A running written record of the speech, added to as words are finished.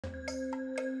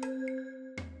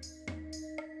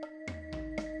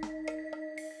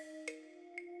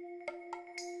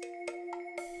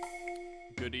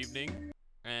good evening,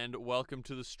 and welcome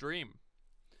to the stream.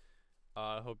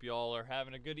 I hope you all are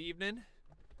having a good evening.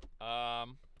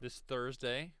 This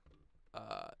Thursday,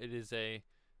 it is a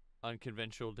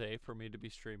unconventional day for me to be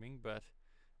streaming, but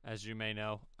as you may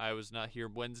know, I was not here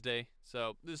Wednesday,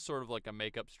 so this is sort of like a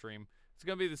makeup stream. It's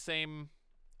gonna be the same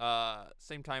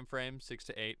time frame, 6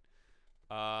 to 8,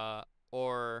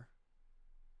 or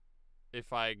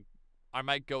if I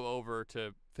might go over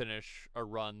to finish a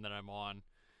run that I'm on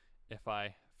if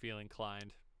I feel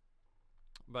inclined,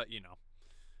 but you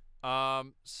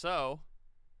know. So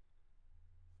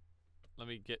let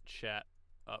me get chat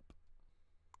up.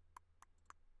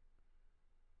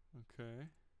 Okay.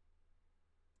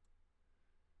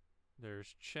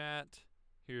 There's chat.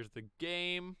 Here's the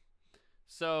game.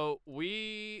 So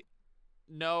we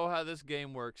know how this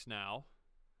game works now.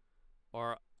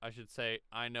 Or I should say,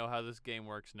 I know how this game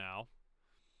works now.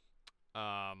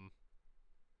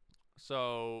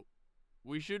 So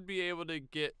we should be able to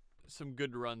get some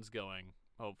good runs going,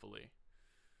 hopefully.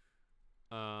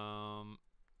 I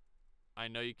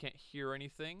know you can't hear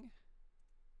anything,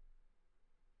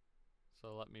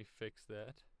 so let me fix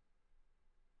that.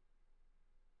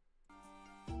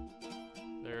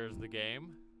 There's the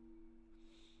game.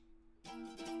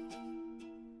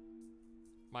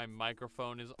 My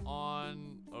microphone is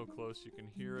on. Okhlos, you can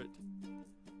hear it.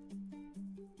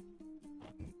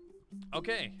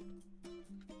 Okay.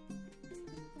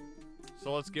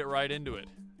 So let's get right into it.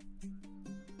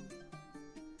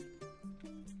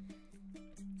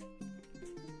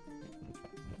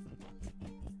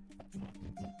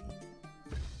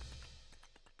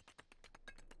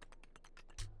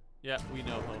 Yeah, we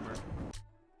know Homer.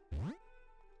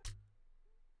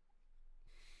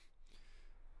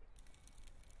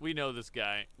 We know this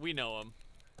guy. We know him.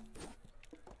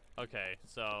 Okay,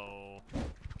 so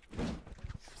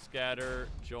scatter,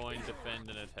 join, defend,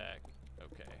 and attack.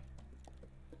 Okay.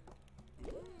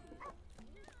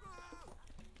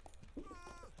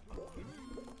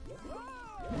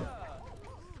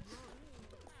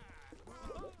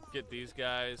 Get these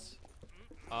guys.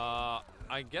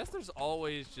 I guess there's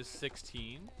always just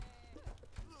 16.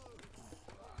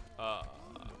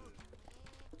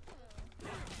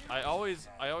 I always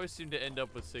seem to end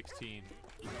up with 16.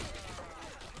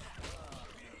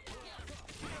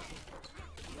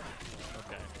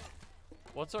 Okay.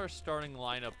 What's our starting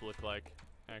lineup look like,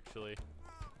 actually?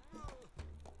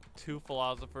 2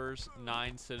 philosophers,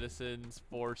 9 citizens,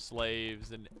 4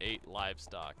 slaves, and 8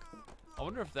 livestock. I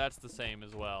wonder if that's the same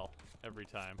as well every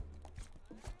time.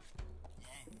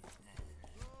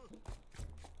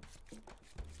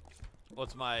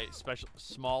 What's my special?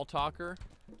 Small talker?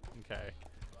 Okay.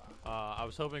 I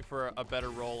was hoping for a better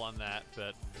roll on that,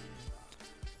 but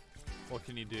what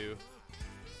can you do?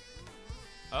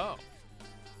 Oh.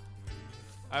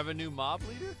 I have a new mob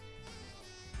leader?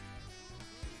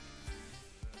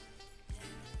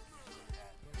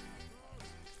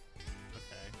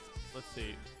 Okay. Let's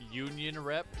see. Union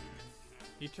rep.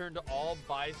 He turned all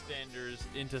bystanders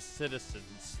into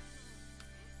citizens.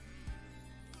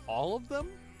 All of them?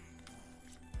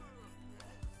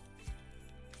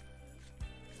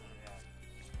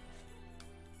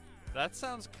 That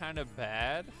sounds kind of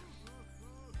bad.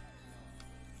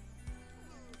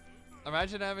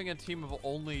 Imagine having a team of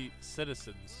only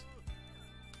citizens.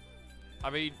 I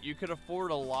mean, you could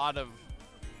afford a lot of,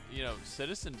 you know,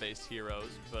 citizen-based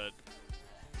heroes, but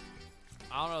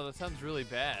I don't know, that sounds really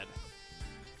bad.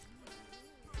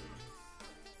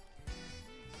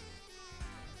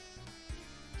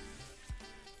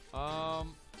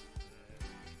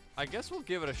 I guess we'll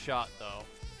give it a shot, though.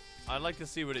 I'd like to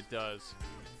see what it does.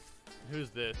 Who's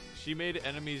this? She made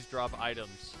enemies drop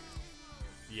items.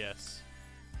 Yes.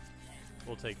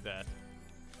 We'll take that.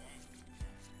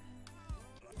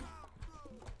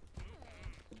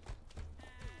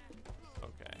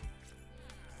 Okay.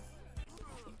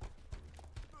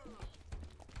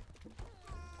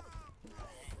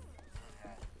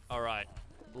 Alright.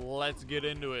 Let's get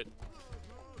into it.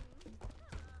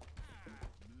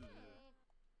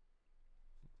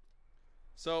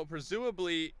 So,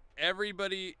 presumably,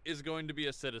 everybody is going to be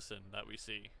a citizen that we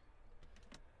see.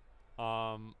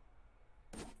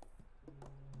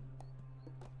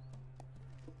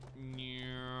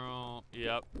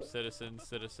 Yep, citizen.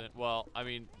 Well, I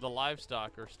mean, the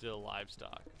livestock are still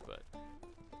livestock, but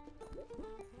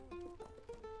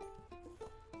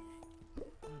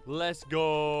let's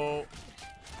go.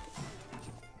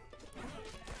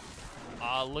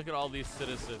 Look at all these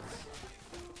citizens.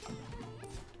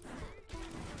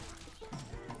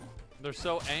 They're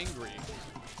so angry.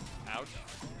 Ouch.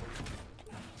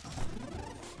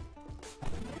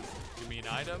 Give me an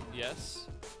item. Yes.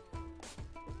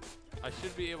 I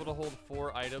should be able to hold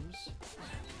 4 items.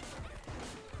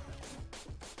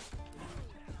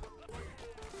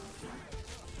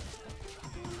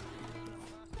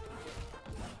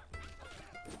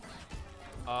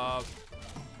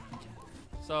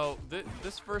 So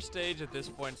this first stage at this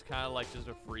point is kind of like just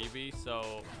a freebie.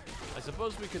 So I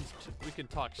suppose we can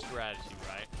talk strategy,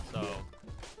 right? So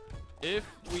if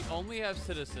we only have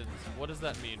citizens, what does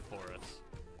that mean for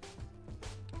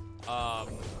us?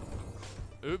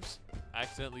 Oops,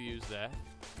 accidentally used that.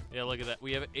 Yeah, look at that.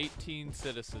 We have 18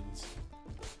 citizens.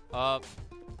 I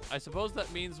suppose that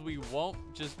means we won't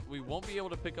be able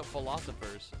to pick up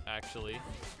philosophers actually,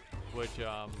 which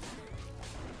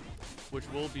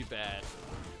will be bad.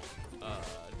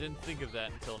 Didn't think of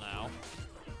that until now.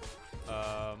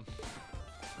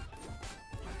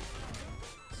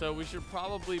 So we should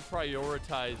probably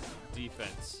prioritize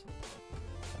defense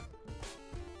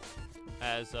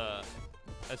as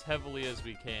heavily as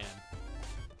we can.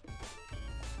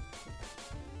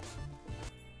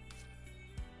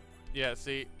 Yeah,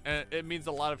 see, it means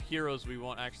a lot of heroes we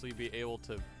won't actually be able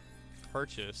to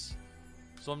purchase.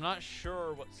 So I'm not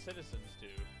sure what citizens do.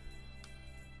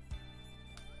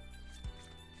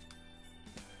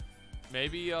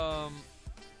 Maybe,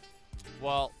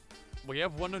 well, we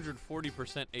have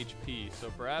 140% HP,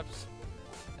 so perhaps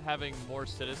having more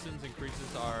citizens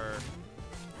increases our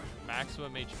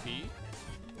maximum HP,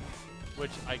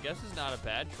 which I guess is not a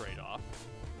bad trade-off.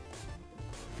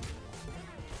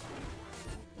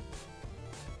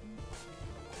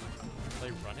 Are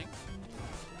they running?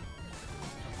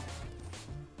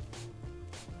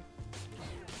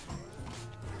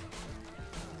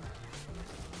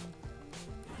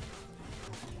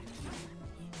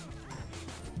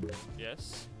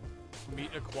 Yes. Meat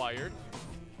acquired.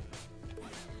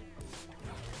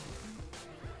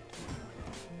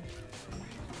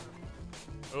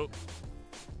 Oh.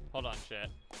 Hold on, chat.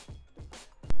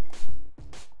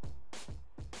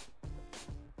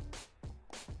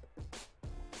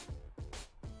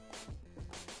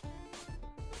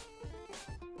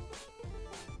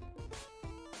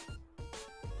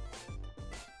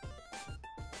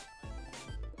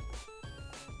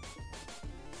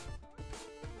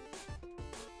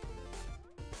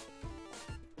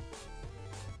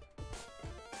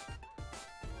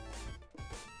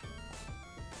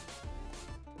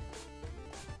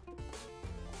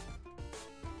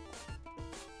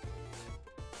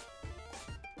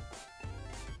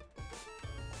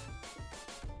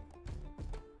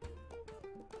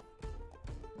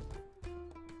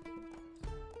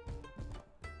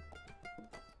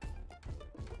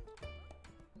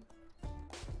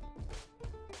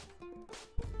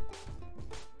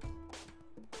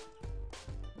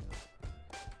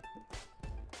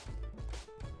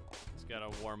 Gotta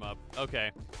warm up.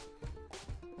 Okay.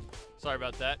 Sorry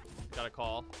about that. Got a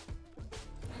call.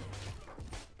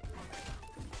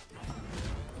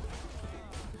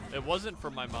 It wasn't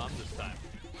from my mom this time.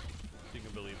 If you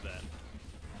can believe that.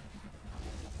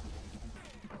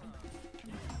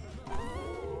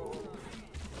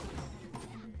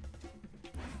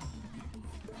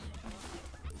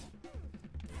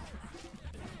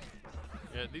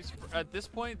 Yeah, at this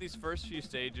point, these first few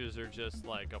stages are just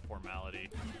like a formality.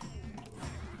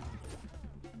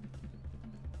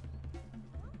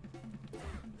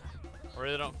 I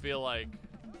really don't feel like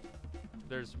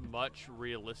there's much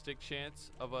realistic chance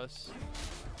of us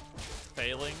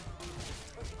failing.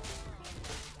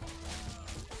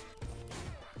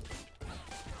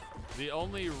 The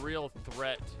only real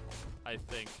threat, I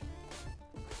think,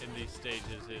 in these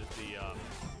stages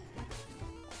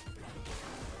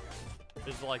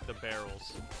is like the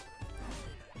barrels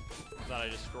that I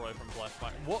destroy from blessed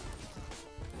fire. What?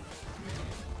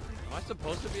 Am I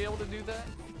supposed to be able to do that?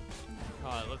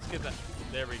 Let's get that.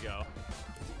 There we go.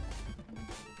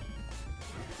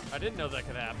 I didn't know that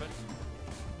could happen.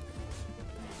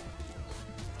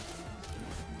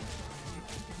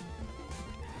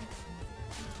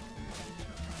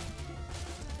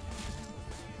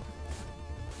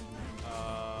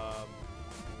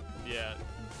 Yeah,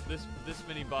 this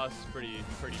mini boss is pretty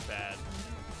bad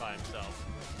by himself.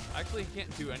 Actually, he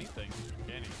can't do anything,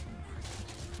 can he?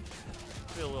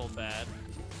 I feel a little bad.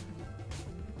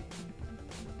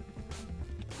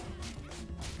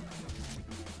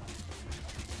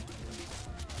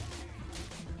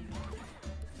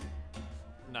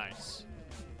 Nice.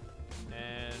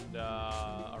 And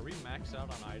are we maxed out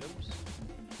on items?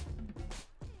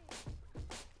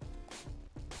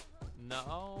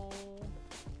 No.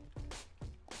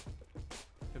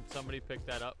 Can somebody pick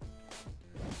that up?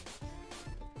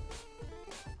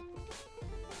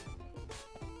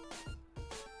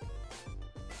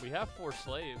 We have 4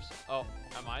 slaves. Oh,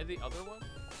 am I the other one?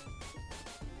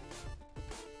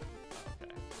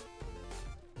 Okay.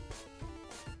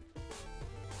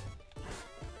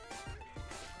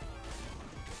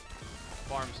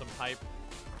 Farm some hype.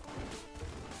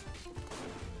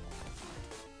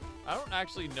 I don't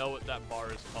actually know what that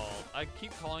bar is called. I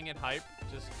keep calling it hype,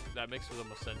 just that makes the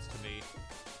most sense to me.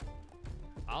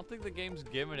 I don't think the game's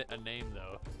given it a name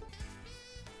though.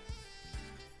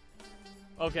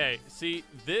 Okay, see,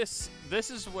 this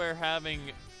is where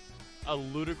having a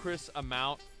ludicrous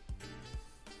amount.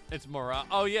 It's morale.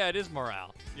 Oh yeah, it is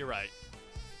morale. You're right.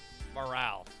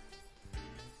 Morale.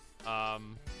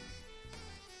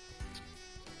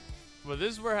 But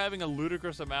this is where having a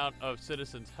ludicrous amount of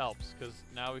citizens helps, because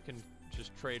now we can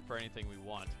just trade for anything we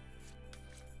want.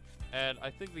 And I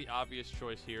think the obvious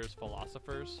choice here is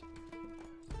philosophers,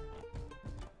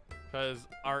 because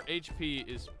our HP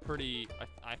is pretty,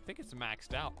 I think it's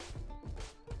maxed out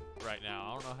right now.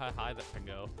 I don't know how high that can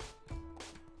go.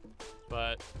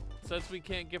 But since we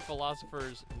can't get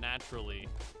philosophers naturally,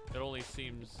 it only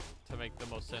seems to make the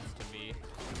most sense to me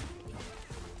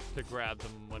to grab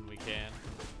them when we can.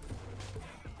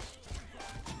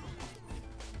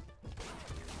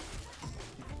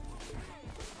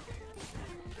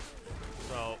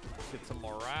 So, get some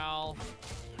morale.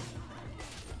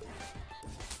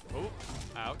 Oh,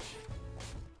 ouch.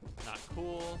 Not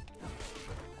cool.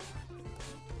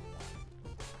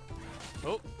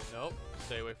 Oh, nope.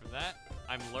 Stay away from that.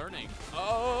 I'm learning.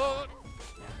 Oh!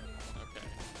 Okay.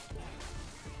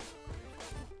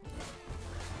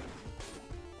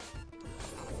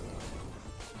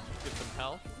 Get some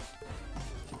health.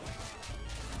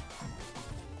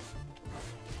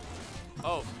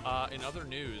 Oh, in other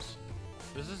news,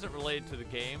 this isn't related to the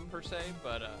game per se,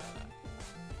 but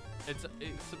it's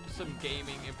some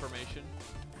gaming information.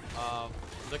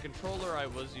 The controller I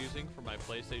was using for my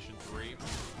PlayStation 3,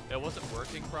 it wasn't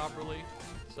working properly,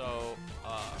 so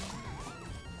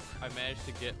I managed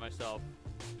to get myself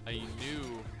a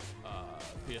new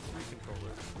PS3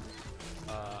 controller.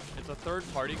 It's a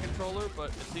third-party controller, but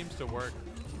it seems to work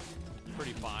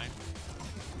pretty fine.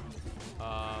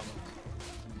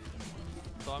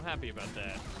 So I'm happy about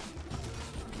that.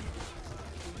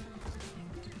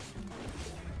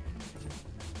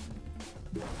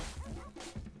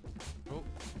 Oh,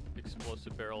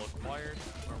 explosive barrel acquired.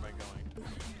 Where am I going?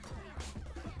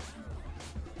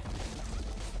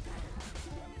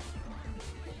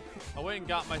 I went and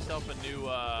got myself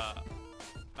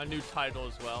a new title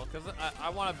as well, because I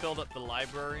want to build up the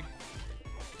library,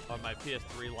 or my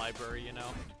PS3 library, you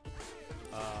know.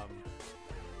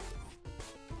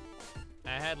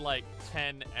 I had like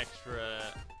 10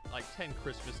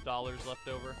 Christmas dollars left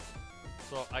over.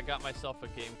 So I got myself a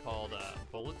game called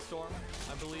Bulletstorm,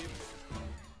 I believe.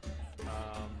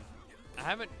 I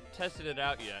haven't tested it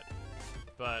out yet,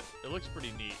 but it looks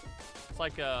pretty neat. It's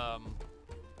like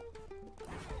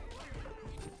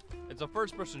it's a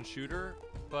first-person shooter,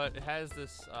 but it has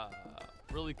this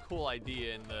really cool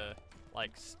idea in the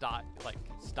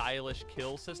stylish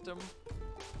kill system.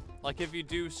 Like if you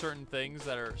do certain things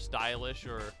that are stylish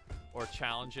or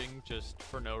challenging just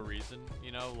for no reason,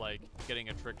 you know, like getting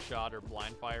a trick shot or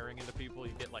blind firing into people,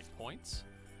 you get like points.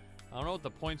 I don't know what the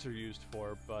points are used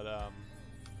for, but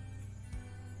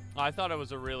I thought it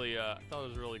was a really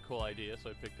cool idea, so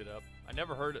I picked it up. I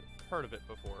never heard of it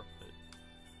before. But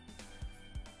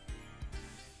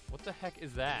what the heck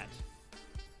is that?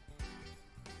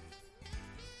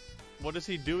 What is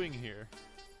he doing here?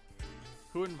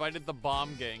 Who invited the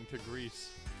bomb gang to Greece?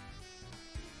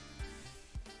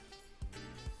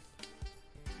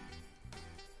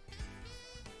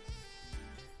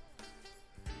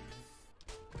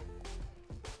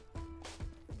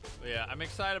 But yeah, I'm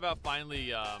excited about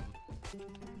finally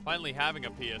having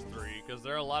a PS3, because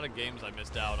there are a lot of games I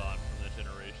missed out on from this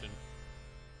generation.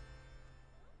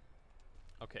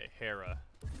 Okay, Hera.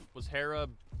 Was Hera...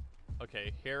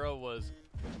 Okay, Hera was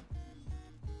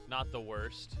not the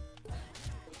worst.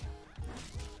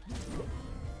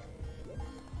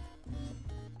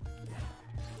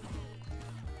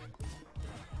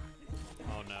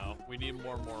 Oh no, we need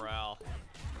more morale.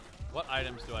 What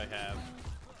items do I have?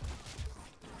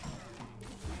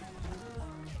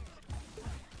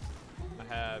 I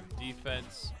have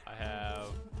defense, I have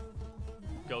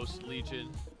Ghost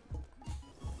Legion.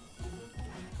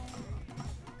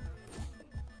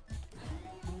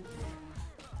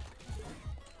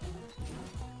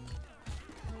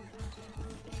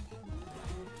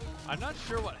 I'm not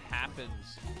sure what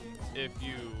happens if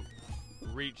you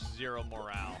reach 0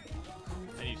 morale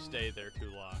and you stay there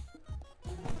too long.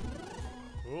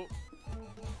 Oh.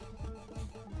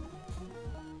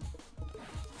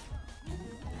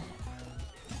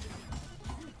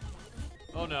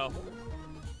 Oh no.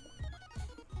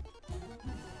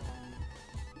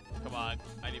 Come on,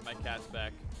 I need my cats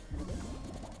back.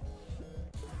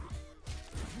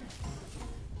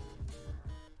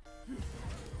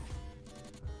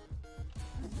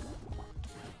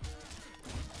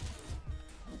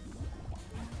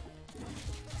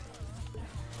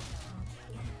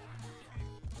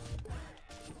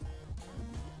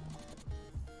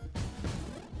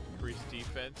 Increase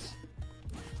defense.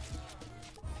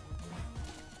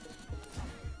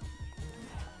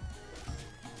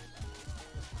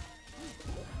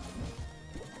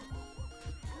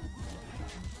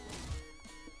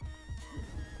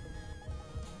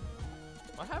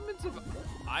 What happens if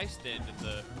I stand in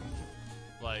the,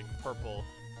 like, purple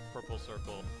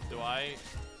circle? Do I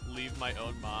leave my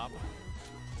own mob?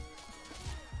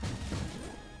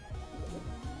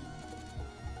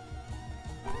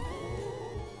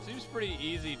 Seems pretty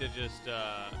easy to just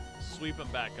sweep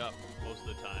them back up most of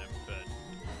the time, but...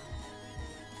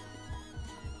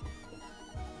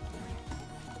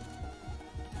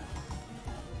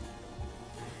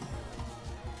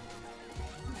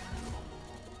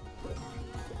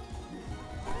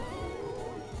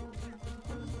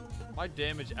 My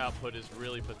damage output is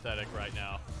really pathetic right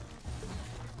now.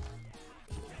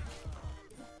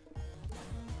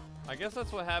 I guess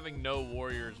that's what having no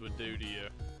warriors would do to you.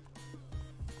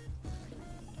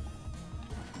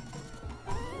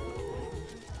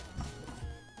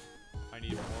 I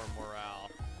need more morale.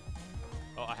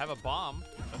 Oh, I have a bomb.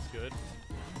 That's good.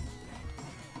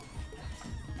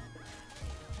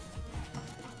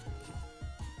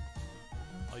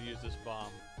 I'll use this bomb.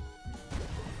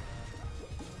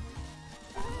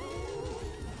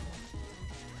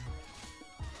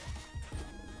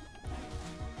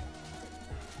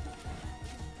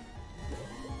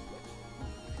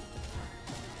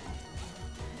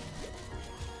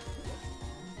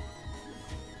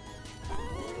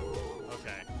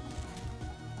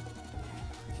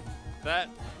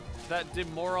 That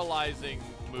demoralizing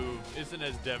move isn't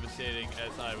as devastating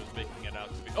as I was making it out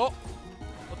to be. Oh!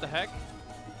 What the heck?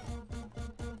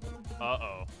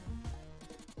 Uh-oh.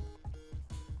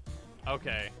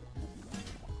 Okay.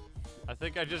 I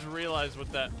think I just realized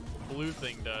what that blue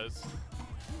thing does.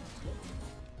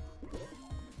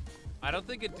 I don't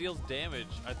think it deals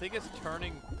damage. I think it's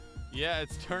turning... Yeah,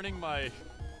 it's turning my...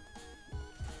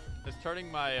 It's turning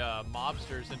my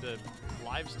mobsters into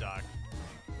livestock.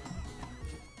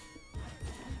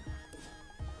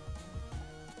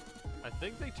 I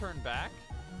think they turn back.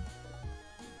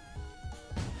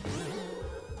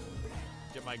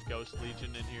 Get my Ghost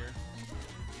Legion in here.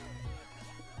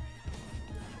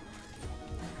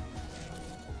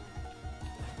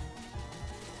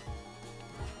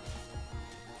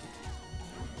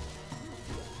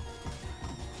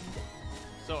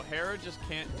 So Hera just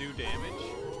can't do damage?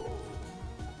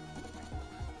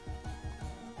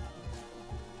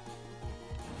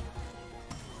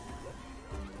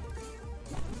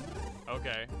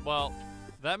 Okay, well,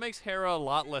 that makes Hera a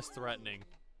lot less threatening.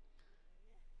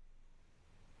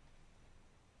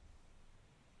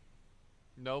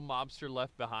 No mobster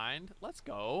left behind? Let's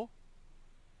go.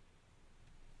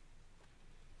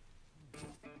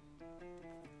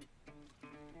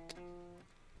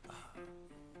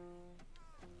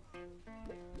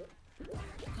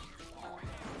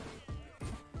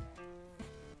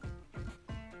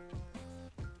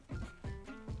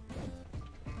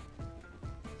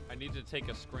 I need to take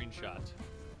a screenshot.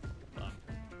 Hold on.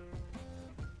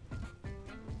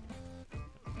 There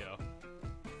we go.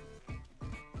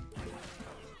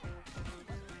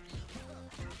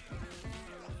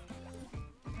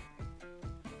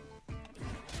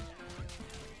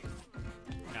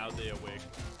 Now they awake.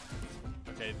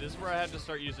 Okay, this is where I had to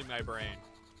start using my brain.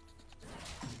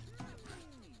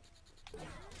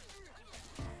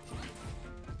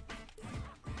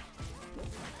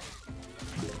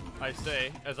 I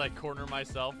say, as I corner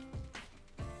myself.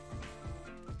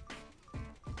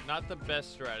 Not the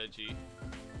best strategy.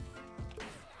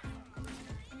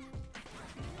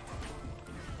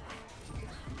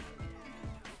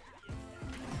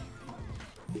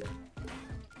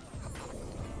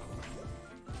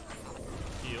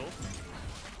 Heal.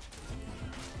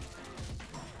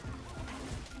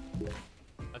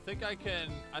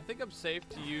 I think I'm safe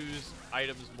to use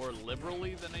items more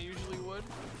liberally than I usually would,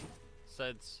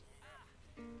 since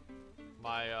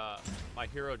my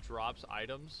hero drops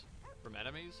items from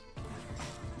enemies.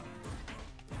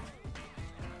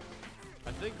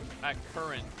 I think at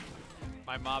current,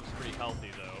 my mob's pretty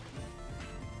healthy though.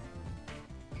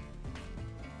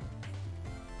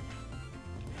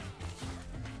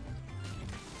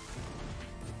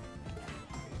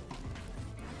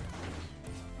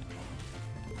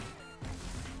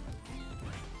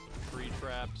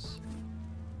 traps.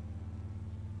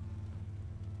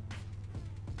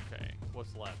 Okay,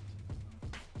 what's left?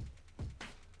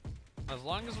 As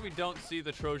long as we don't see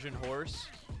the Trojan horse,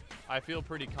 I feel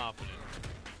pretty confident.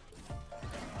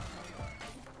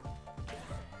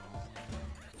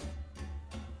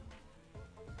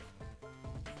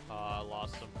 I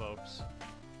lost some folks.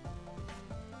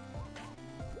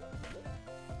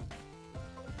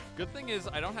 Good thing is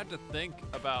I don't have to think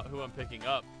about who I'm picking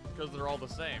up because they're all the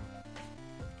same.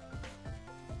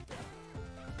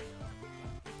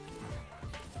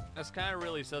 This kind of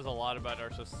really says a lot about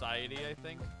our society, I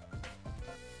think.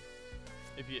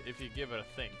 If you give it a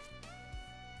think.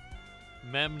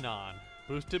 Memnon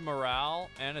boosted morale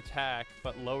and attack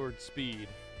but lowered speed.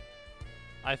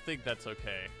 I think that's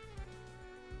okay.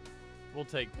 We'll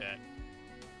take that.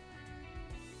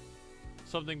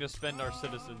 Something to spend our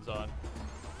citizens on.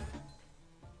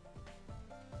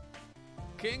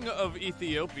 King of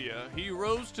Ethiopia, he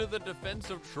rose to the defense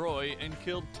of Troy and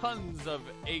killed tons of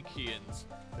Achaeans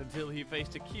until he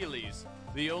faced Achilles,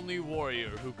 the only warrior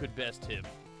who could best him.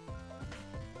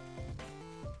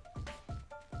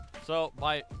 So,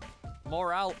 by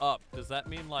morale up, does that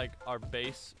mean like our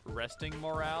base resting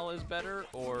morale is better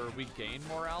or we gain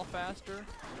morale faster?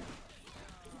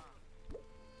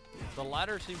 The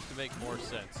latter seems to make more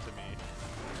sense to me.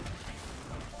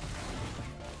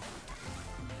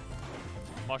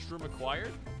 Mushroom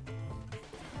acquired?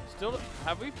 Still,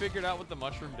 have we figured out what the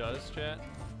mushroom does, chat?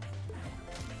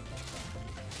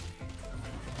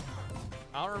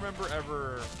 I don't remember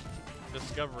ever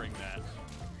discovering that.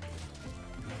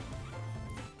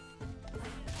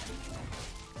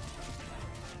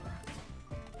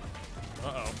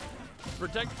 Uh-oh.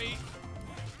 Protect me!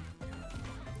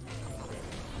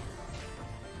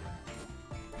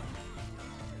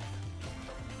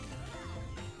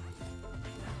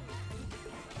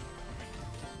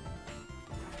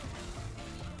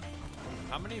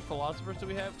 How many philosophers do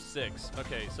we have? 6.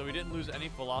 Okay, so we didn't lose any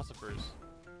philosophers.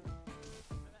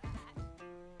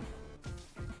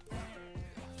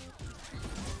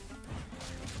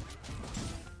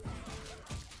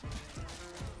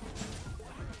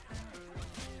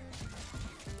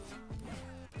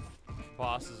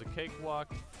 Boss is a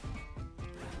cakewalk.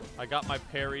 I got my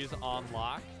parries on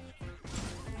lock.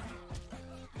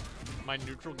 My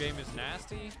neutral game is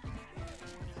nasty.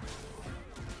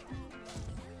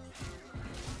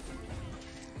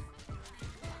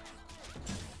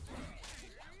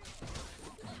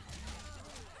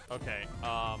 Okay,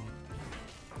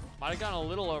 might have gotten a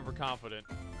little overconfident.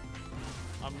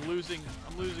 I'm losing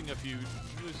a few.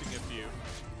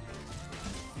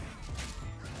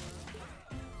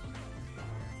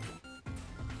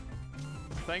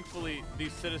 Thankfully,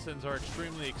 these citizens are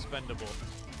extremely expendable.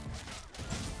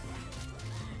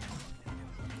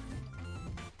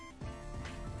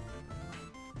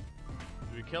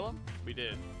 Did we kill him? We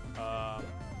did.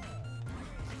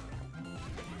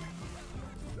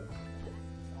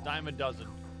 Dime a dozen.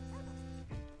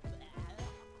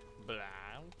 Blah.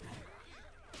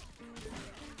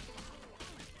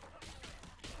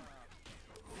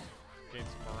 Gain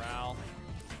some morale.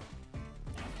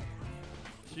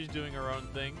 She's doing her own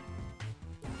thing.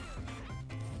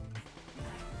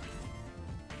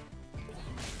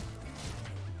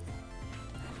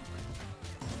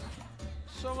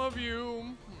 Some of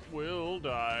you will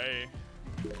die,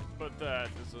 but that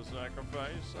is a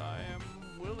sacrifice I am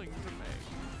willing to make.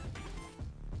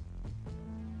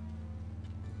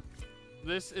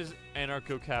 This is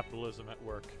anarcho-capitalism at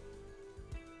work.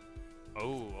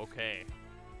 Oh, okay.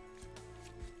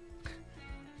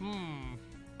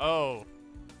 Oh.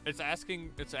 It's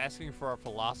asking for our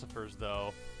philosophers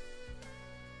though.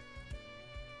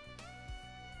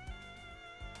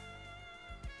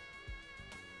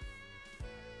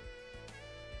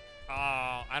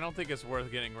 I don't think it's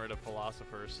worth getting rid of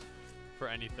philosophers for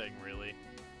anything really.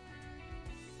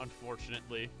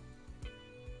 Unfortunately.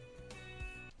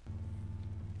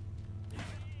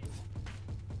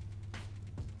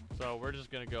 So we're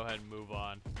just gonna go ahead and move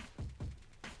on.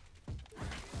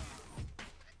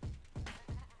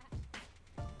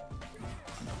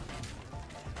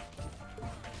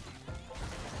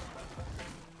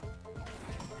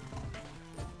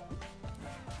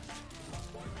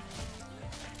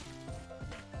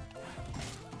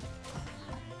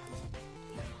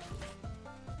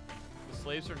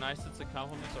 Slaves are nice since it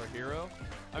complements our hero.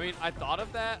 I mean, I thought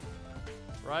of that,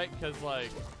 right? Because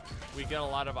like we get a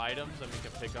lot of items and we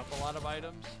can pick up a lot of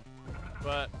items.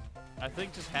 But I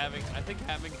think just having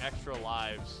extra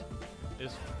lives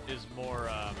is more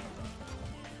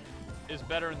is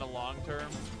better in the long term.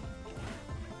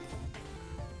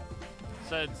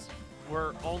 Since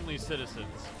we're only citizens,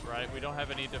 right? We don't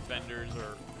have any defenders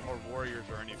or warriors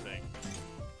or anything.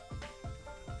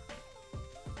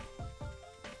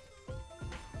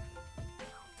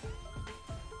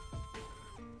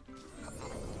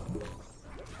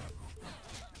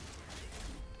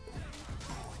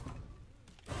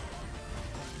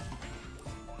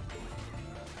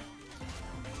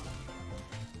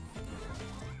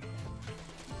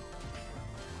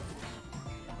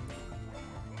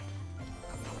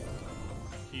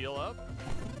 Heal up.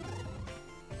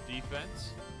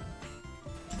 Defense.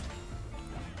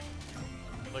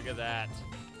 Look at that.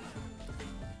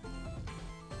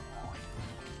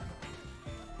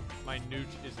 My nooch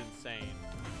is insane.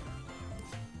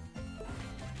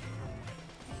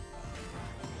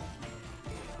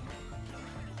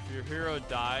 If your hero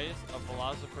dies,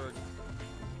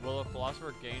 will a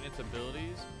philosopher gain its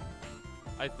abilities?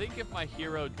 I think if my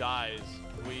hero dies,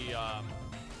 we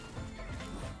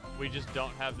just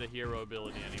don't have the hero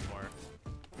ability anymore.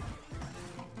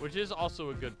 Which is also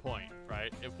a good point,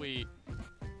 right? If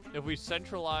we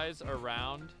centralize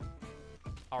around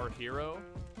our hero,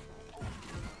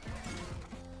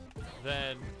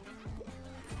 then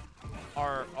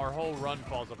our whole run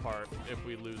falls apart if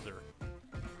we lose her.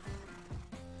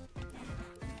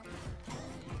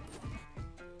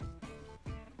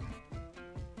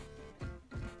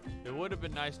 It would have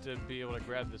been nice to be able to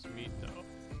grab this meat, though.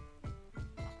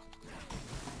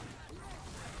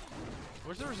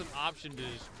 Wish there was an option to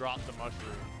just drop the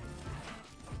mushroom.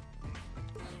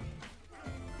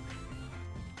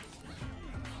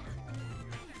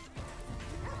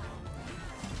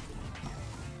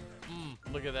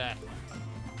 Look at that.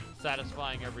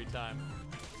 Satisfying every time.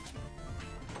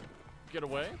 Get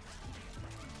away.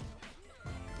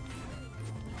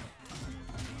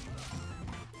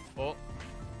 Oh,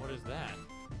 what is that?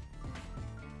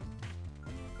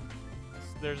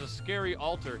 There's a scary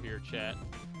altar here, chat.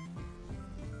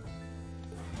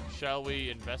 Shall we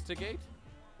investigate?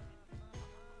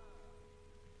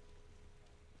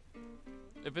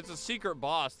 If it's a secret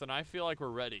boss, then I feel like we're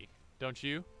ready. Don't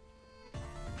you?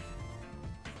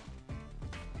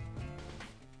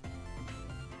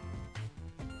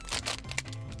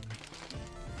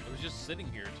 It was just sitting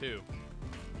here, too.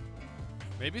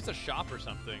 Maybe it's a shop or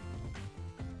something.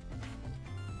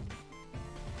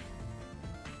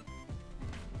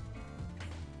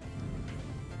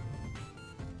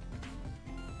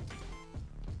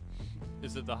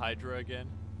 Is it the Hydra again?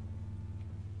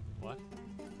 What?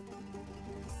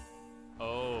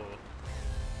 Oh.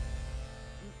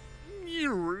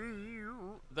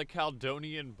 The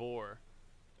Caledonian boar.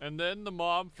 And then the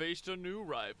mob faced a new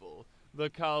rival, the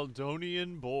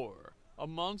Caledonian boar, a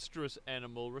monstrous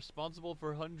animal responsible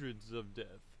for hundreds of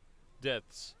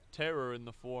deaths, terror in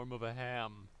the form of a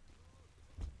ham.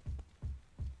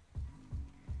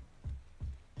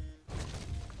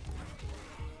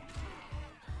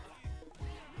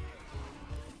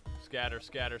 Scatter,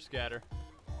 scatter, scatter.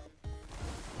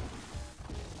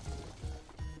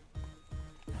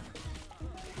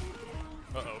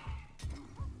 Uh-oh.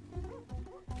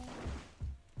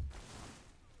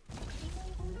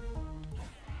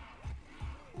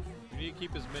 We need to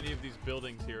keep as many of these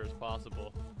buildings here as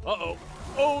possible. Uh-oh.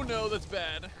 Oh no, that's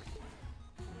bad.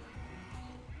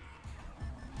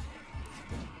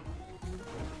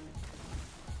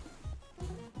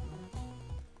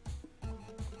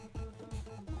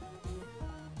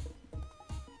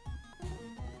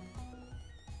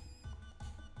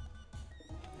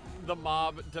 The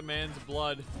mob demands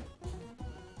blood.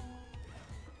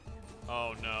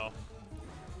 Oh no.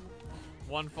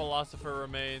 One philosopher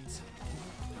remains.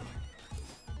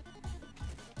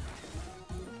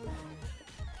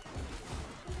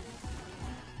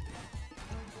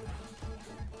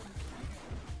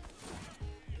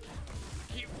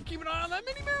 Keep an eye on that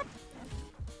mini-map.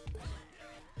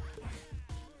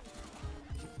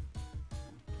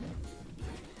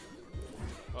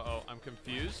 Uh-oh, I'm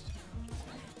confused.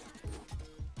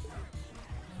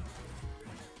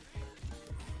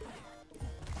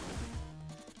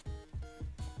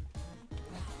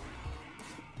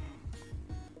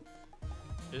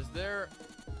 Is there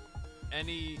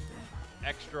any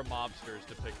extra mobsters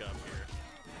to pick up here?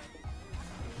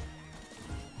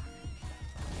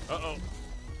 Uh-oh.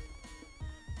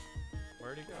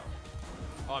 Where'd he go?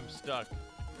 Oh, I'm stuck.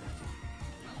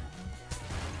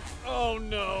 Oh,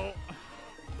 no.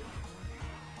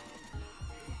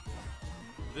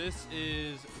 This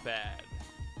is bad,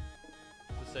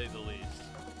 to say the least.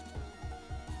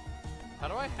 How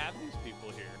do I have these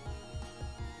people here?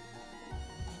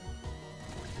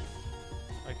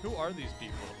 Like, who are these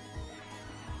people?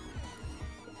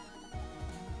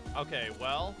 Okay,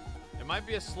 well, it might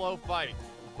be a slow fight,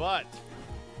 but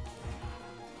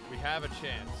we have a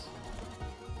chance.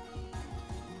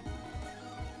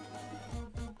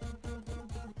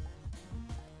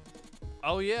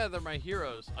 Oh yeah, they're my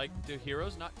heroes. Like, do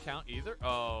heroes not count either?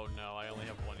 Oh no, I only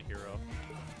have one hero.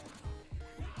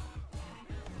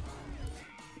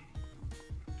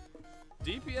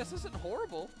 DPS isn't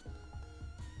horrible.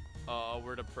 Oh,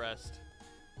 we're depressed.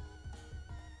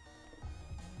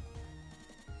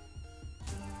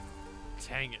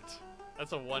 Dang it.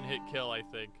 That's a one-hit kill, I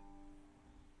think.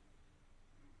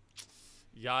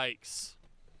 Yikes.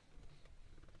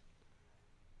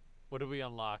 What do we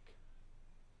unlock?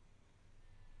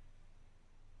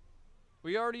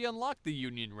 We already unlocked the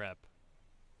Union Rep.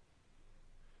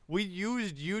 We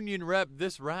used Union Rep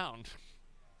this round.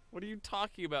 What are you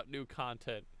talking about, new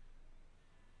content?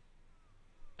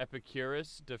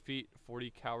 Epicurus, defeat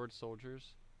 40 coward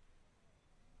soldiers.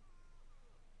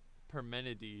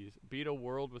 Parmenides, beat a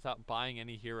world without buying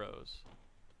any heroes.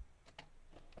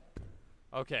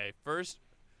 Okay, first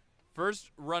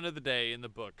run of the day in the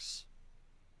books.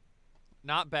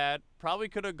 Not bad. Probably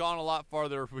could have gone a lot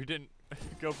farther if we didn't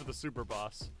go for the super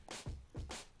boss.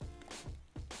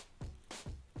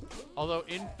 Although,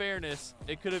 in fairness,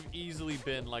 it could have easily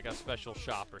been like a special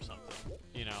shop or something,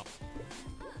 you know.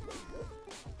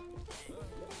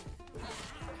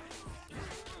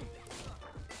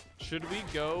 Should we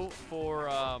go for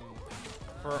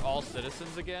all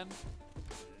citizens again?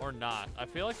 Or not? I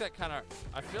feel like that kind of,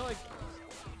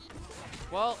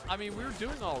 well, I mean, we were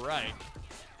doing all right.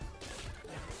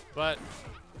 But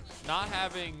not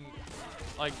having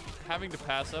to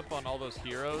pass up on all those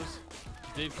heroes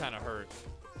did kind of hurt.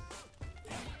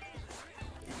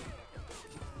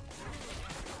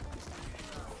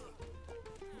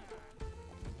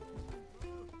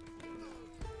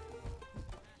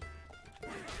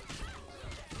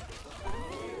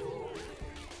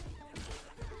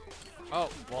 Oh,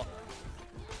 well,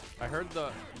 I heard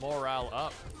the morale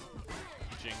up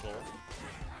jingle.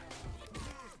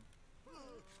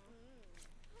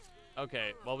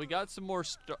 Okay, well, we got some more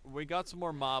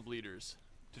mob leaders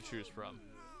to choose from.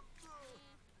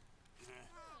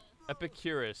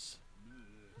 Epicurus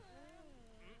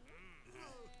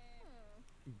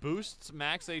boosts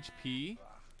max HP,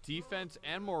 defense,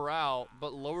 and morale,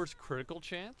 but lowers critical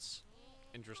chance.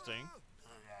 Interesting.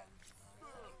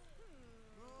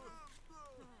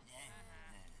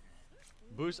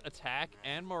 Boosts attack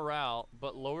and morale,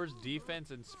 but lowers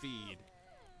defense and speed.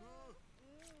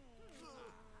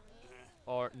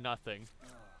 Or nothing.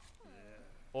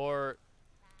 Or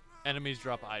enemies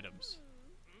drop items.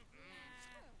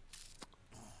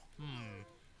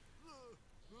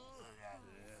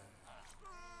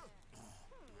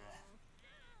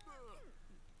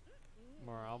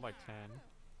 Morale by 10.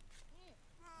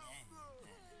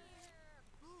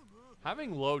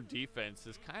 Having low defense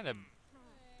is kind of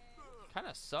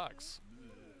sucks.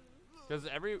 Because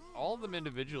all of them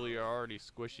individually are already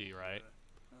squishy, right?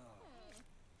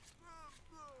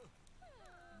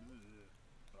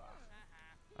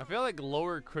 I feel like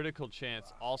lower critical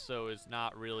chance also is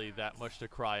not really that much to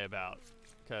cry about.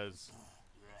 Because,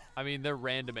 I mean, they're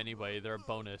random anyway. They're a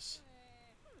bonus.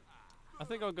 I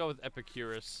think I'll go with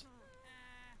Epicurus.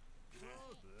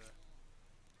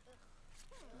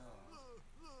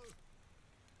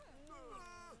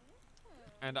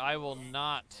 And I will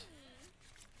not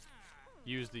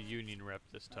use the Union Rep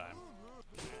this time.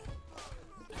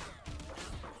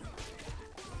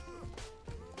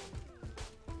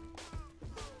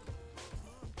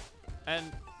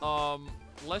 And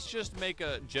let's just make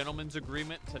a gentleman's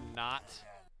agreement to not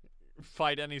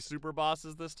fight any super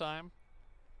bosses this time.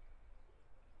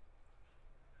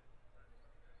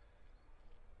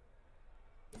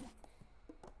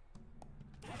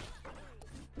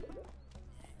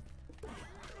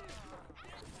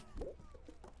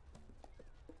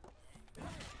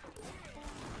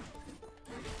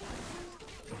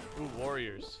 Ooh,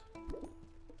 warriors.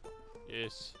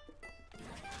 Yes.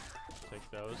 Take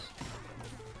those.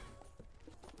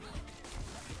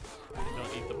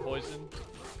 Don't eat the poison.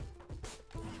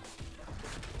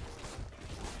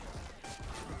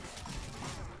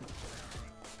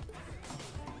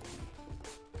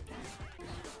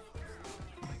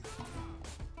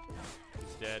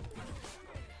 He's dead.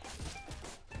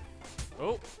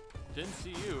 Oh, didn't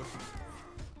see you.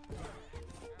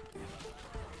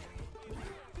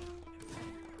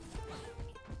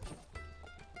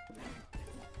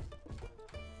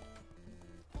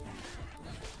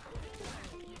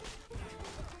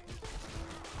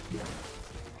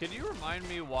 Can you remind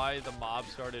me why the mob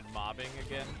started mobbing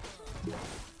again?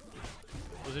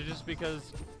 Was it just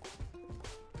because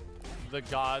the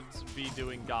gods be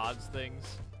doing gods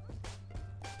things.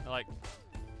 And, like,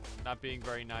 not being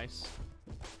very nice.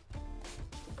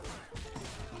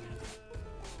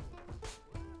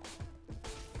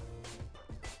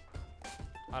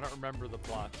 I don't remember the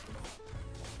plot.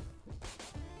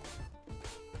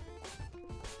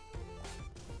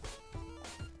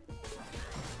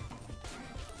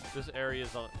 This area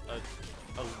is a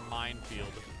minefield.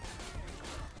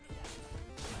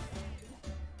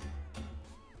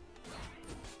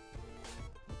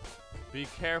 Be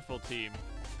careful, team.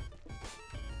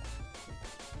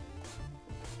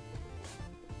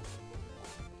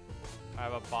 I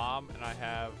have a bomb and I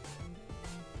have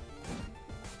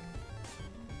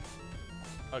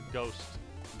a ghost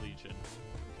legion.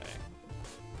 Okay.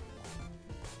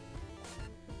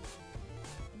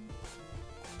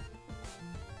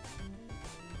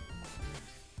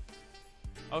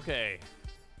 Okay.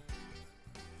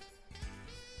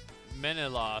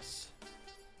 Menelaus.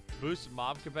 Boost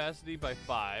mob capacity by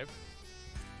 5.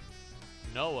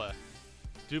 Noah.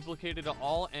 Duplicated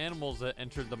all animals that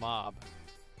entered the mob.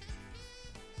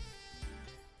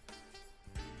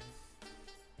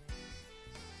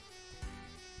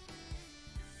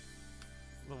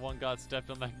 The one god stepped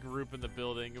on that group in the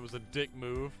building. It was a dick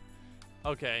move.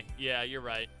 Okay, yeah, you're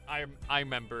right. I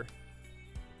remember.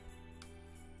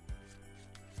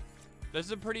 This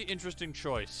is a pretty interesting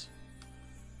choice.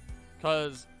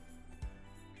 Because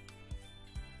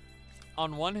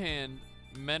on one hand,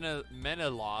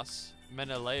 Menelaus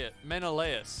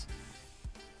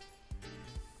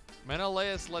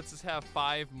lets us have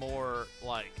 5 more,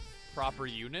 like, proper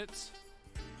units,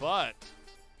 but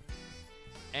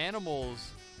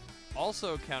animals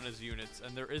also count as units,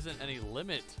 and there isn't any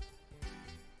limit.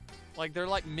 Like, they're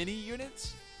like mini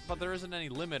units, but there isn't any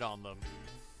limit on them.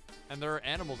 And there are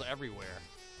animals everywhere.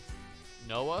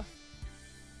 Noah?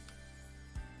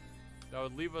 That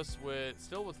would leave us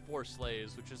still with 4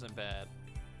 slaves, which isn't bad.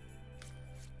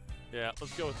 Yeah,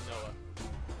 let's go with Noah.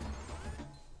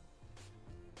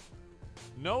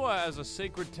 Noah has a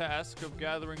sacred task of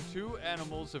gathering 2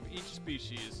 animals of each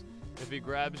species. If he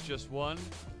grabs just one,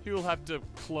 he will have to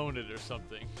clone it or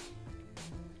something.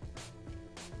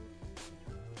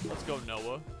 Let's go,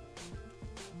 Noah.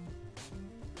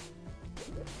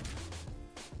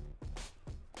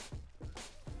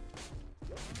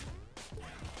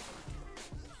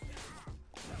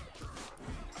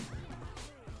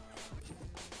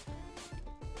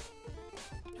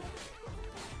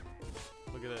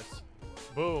 Look at this.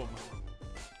 Boom.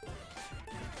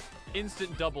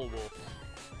 Instant double wolf.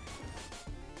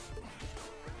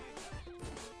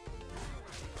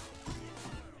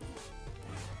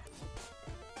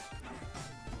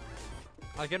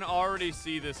 I can already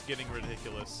see this getting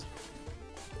ridiculous.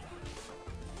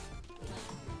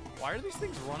 Why are these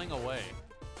things running away?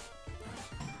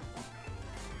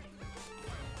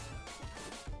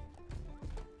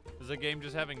 Is the game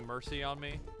just having mercy on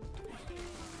me?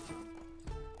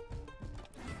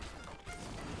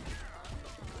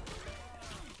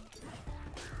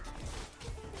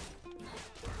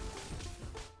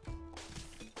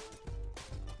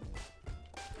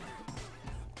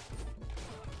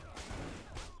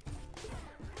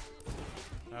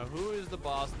 Now, who is the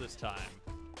boss this time?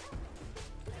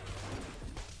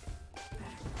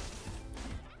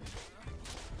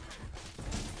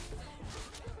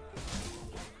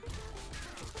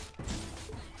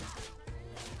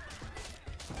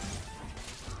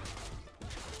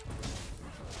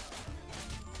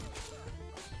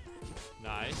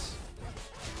 Nice.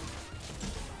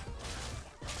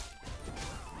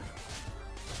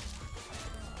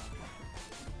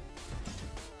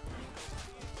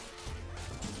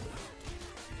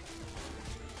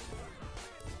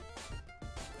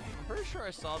 I'm pretty sure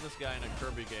I saw this guy in a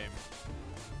Kirby game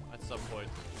at some point.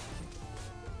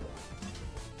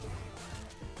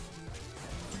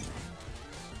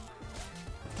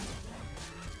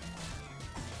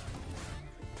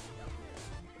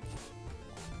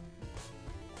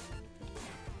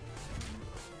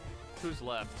 Who's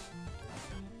left?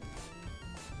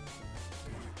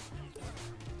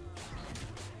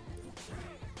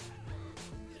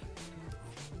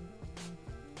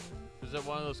 Is it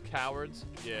one of those cowards?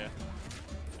 Yeah.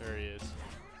 There he is.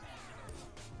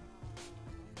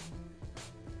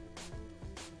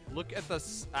 Look at the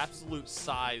absolute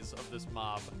size of this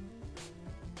mob.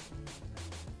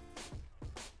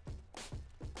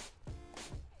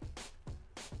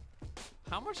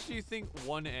 How much do you think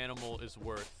one animal is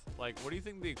worth? Like, what do you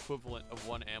think the equivalent of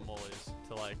one animal is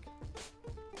to, like...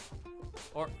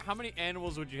 Or how many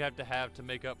animals would you have to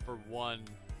make up for one,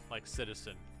 like,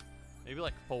 citizen? Maybe,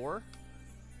 like, 4?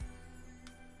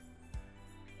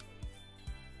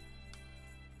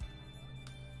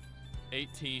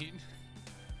 18?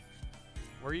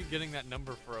 Where are you getting that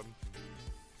number from?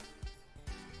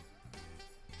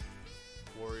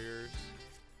 Warriors.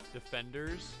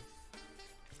 Defenders.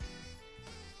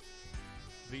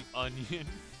 The Onion.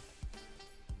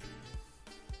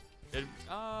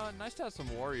 Nice to have some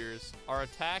warriors. Our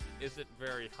attack isn't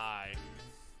very high.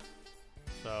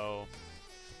 So,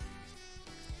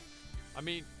 I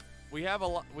mean, we have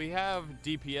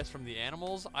DPS from the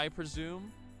animals, I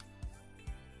presume.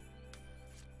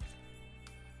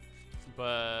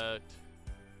 But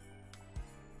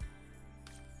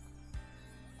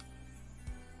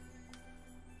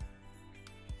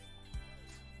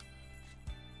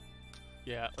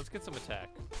yeah, let's get some attack.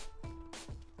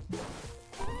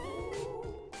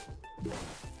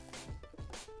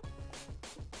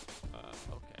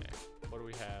 Okay, what do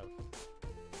we have?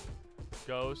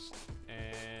 Ghost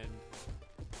and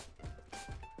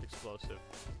explosive.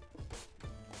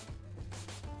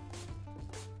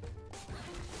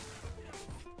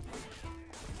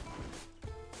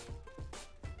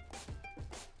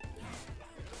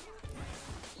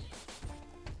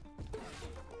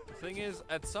 The thing is,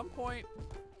 at some point,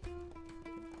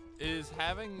 is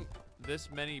having this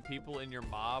many people in your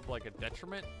mob like a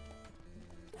detriment?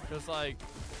 Because, like,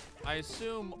 I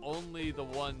assume only the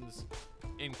ones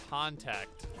in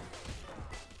contact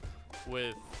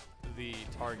with the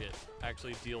target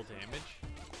actually deal damage.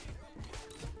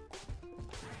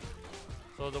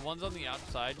 So the ones on the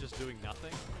outside just doing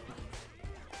nothing?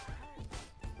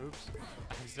 Oops,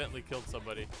 I accidentally killed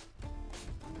somebody.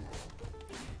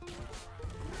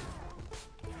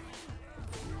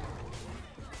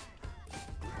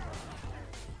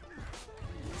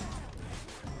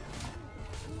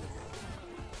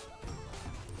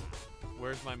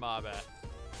 Where's my mob at?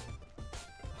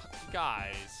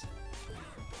 Guys.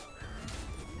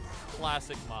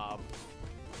 Classic mob.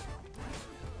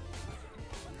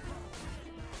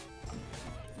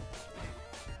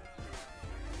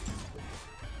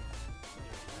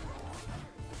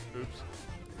 Oops.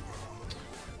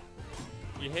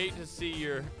 You hate to see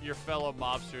your fellow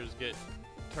mobsters get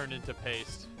turned into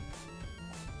paste.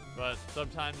 But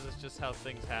sometimes it's just how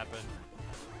things happen.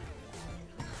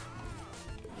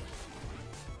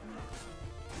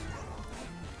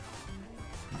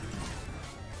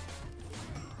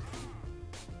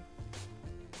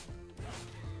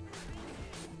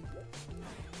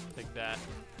 Take that,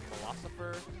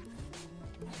 philosopher.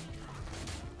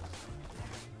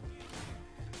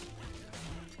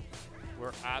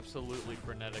 We're absolutely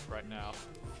frenetic right now.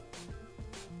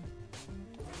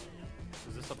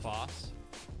 Is this a boss?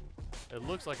 It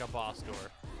looks like a boss door.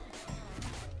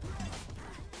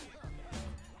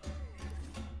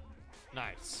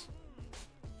 Nice.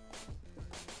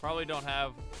 Probably don't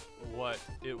have what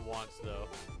it wants though.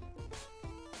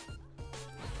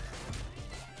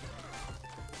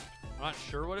 I'm not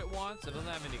sure what it wants. It doesn't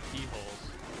have any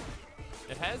keyholes.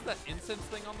 It has that incense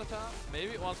thing on the top.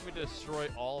 Maybe it wants me to destroy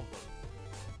all of them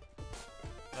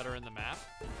that are in the map.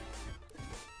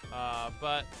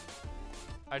 But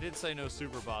I did say no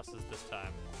super bosses this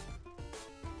time.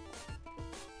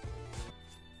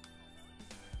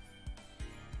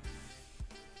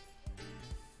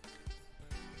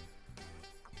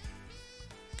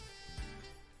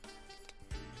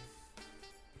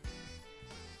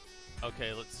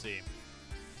 Okay, let's see.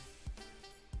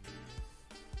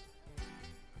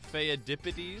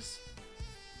 Phaedipides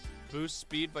boosts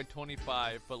speed by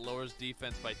 25, but lowers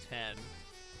defense by 10.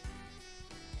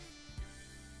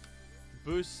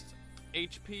 Boosts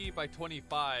HP by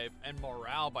 25 and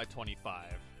morale by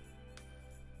 25.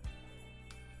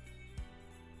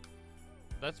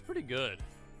 That's pretty good.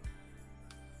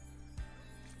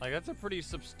 Like, that's a pretty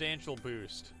substantial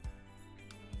boost.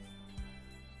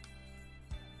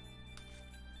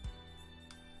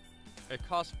 It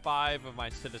costs 5 of my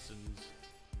citizens.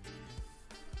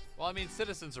 Well, I mean,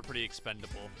 citizens are pretty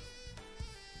expendable.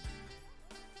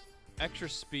 Extra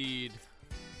speed.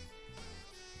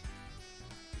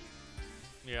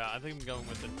 Yeah, I think I'm going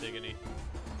with Antigone.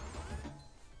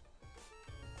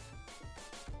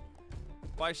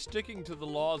 By sticking to the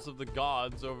laws of the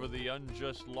gods over the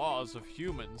unjust laws of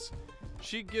humans,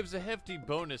 she gives a hefty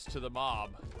bonus to the mob,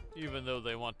 even though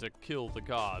they want to kill the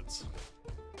gods.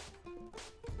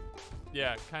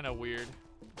 Yeah, kind of weird,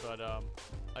 but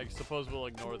I suppose we'll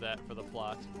ignore that for the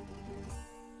plot.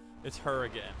 It's her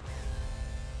again.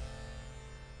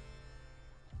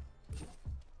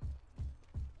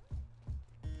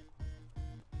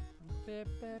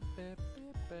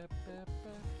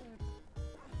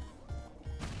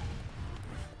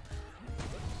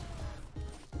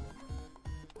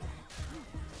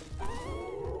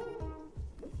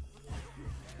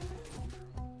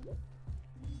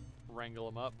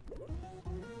 wrangle them up.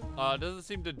 It doesn't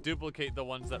seem to duplicate the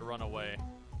ones that run away.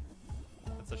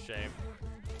 That's a shame.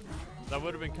 That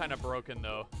would have been kind of broken,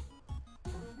 though.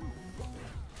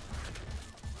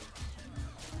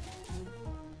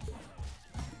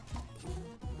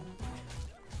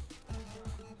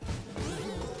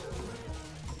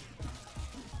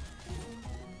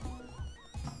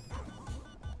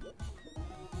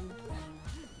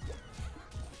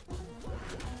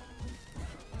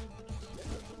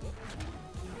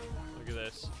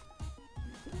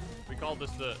 We call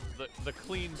this the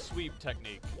clean sweep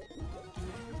technique.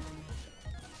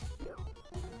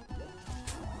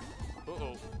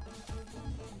 Uh-oh.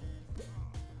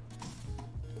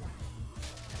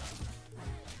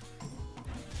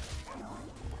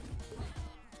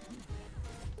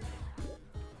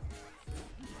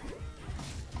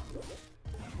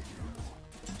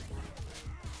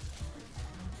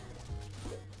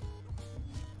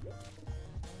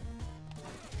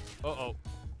 Uh-oh.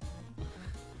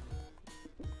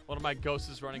 One of my ghosts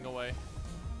is running away.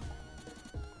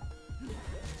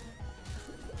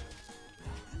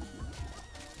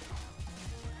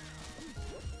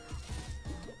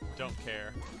 Don't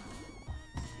care.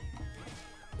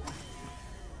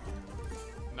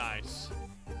 Nice.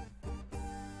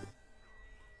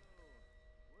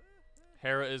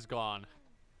 Hera is gone.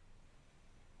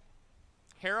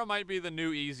 Hera might be the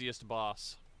new easiest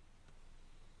boss.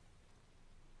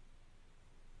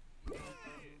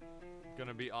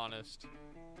 Gonna be honest.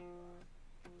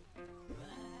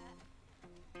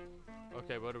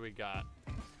 Okay, what do we got?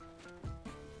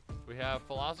 We have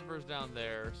philosophers down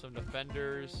there, some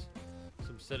defenders,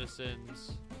 some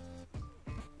citizens.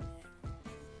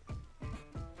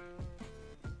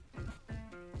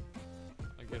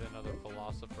 I get another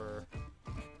philosopher.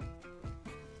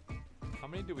 How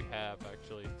many do we have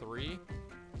actually? 3?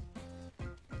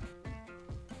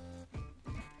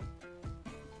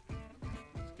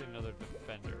 Another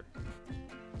defender. There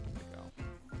we go.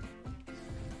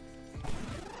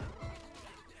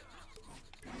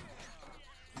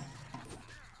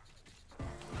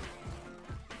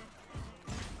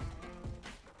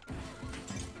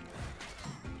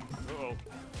 Uh-oh.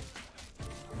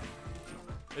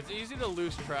 It's easy to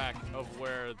lose track of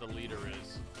where the leader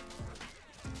is.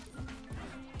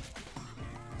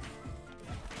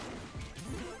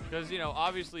 Because, you know,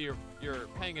 obviously you're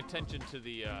paying attention to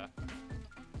the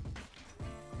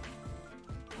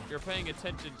you're paying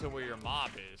attention to where your mob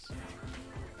is,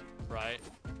 right?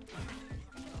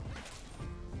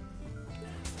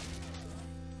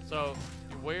 So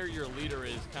where your leader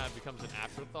is kind of becomes an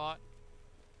afterthought.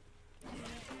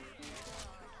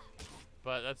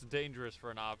 But that's dangerous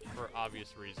for for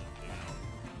obvious reasons, you know.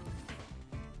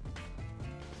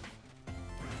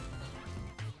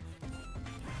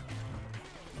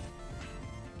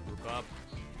 Group up.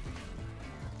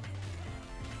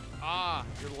 Ah,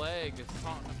 your leg is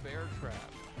caught in a bear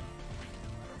trap.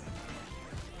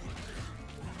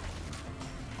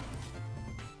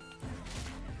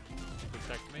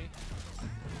 Protect me.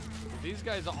 These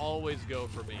guys always go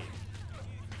for me.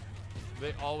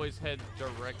 They always head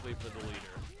directly for the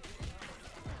leader.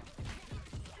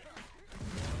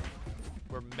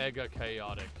 We're mega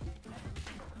chaotic.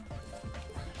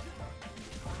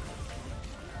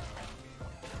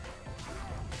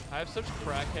 I have such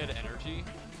crackhead energy.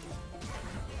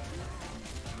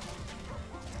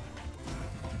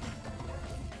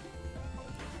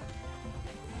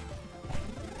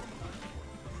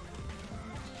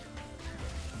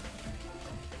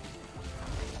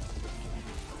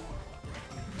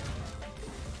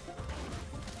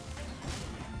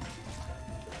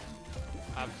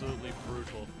 Absolutely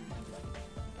brutal.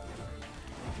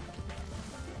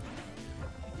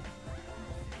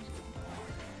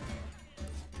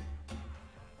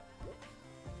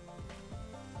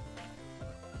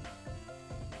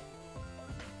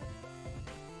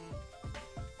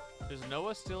 Is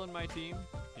Noah still in my team?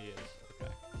 He is.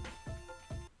 Okay.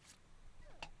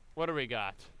 What do we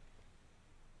got?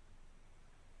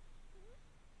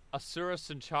 Asura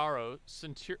Centauros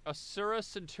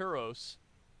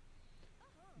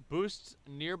boosts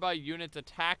nearby units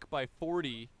attack by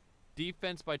 40,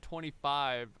 defense by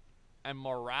 25, and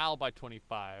morale by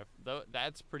 25.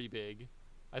 That's pretty big.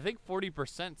 I think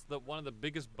 40% is one of the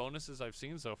biggest bonuses I've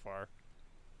seen so far.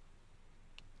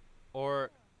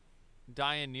 Or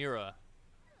Dionysus.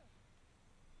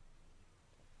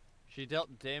 She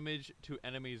dealt damage to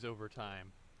enemies over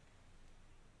time.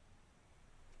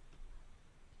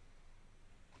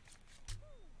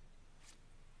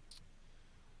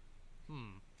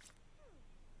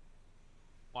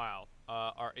 Wow.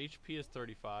 Our HP is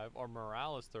 35. Our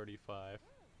morale is 35.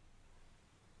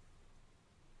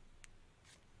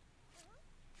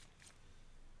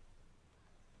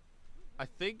 I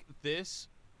think this.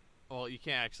 Well, you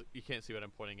can't see what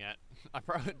I'm pointing at.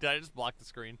 Did I just block the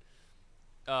screen?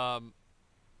 I'm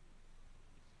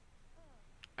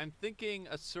thinking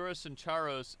Asura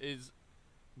Centauros is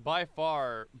by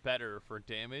far better for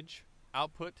damage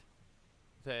output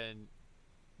than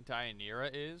Deianira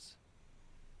is.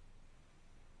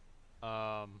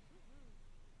 I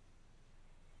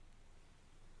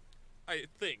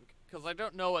think, because I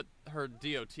don't know what her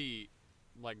DOT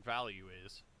like value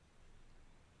is.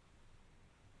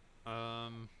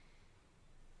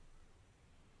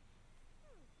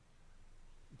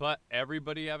 But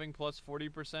everybody having plus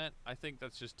 40%, I think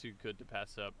that's just too good to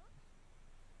pass up.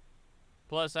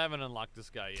 Plus, I haven't unlocked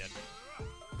this guy yet.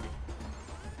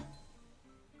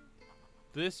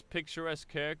 This picturesque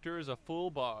character is a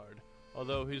full bard,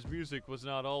 although his music was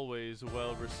not always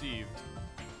well received.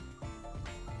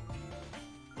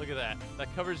 Look at that.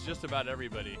 That covers just about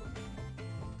everybody.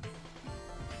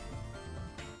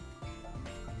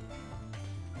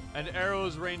 And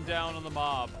arrows rained down on the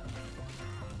mob,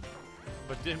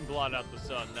 but didn't blot out the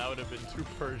sun. That would have been too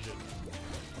Persian.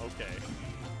 Okay.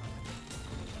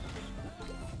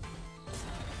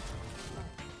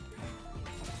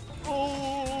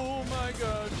 Oh my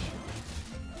gosh.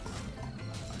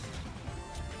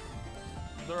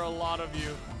 There are a lot of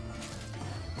you.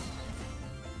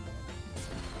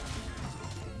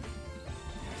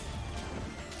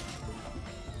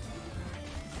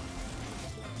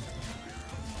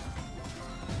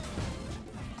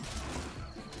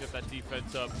 Get that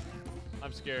defense up.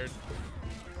 I'm scared.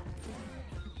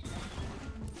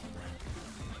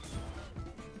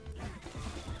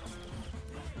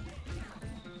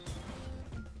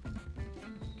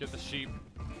 Get the sheep.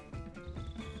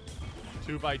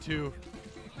 2 by 2.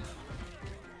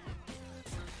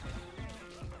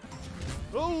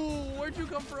 Oh, where'd you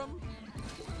come from?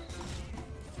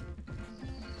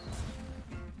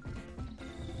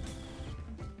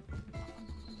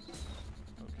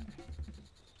 Okay.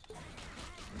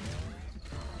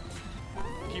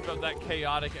 Keep up that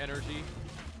chaotic energy.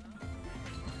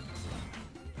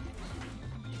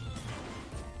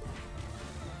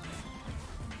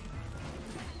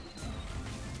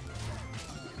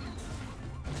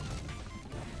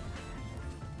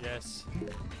 Yes. I'm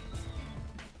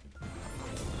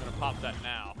gonna pop that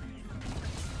now.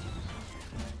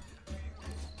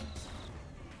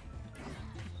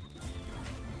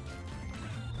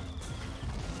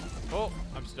 Oh,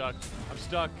 I'm stuck. I'm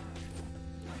stuck.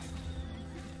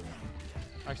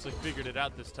 I actually figured it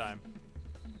out this time.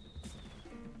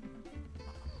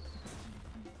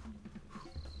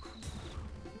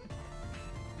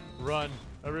 Run.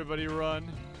 Everybody run.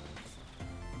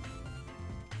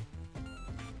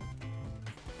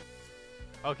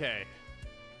 Okay.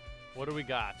 What do we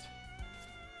got?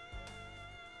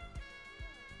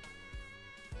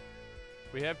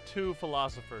 We have 2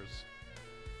 philosophers.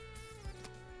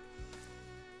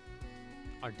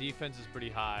 Our defense is pretty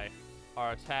high.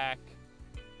 Our attack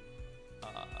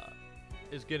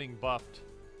is getting buffed.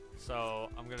 So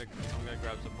I'm gonna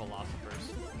grab some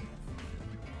philosophers.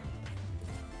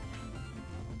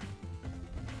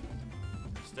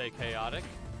 Stay chaotic.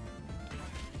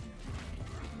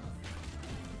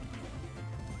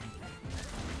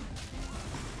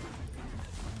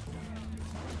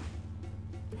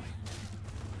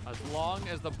 As long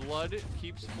as the blood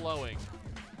keeps flowing,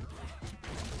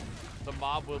 the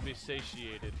mob will be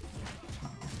satiated.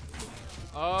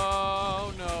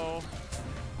 Oh no.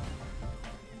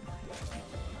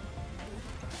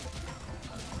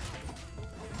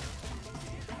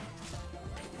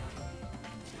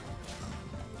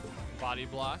 Body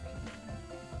block.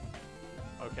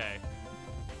 Okay.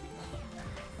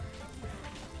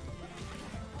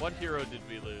 What hero did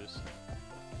we lose?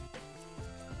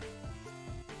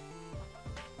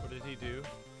 What did he do?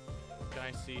 Can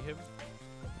I see him?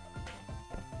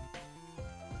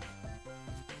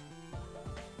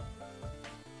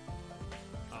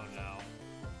 Oh no.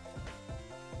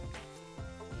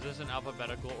 Is this an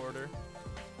alphabetical order?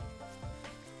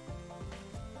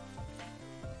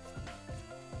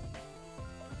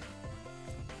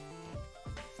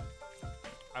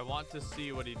 I want to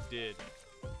see what he did.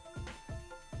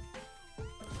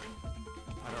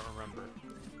 I don't remember.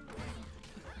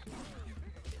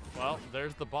 Well,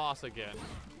 there's the boss again.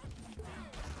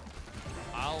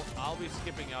 I'll be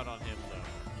skipping out on him though.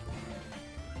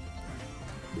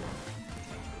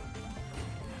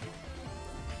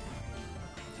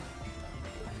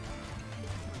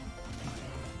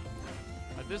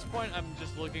 At this point, I'm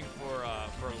just looking for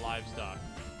livestock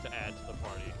to add to the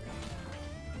party.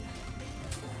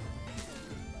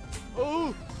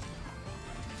 Oh!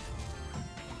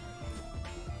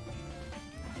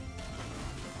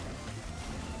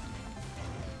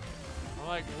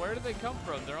 like, where did they come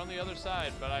from? They're on the other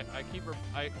side, but I keep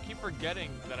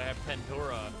forgetting that I have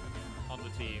Pandora on the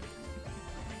team.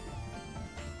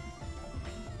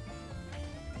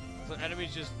 So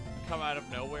enemies just come out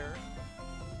of nowhere.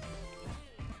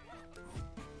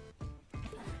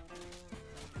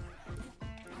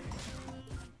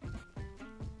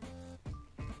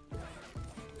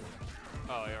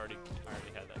 Oh, I already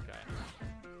had that guy.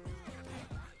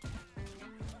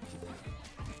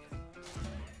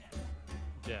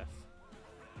 Death.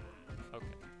 Okay.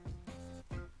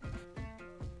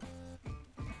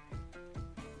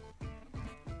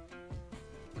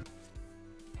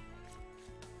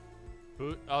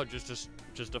 Oh, just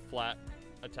a flat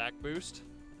attack boost.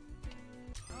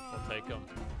 I'll take him.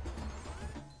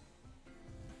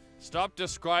 Stop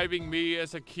describing me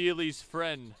as Achilles'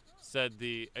 friend, said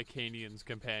the Acanian's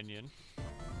companion.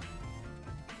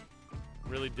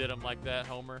 Really did him like that,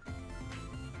 Homer?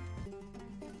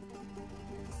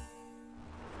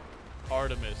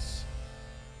 Artemis.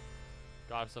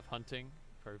 Goddess of hunting.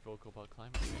 Very vocal about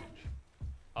climate change.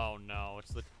 Oh no,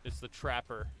 it's the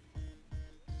trapper.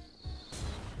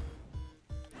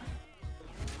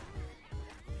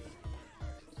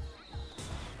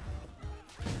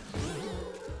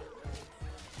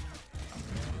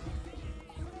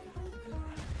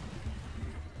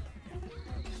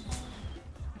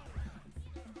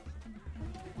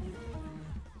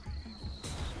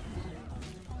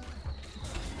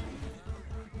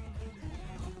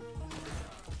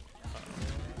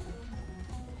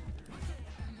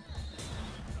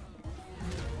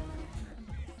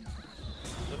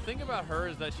 The thing about her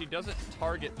is that she doesn't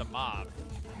target the mob.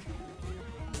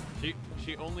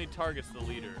 She only targets the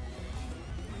leader.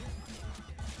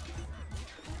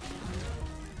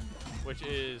 Which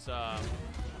is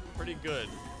pretty good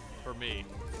for me.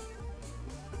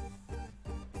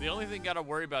 The only thing gotta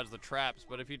worry about is the traps,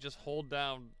 but if you just hold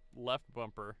down left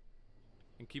bumper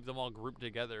and keep them all grouped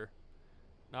together,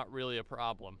 not really a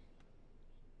problem.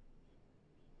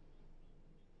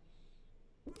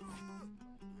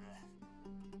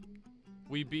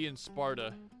 We be in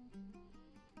Sparta.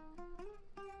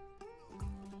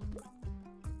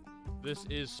 This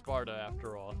is Sparta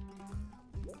after all.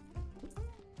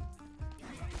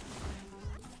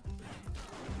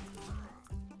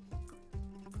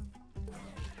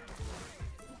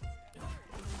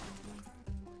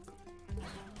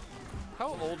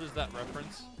 How old is that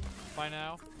reference by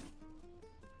now?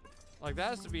 Like, that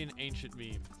has to be an ancient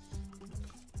meme.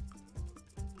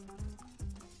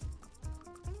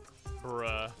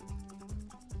 Bruh.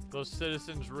 Those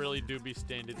citizens really do be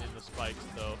standing in the spikes,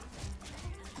 though.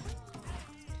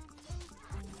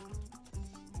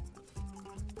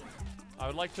 I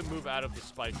would like to move out of the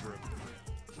spike room.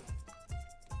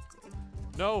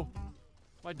 No!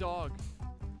 My dog.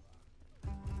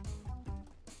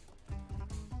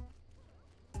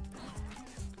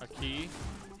 A key?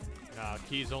 Nah,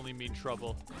 keys only mean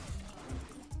trouble.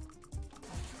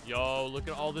 Yo, look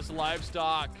at all this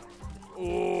livestock!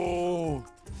 Oh,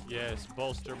 yes,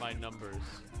 bolster my numbers.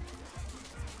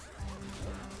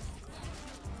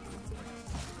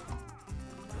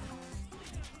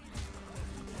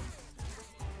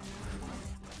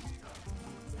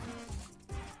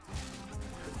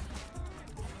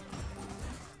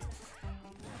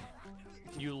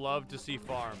 You love to see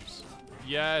farms.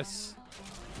 Yes.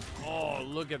 Oh,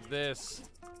 look at this.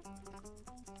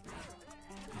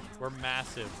 We're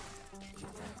massive.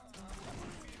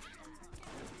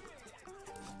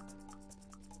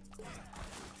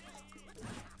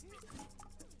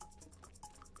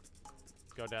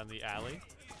 Go down the alley.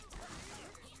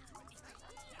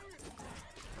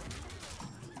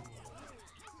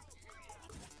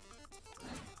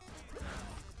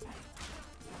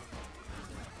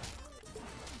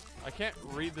 I can't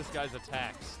read this guy's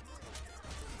attacks.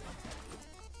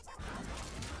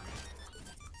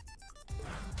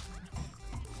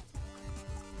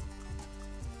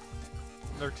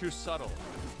 They're too subtle.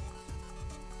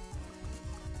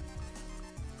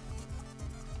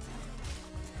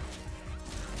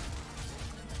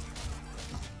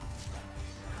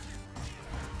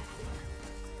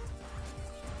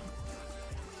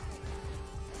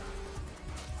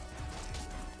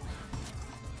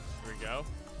 Go.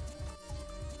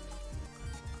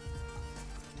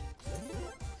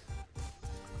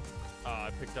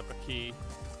 I picked up a key.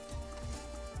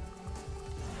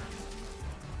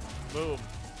 Boom.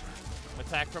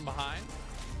 Attack from behind.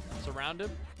 Surround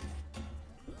him.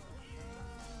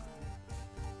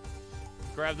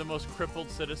 Grab the most crippled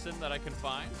citizen that I can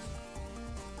find.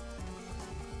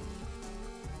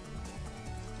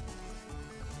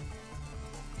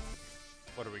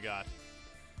 What do we got?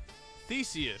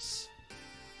 Theseus.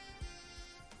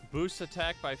 Boosts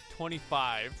attack by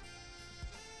 25.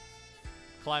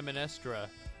 Clymenestra.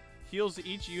 Heals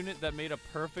each unit that made a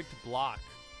perfect block.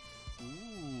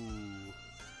 Ooh.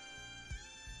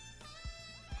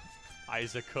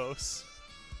 Isaacos.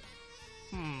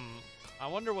 I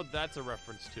wonder what that's a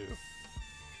reference to.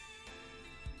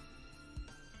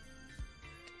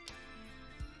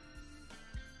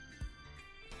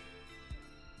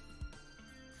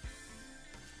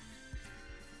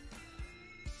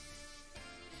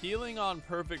 Healing on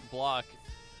perfect block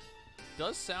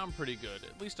does sound pretty good,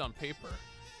 at least on paper.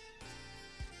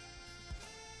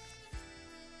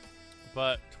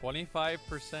 But 25%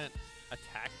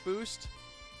 attack boost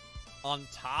on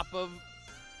top of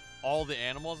all the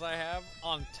animals I have,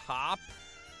 on top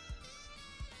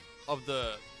of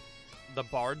the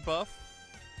bard buff,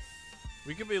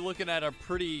 we could be looking at a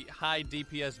pretty high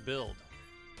DPS build.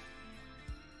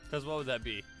 Because what would that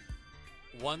be?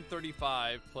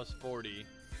 135 plus 40.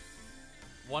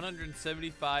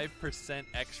 175%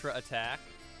 extra attack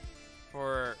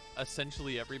for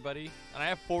essentially everybody. And I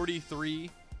have 43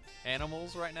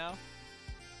 animals right now.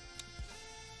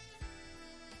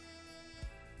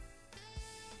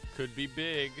 Could be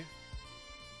big.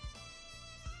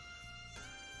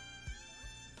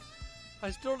 I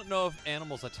still don't know if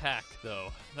animals attack,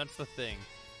 though. That's the thing.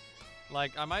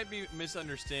 Like, I might be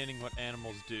misunderstanding what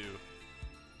animals do.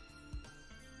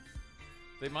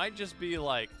 They might just be,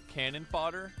 like, cannon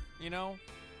fodder, you know?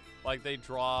 Like, they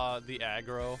draw the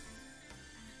aggro.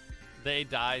 They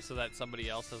die so that somebody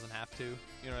else doesn't have to.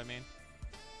 You know what I mean?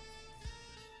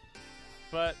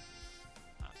 But,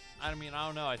 I mean, I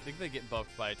don't know. I think they get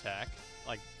buffed by attack.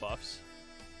 Like, buffs.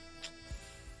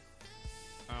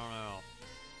 I don't know.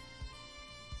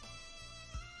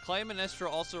 Clymenestra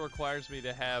also requires me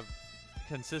to have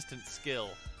consistent skill,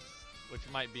 which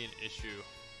might be an issue.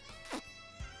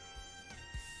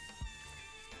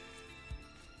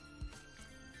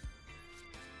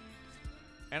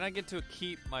 And I get to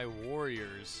keep my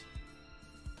warriors.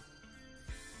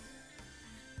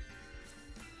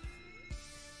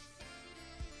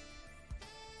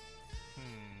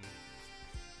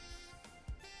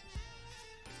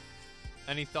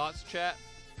 Any thoughts, chat?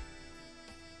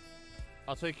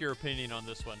 I'll take your opinion on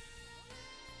this one.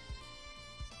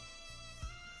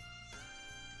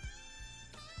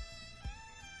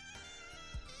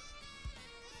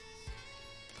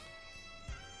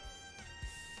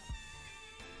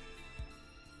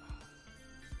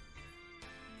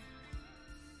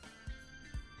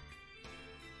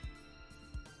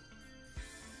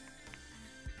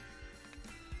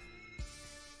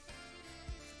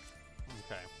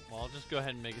 Well, I'll just go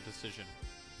ahead and make a decision.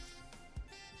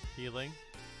 Healing.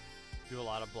 Do a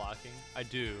lot of blocking. I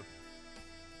do.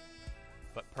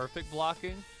 But perfect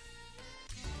blocking?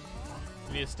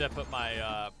 I need to step up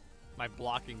my my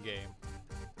blocking game.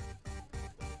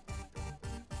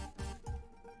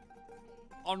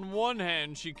 On one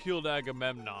hand, she killed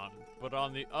Agamemnon, but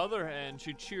on the other hand,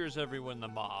 she cheers everyone in the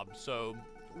mob, so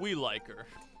we like her.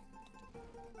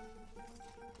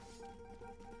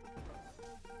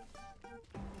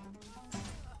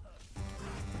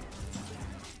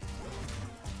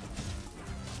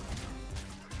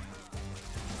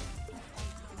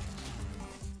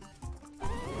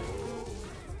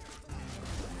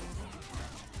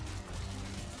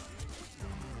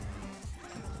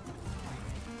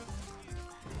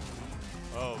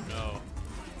 Oh no.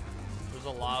 There's a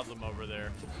lot of them over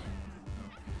there.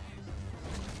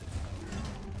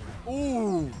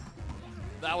 Ooh!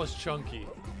 That was chunky.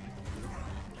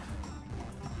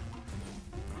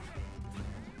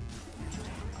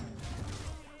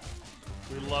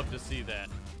 We love to see that.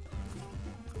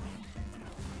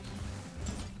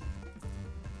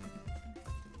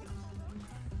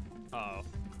 Uh-oh.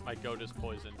 My goat is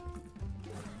poisoned.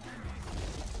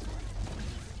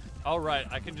 Alright,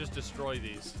 I can just destroy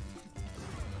these.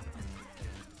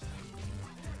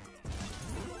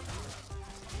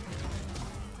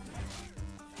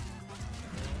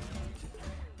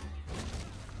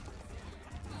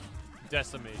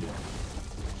 Decimated.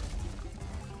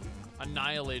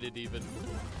 Annihilated even.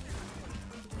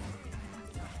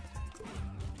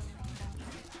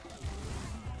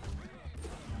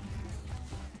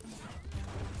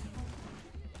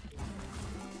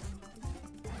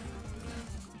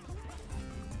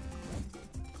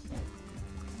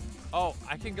 Oh,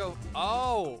 I can go.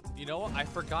 Oh, you know what? I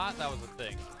forgot that was a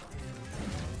thing.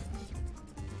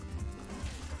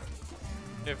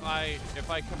 If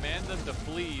I command them to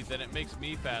flee, then it makes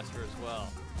me faster as well.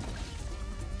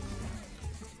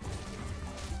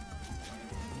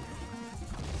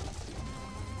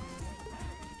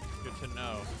 Good to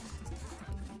know.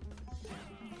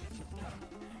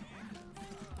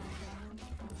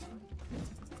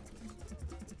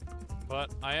 But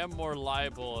I am more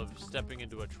liable of stepping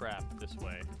into a trap this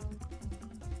way.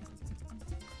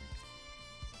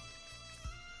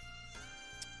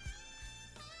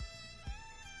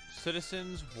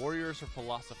 Citizens, warriors, or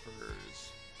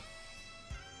philosophers?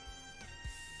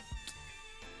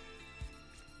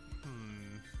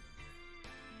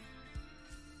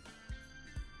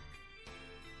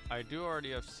 I do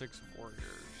already have 6 warriors.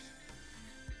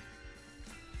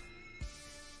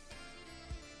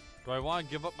 Do I want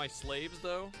to give up my slaves,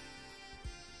 though?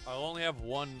 I'll only have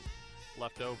 1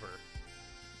 left over.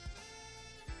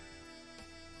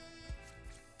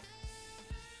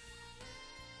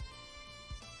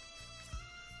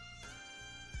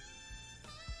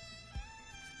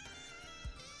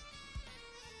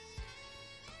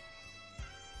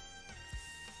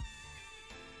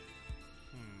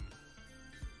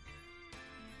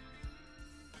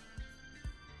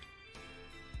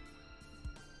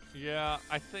 Yeah,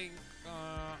 I think,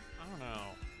 I don't know.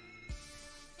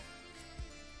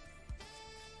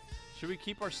 Should we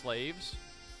keep our slaves?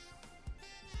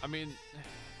 I mean,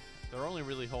 they're only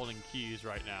really holding keys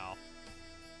right now.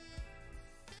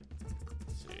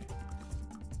 Let's see.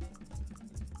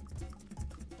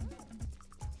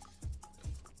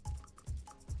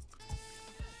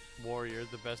 Warrior,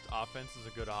 the best offense is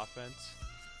a good offense.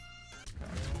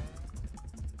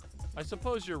 I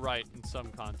suppose you're right in some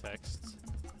contexts.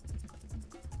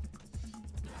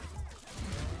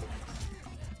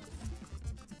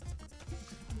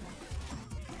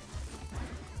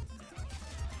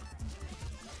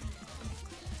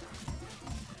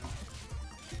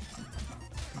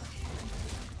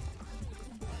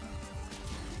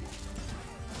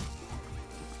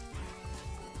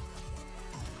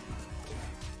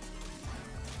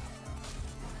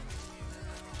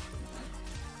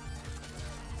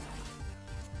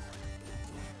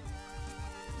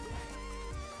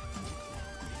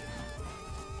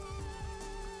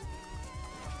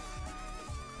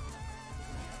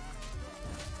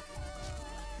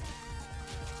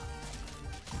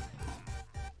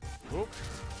 Oop.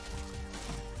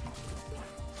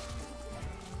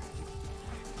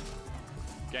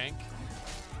 Gank.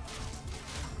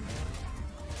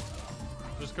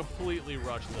 Just completely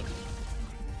rush them.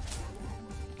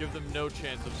 Give them no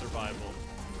chance of survival.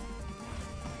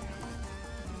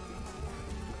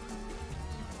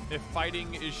 If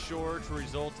fighting is sure to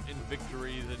result in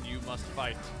victory, then you must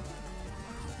fight.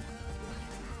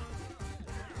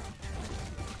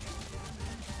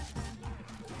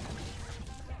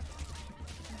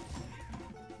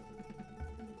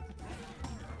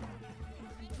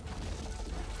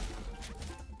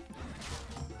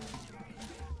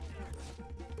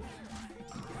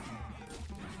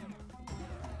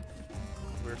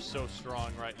 We're so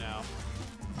strong right now.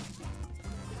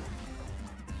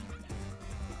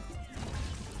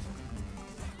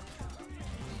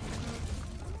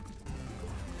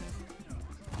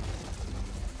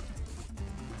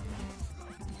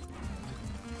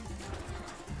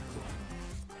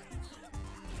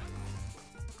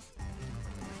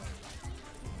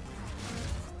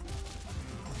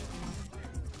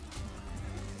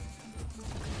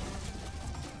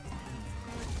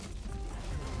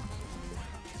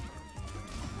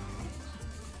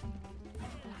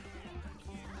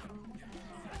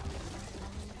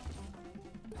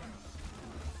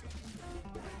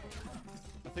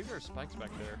 I think there are spikes back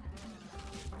there.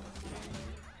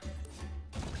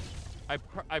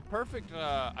 I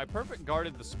perfect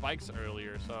guarded the spikes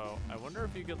earlier, so I wonder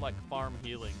if you could like farm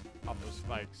healing off those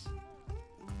spikes.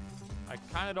 I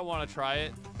kind of don't want to try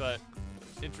it, but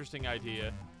interesting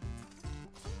idea.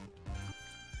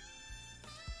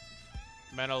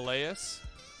 Menelaus.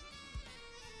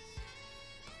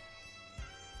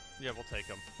 Yeah, we'll take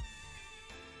him.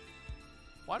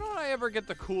 Why don't I ever get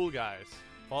the cool guys?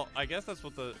 Well, I guess that's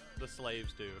what the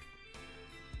slaves do.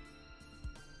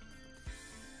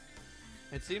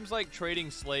 It seems like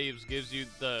trading slaves gives you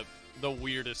the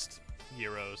weirdest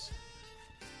heroes.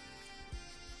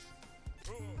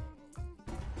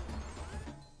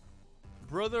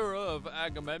 Brother of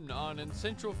Agamemnon and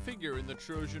central figure in the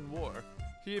Trojan War,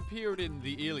 he appeared in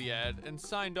the Iliad and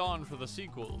signed on for the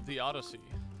sequel, the Odyssey.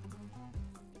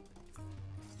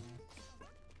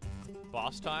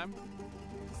 Boss time?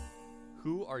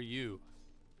 Who are you?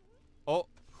 Oh,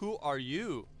 who are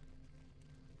you?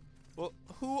 Well,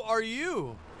 who are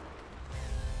you?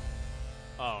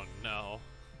 Oh no.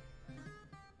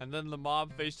 And then the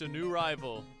mob faced a new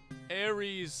rival,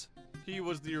 Ares. He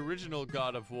was the original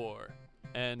god of war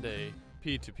and a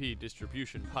P2P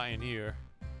distribution pioneer.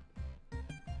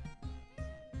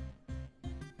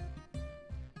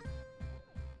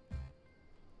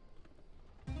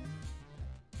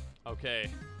 Okay.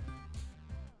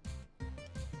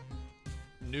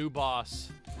 New boss.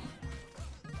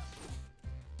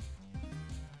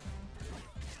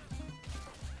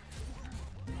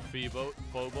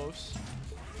 Phobos.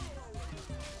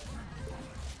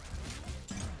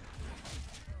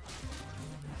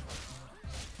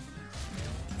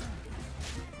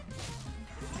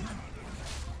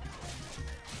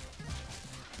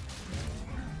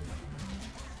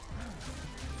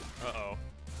 Uh-oh.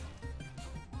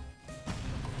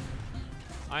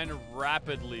 I'm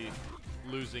rapidly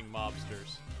losing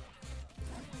mobsters.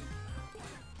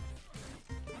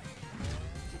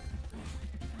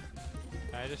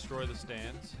 Can I destroy the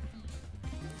stands?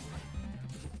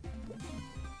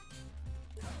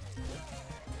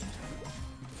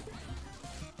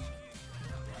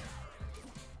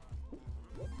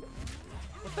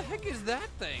 What the heck is that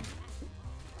thing?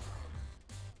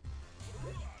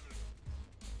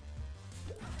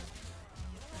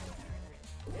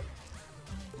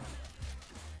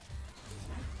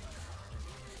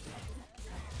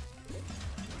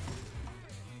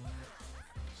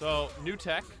 So, new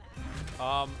tech.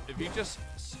 If you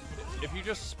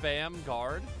just spam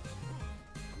guard,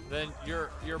 then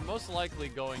you're most likely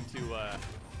going to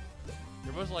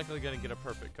get a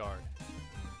perfect guard.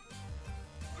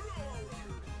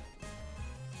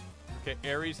 Okay,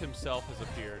 Ares himself has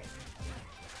appeared.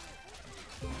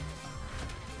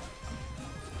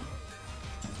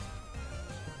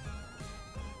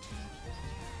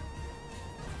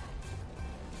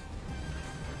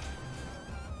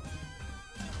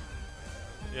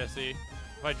 Yeah, see?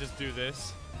 If I just do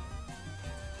this.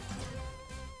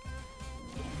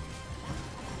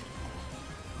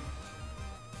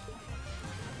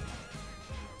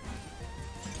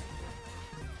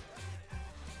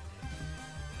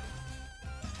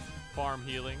 Farm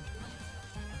healing.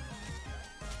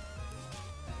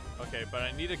 Okay, but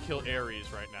I need to kill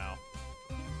Ares right now.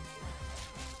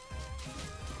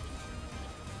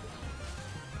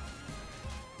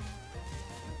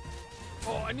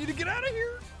 Oh, I need to get out of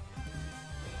here!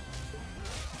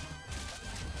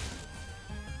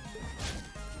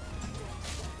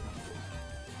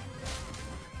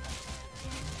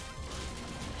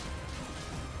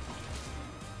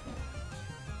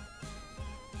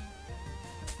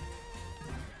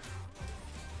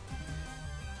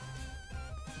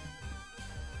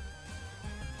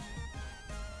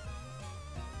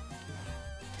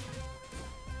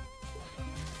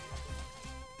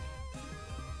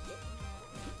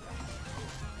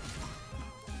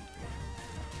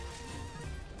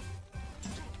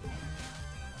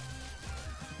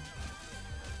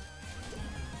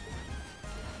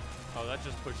 Oh, that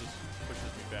just pushes me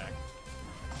back.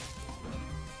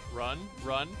 Run,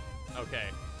 run. Okay.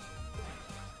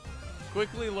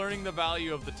 Quickly learning the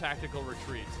value of the tactical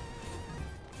retreat.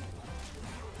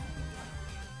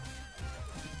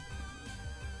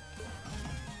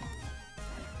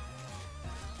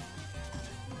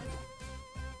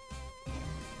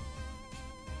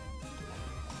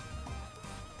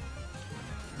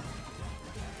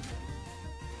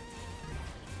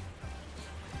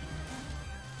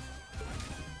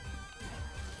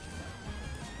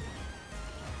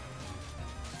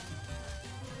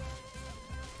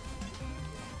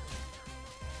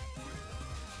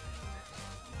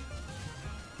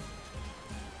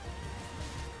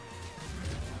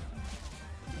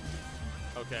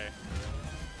 Okay.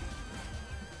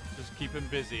 Just keep him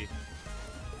busy.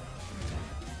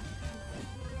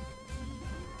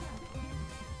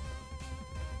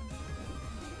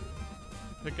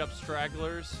 Pick up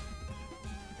stragglers.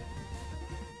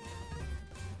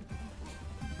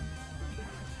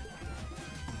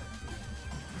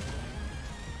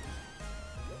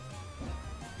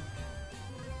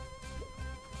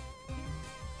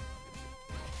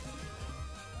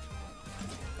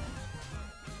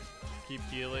 Keep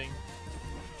healing.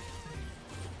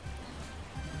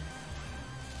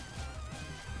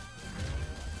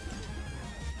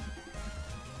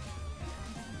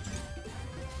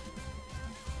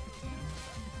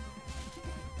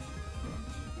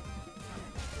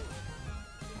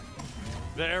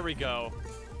 There we go.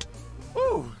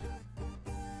 Woo!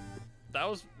 That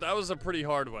was a pretty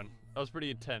hard one. That was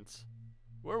pretty intense.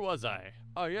 Where was I?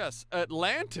 Oh yes,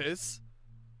 Atlantis.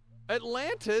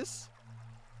 Atlantis?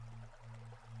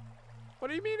 What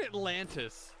do you mean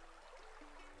Atlantis?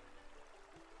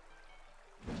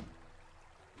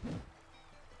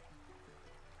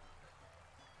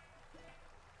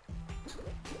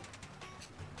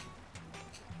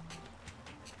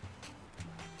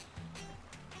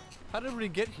 How did we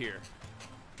get here?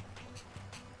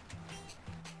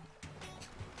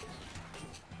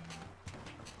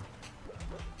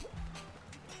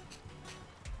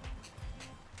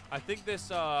 I think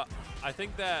this, I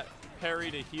think that parry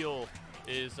to heal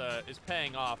is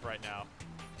paying off right now.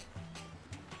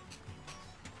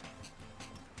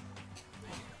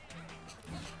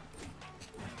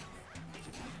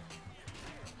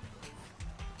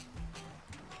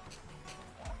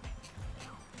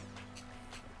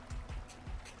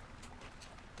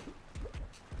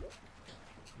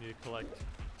 Need to collect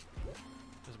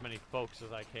as many folks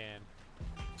as I can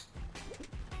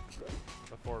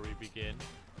before we begin.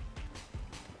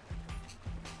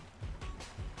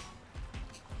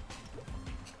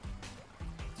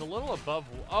 It's a little above.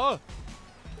 Oh!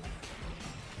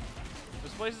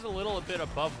 This place is a little bit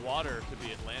above water to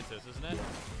be Atlantis, isn't it?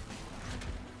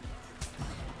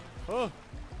 Oh!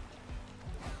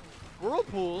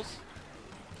 Whirlpools?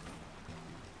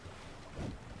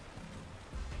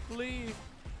 Flee!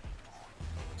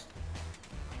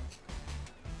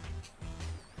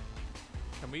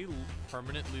 Can we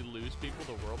permanently lose people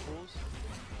to whirlpools?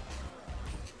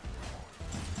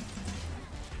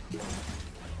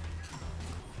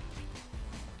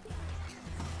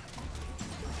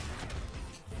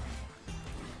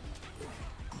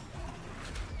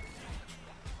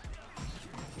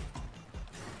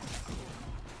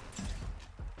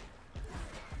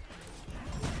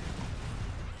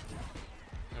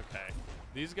 Okay.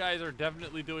 These guys are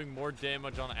definitely doing more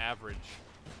damage on average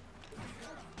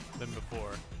than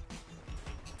before.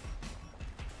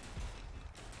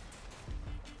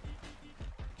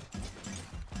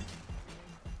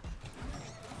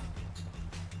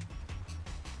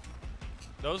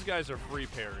 Those guys are free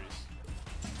parries.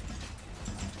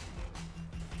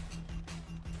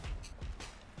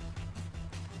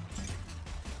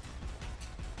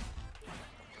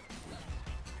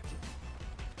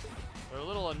 They're a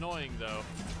little annoying though,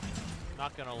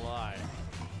 not gonna lie.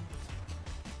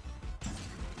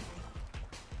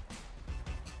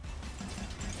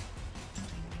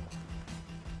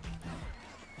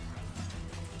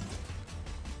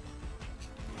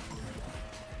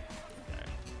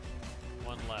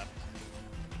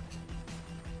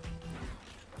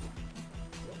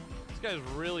 These guys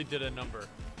really did a number. Okay.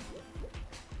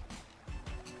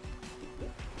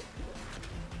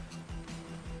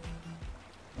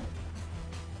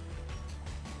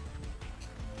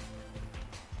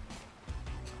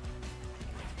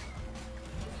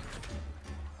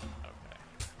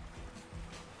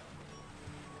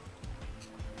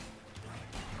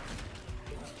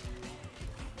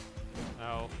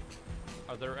 Now,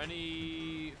 are there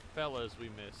any fellas we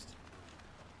missed?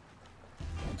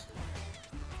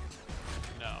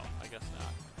 No, I guess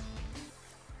not.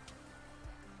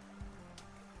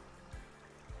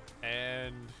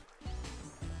 And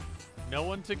no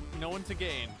one to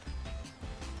gain.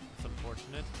 That's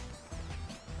unfortunate.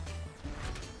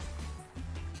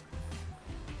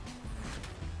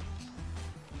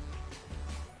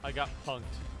 I got punked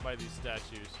by these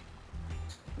statues.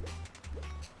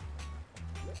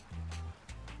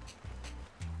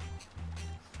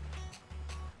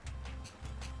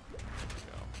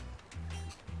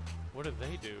 What do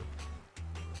they do?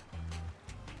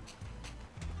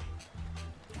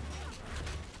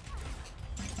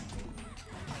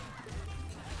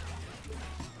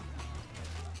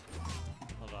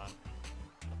 Hold on.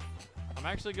 I'm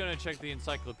actually gonna check the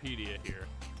encyclopedia here.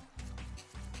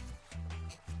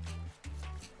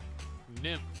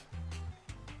 Nymph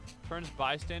turns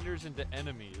bystanders into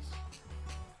enemies.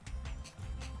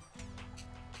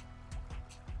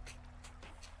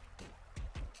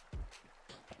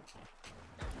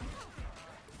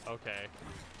 Okay.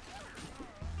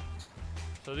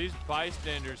 So these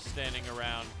bystanders standing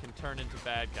around can turn into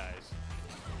bad guys.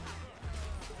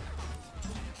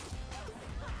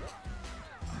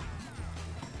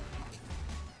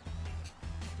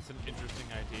 It's an interesting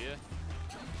idea.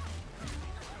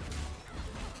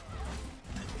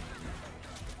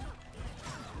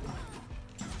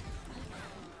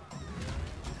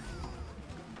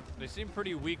 They seem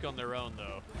pretty weak on their own,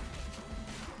 though.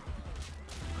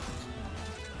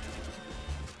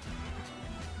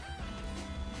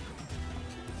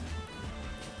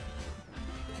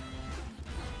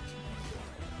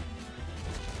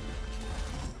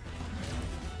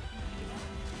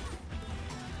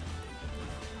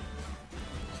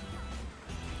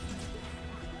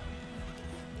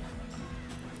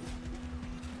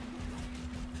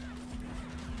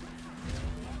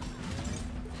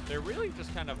 They're really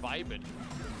just kind of vibing.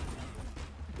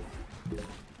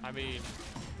 I mean,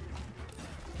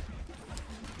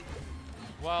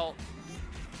 well,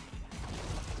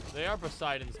 they are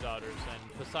Poseidon's daughters,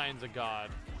 and Poseidon's a god,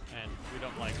 and we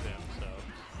don't like them, so.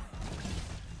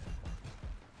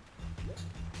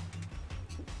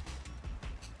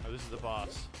 Are Oh, this is the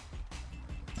boss.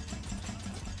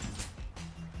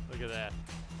 Look at that.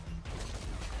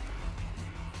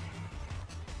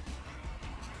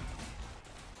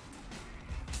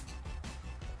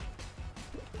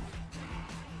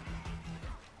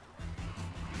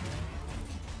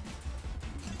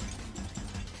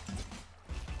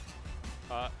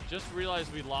 Just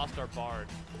realized we lost our bard.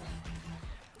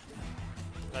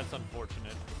 That's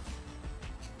unfortunate.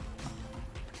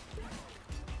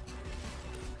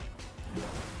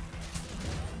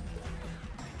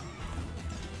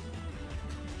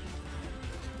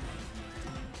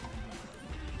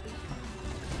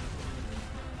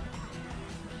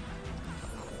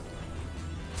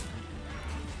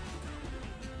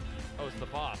 Oh, it's the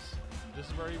boss. This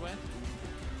is where he went?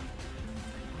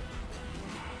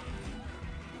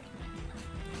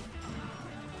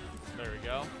 There we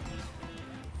go.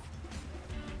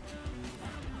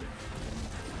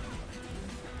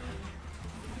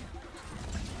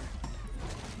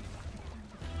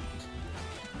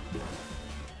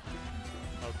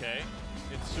 Okay.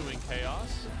 Ensuing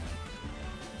chaos.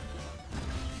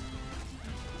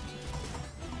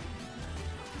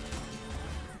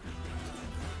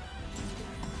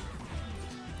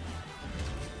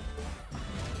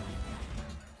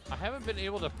 I haven't been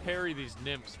able to parry these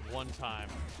nymphs one time.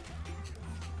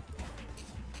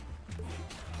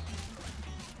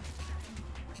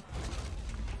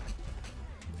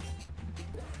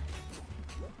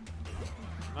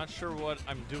 Not sure what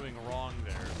I'm doing wrong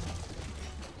there.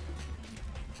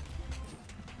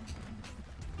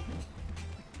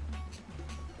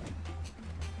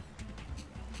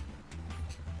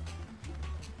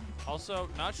 Also,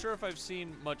 not sure if I've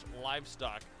seen much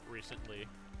livestock recently.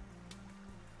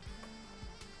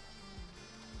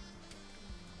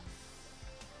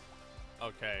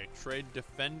 Okay, trade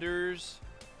defenders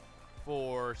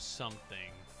for something.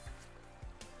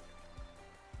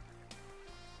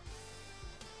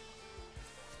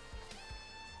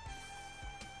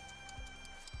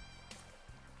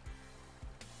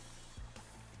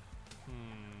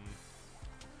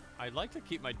 I'd like to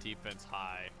keep my defense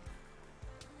high.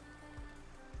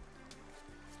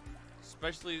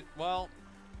 Especially, well,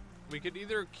 we could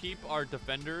either keep our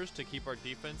defenders to keep our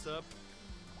defense up,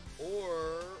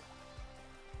 or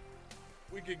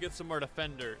we could get some more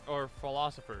defender or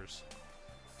philosophers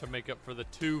to make up for the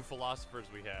 2 philosophers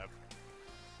we have.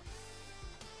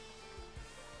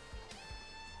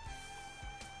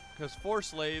 Because 4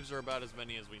 slaves are about as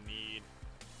many as we need.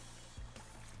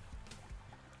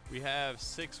 We have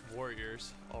 6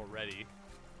 warriors already.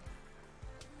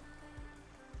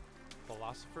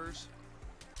 Philosophers?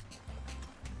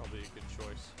 Probably a good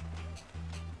choice.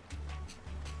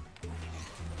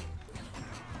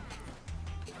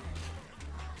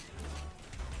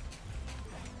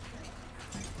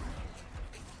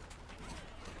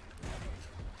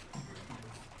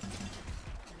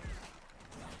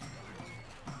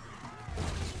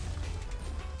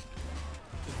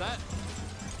 Is that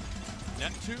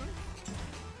Neptune?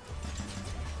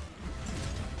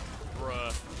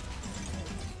 Bruh.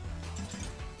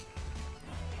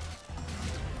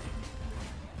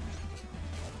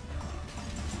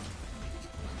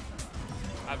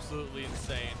 Absolutely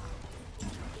insane.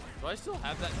 Do I still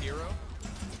have that hero?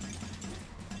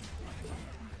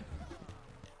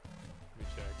 Let me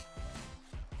check.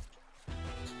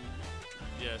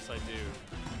 Yes, I do.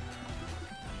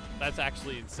 That's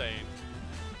actually insane.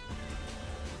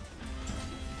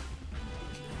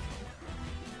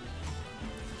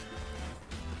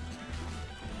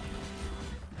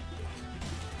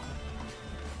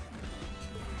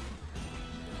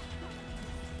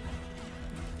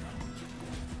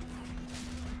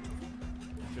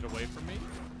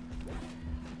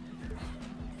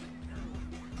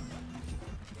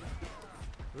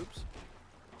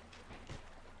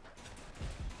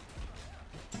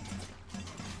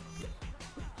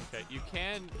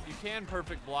 You can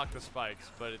perfect block the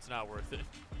spikes, but it's not worth it.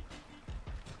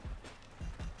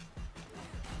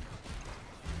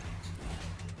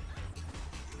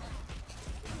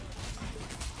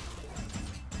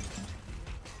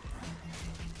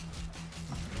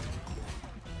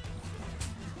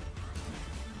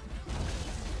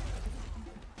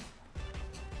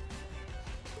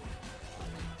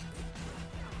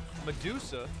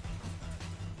 Medusa.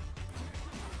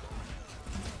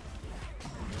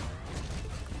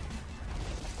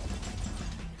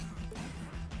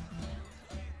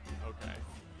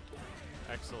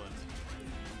 Excellent.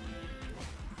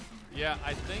 Yeah,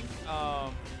 I think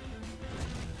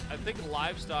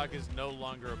livestock is no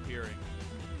longer appearing,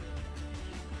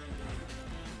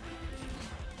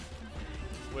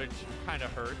 which kind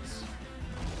of hurts.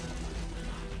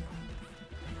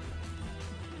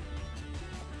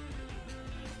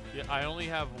 I only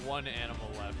have one animal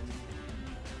left.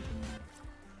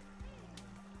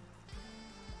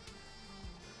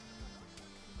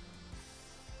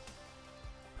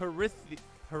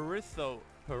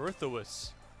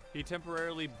 Perithous. He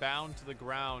temporarily bound to the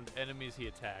ground enemies he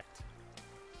attacked.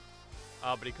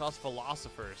 But he calls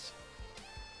philosophers.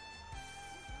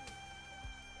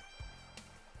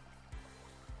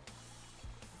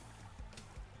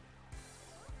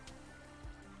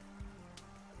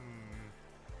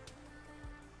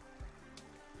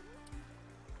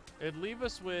 It'd leave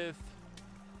us with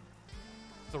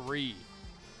 3.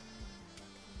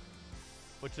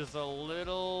 Which is a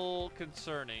little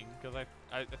concerning, because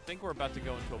I think we're about to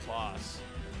go into a boss.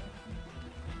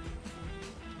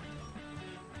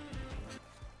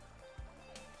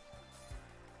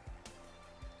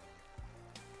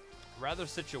 Rather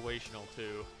situational,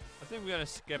 too. I think we're going to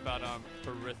skip out on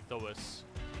Perithous.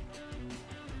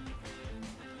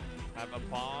 Have a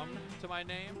bomb to my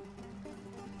name?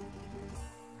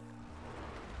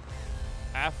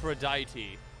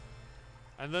 Aphrodite.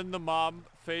 And then the mob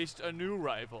faced a new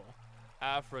rival,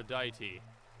 Aphrodite.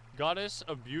 Goddess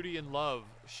of beauty and love,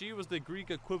 she was the Greek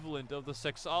equivalent of the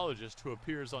sexologist who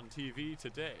appears on TV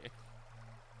today.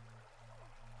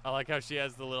 I like how she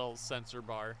has the little sensor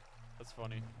bar. That's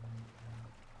funny.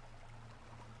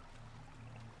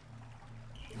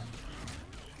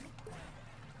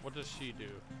 What does she do?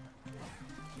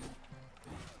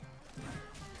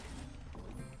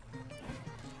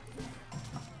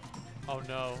 Oh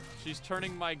no, she's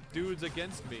turning my dudes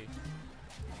against me.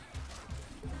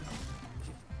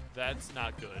 That's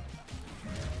not good.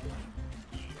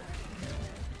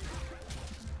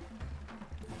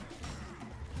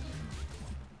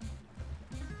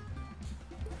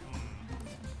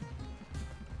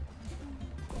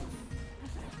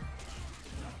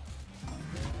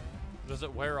 Does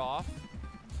it wear off?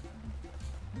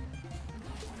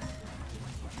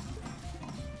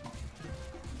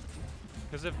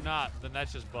 Because if not, then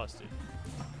that's just busted.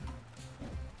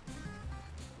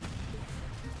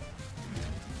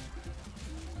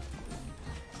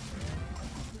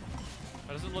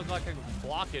 It doesn't look like I can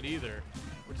block it either,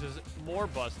 which is more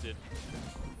busted.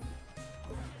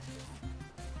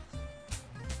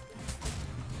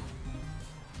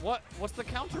 What's the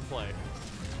counterplay?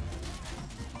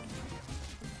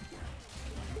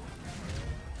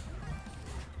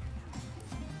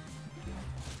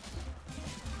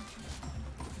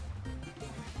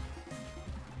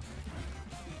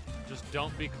 Just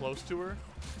don't be close to her?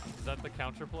 Is that the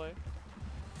counterplay?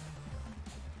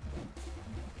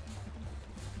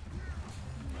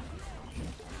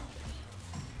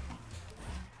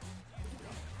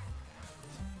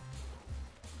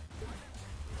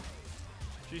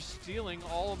 She's stealing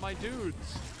all of my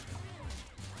dudes.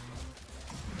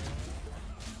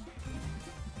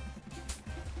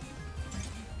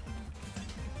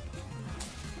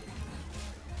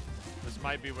 This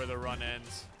might be where the run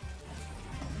ends.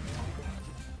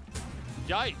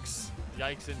 Yikes!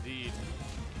 Yikes indeed.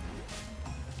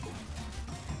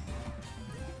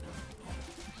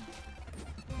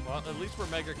 Well, at least we're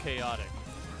mega chaotic.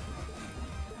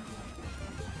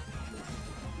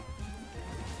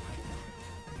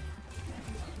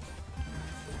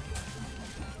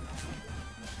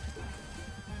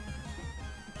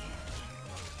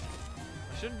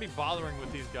 I shouldn't be bothering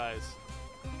with these guys.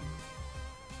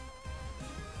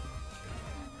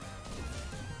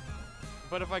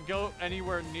 But if I go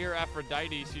anywhere near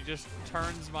Aphrodite, she just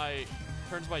turns my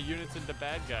units into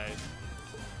bad guys.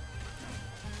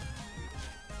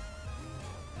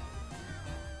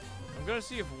 I'm gonna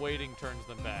see if waiting turns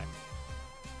them back.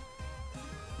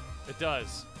 It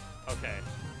does. Okay.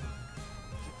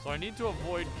 So I need to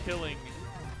avoid killing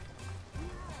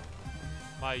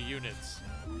my units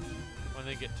when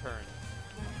they get turned.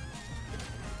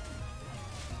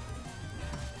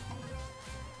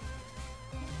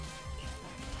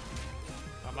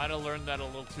 I might have learned that a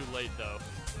little too late, though.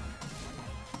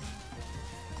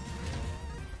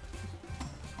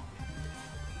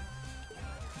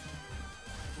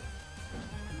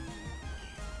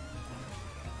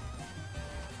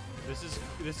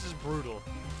 This is brutal.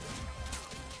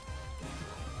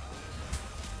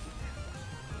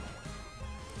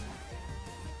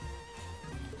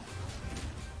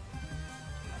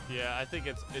 Yeah, I think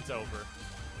it's over.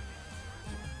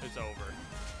 It's over.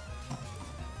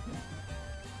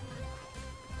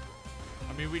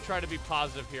 I mean, we try to be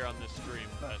positive here on this stream,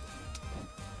 but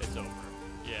it's over.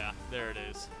 Yeah, there it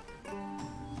is.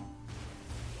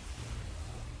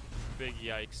 Big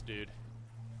yikes, dude.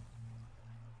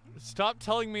 Stop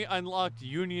telling me unlocked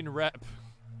Union Rep.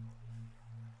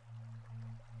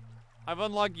 I've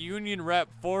unlocked Union Rep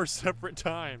 4 separate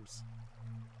times.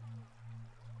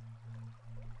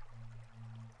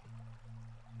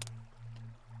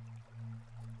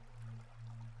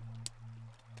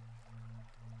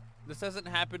 This hasn't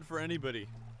happened for anybody.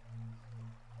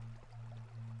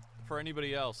 For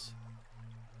anybody else.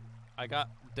 I got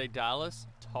Daedalus,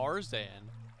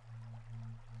 Tarzan,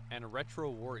 and a Retro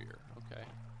Warrior. Okay.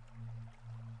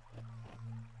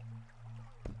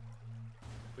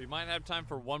 We might have time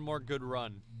for one more good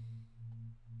run.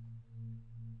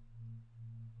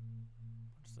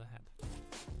 What's that?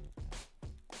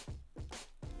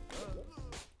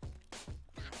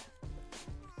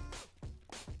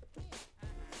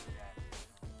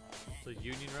 It's a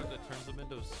Union Rep that turns them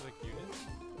into specific units?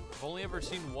 I've only ever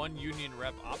seen one Union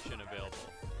Rep option available.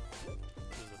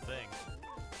 This is the thing.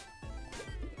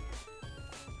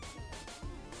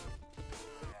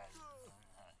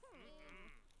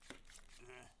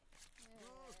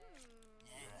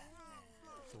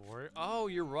 Oh,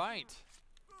 you're right.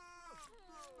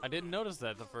 I didn't notice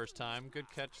that the first time. Good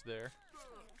catch there.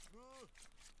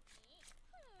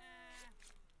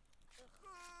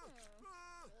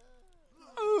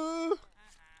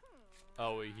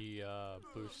 Oh, he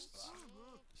boosts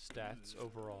stats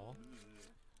overall.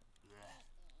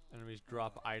 Enemies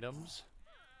drop items.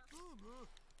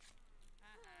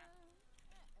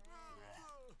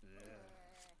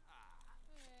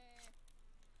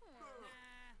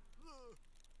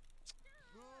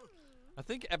 I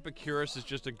think Epicurus is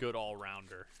just a good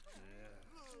all-rounder.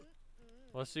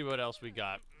 Let's see what else we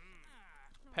got.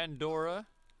 Pandora.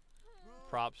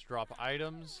 Props drop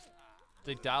items.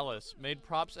 Daedalus made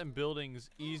props and buildings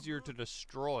easier to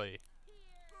destroy.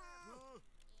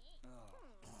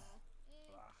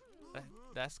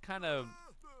 That's kind of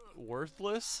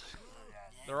worthless.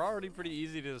 They're already pretty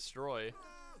easy to destroy.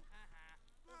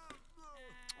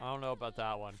 I don't know about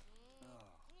that one.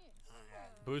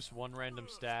 Boost one random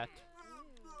stat.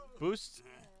 Boosts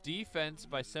defense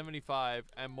by 75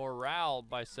 and morale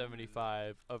by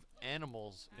 75 of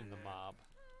animals in the mob.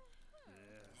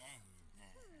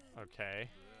 Okay.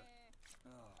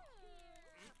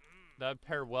 That'd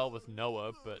pair well with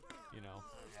Noah, but, you know.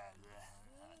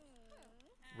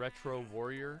 Retro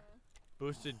Warrior.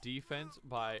 Boosted defense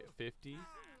by 50.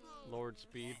 Lowered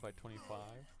speed by 25.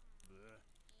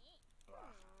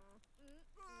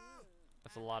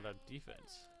 That's a lot of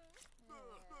defense.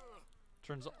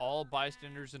 Turns all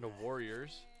bystanders into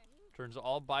warriors. Turns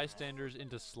all bystanders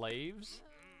into slaves.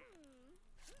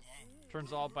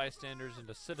 Turns all bystanders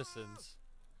into citizens.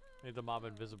 Made the mob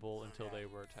invisible until they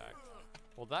were attacked.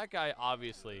 Well, that guy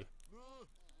obviously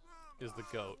is the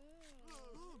GOAT.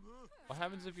 What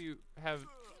happens if you have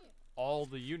all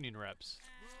the Union reps?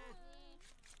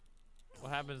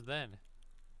 What happens then?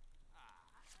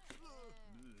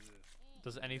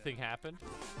 Does anything happen?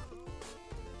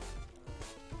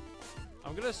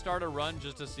 I'm gonna start a run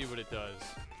just to see what it does.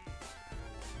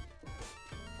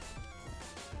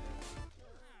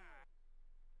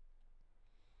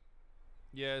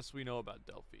 Yes, we know about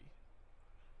Delphi.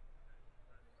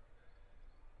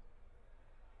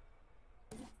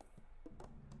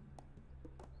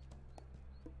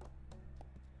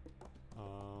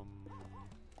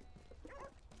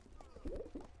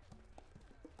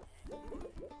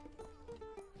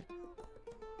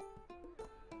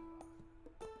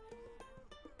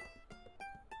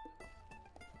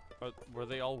 But were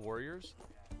they all warriors?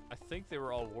 I think they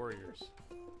were all warriors.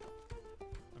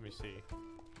 Let me see.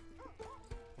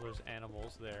 Well, there's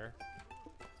animals there.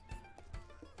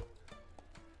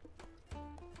 I'm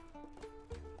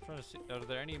trying to see. Are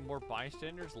there any more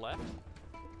bystanders left?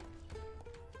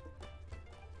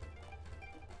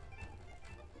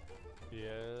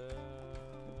 Yeah.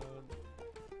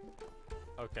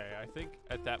 Okay, I think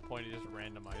at that point it just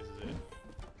randomizes it.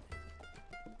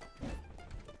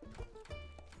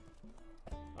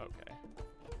 Okay.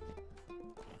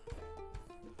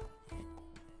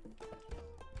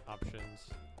 Options.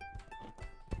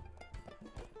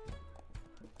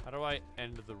 How do I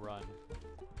end the run?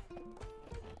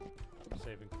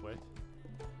 Save and quit.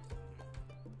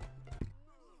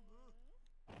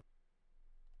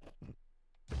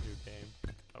 New game.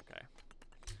 Okay.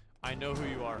 I know who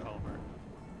you are, Homer.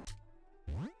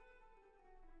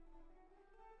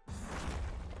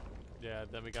 Yeah,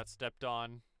 then we got stepped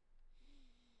on.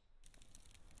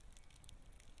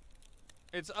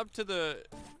 It's up to the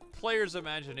player's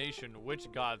imagination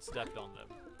which god stepped on them.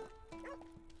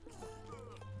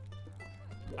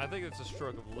 I think it's a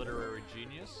stroke of literary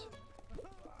genius.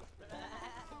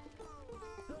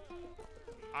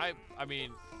 I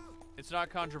mean, it's not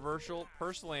controversial.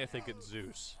 Personally, I think it's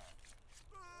Zeus.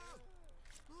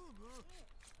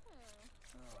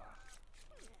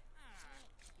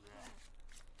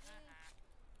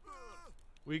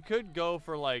 We could go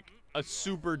for like a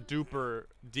super duper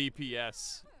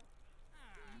DPS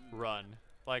run.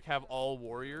 Like have all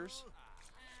warriors.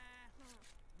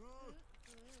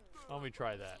 Let me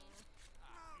try that.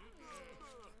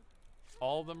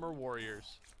 All of them are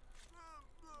warriors.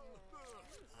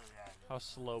 How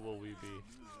slow will we be?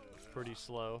 Pretty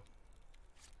slow.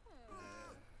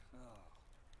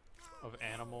 Of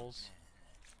animals.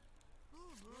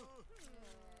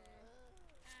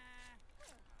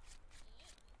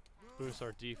 Boost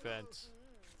our defense.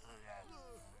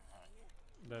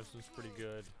 This is pretty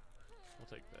good. We'll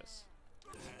take this.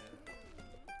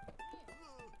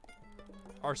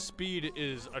 Our speed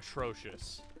is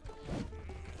atrocious.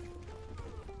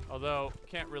 Although,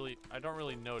 I don't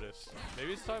really notice.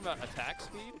 Maybe it's talking about attack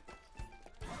speed?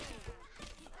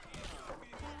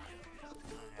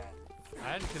 I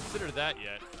hadn't considered that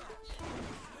yet.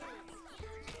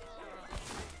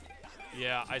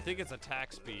 Yeah, I think it's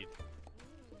attack speed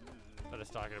that it's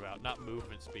talking about, not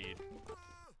movement speed.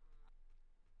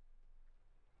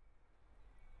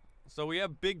 So we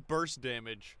have big burst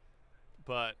damage,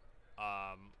 but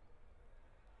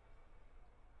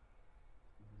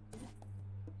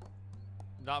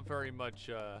not very much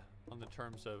on the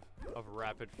terms of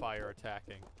rapid fire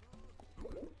attacking.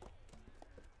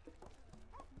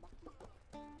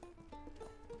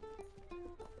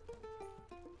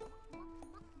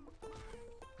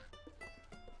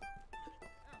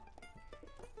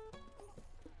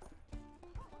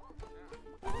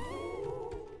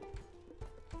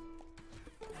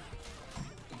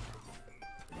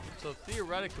 So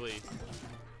theoretically,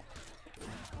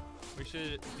 we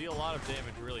should deal a lot of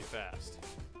damage really fast.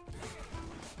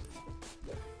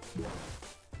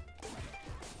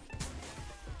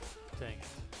 Dang it.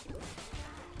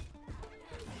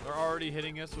 They're already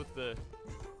hitting us with the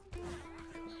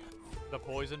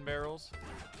poison barrels.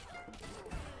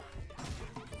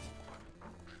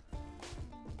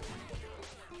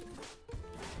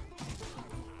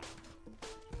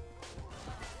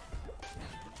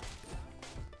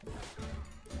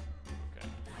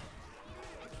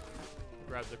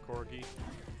 Grab the corgi.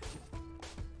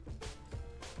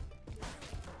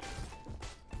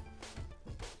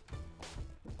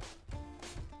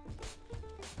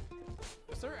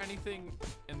 Is there anything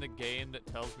in the game that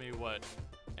tells me what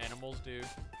animals do?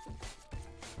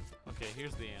 Okay,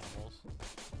 here's the animals.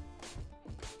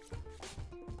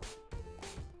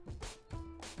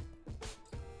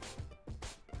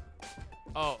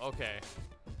 Oh, okay.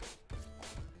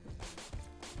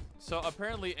 So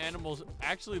apparently animals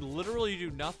actually literally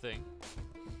do nothing.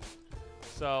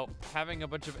 So having a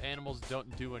bunch of animals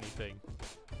don't do anything.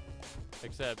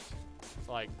 Except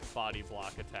like body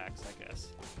block attacks, I guess.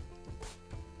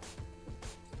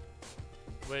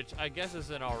 Which I guess is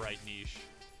an alright niche.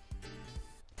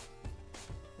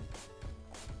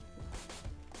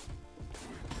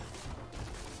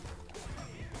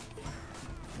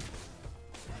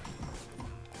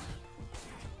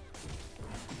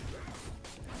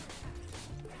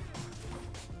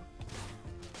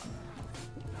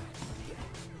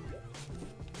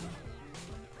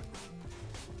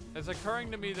 It's occurring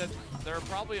to me that there are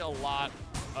probably a lot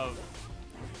of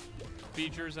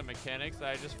features and mechanics that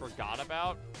I just forgot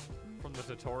about from the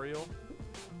tutorial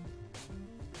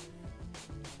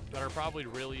that are probably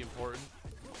really important.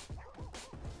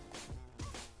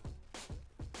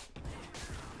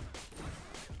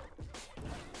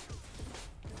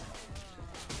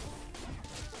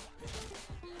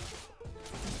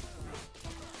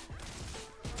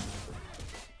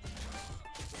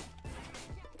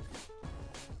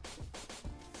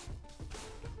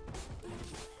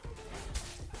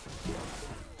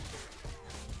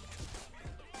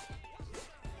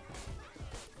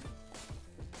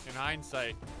 In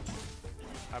hindsight,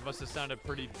 I must have sounded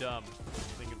pretty dumb,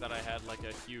 thinking that I had like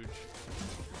a huge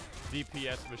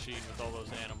DPS machine with all those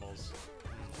animals.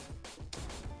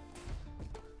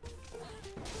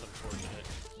 That's unfortunate.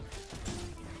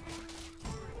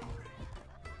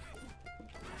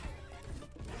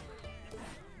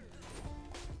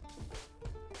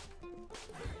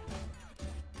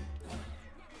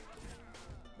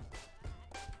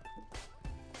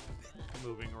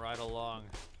 Moving right along.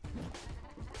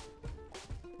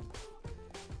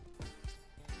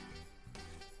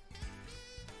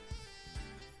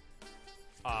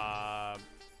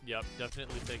 Yep,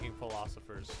 definitely taking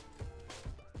philosophers.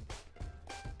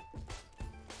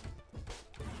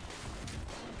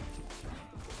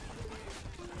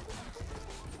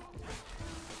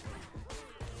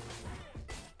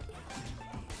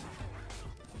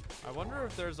 I wonder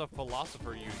if there's a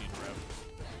philosopher union rep.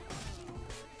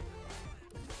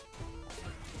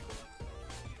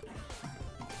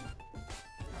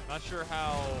 Not sure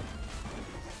how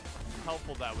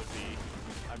helpful that would be.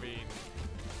 I mean,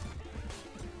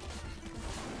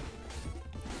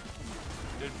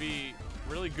 it'd be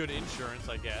really good insurance,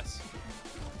 I guess,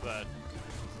 but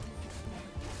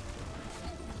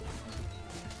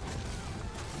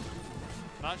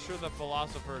not sure the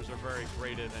philosophers are very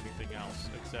great at anything else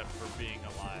except for being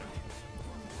alive.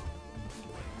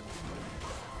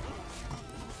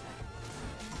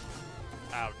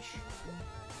 Ouch.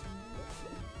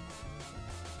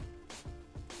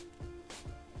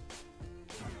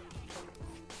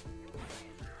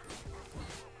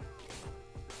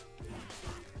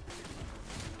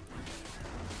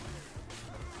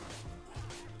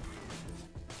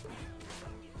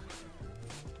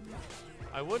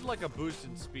 I would like a boost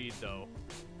in speed, though.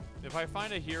 If I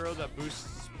find a hero that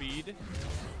boosts speed,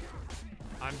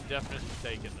 I'm definitely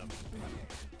taking them.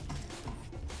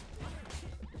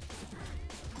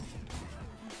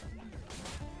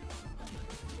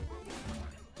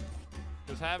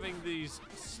 Because having these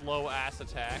slow-ass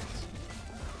attacks,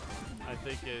 I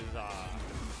think, is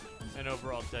an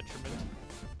overall detriment.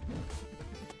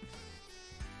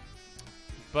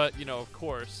 But, you know, of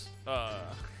course,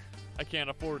 I can't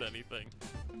afford anything.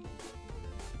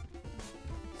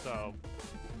 So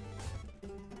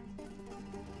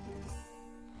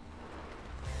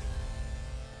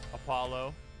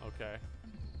Apollo, okay.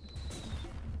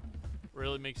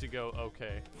 Really makes you go,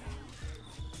 okay.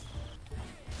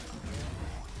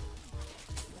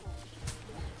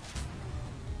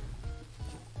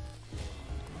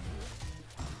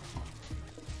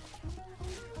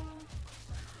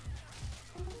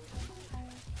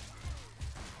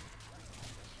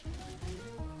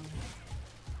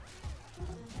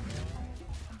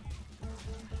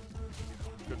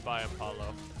 Goodbye,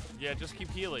 Apollo. Yeah, just keep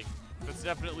healing. That's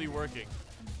definitely working.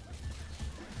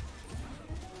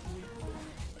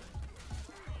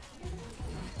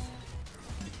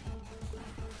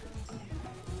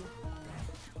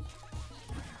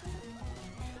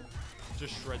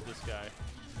 Just shred this guy.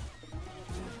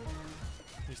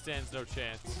 He stands no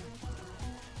chance.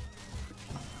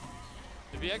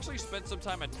 If he actually spent some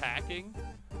time attacking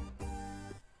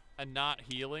and not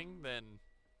healing, then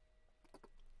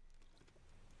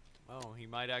oh, he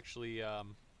might actually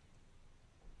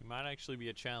be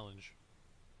a challenge.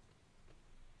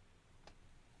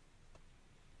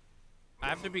 I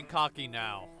have to be cocky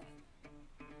now,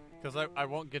 because I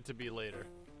won't get to be later.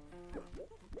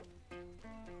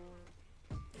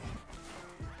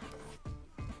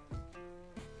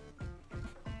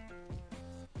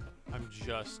 I'm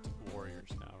just warriors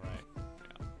now, right?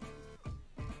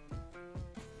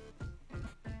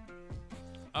 Yeah.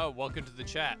 Oh, welcome to the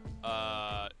chat,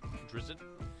 Drizzt.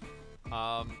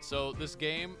 So this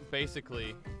game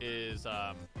basically is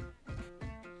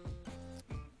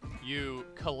you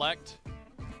collect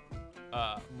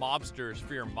mobsters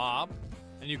for your mob,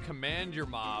 and you command your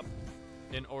mob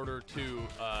in order to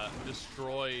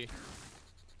destroy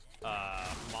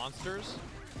monsters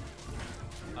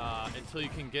until you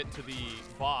can get to the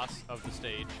boss of the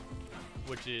stage,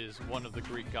 which is one of the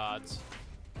Greek gods.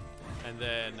 And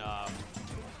then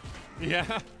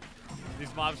yeah,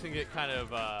 these mobs can get kind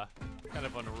of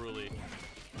unruly.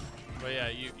 But yeah,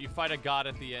 you fight a god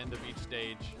at the end of each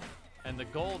stage, and the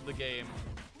goal of the game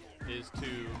is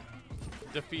to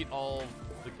defeat all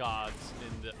the gods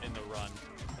in the run.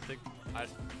 I think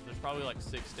there's probably like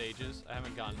 6 stages.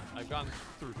 I've gone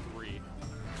through 3.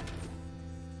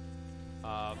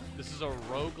 This is a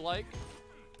roguelike,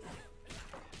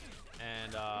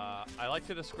 and I like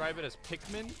to describe it as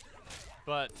Pikmin,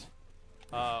 but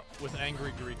with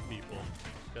angry Greek people,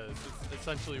 because it's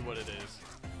essentially what it is.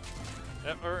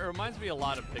 It reminds me a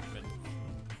lot of Pikmin,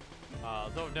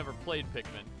 though I've never played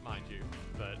Pikmin, mind you,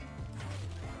 but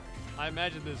I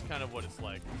imagine this is kind of what it's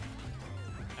like.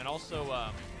 And also,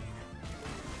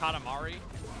 Katamari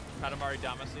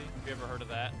Damacy, have you ever heard of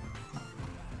that?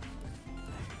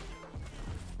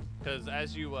 Because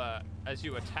as you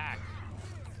attack,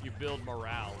 you build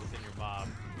morale within your mob,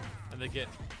 and they get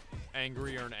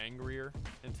angrier and angrier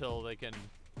until they can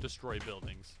destroy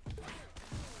buildings.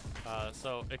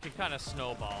 So it can kind of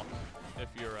snowball if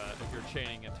you're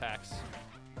chaining attacks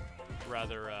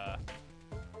rather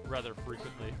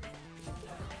frequently.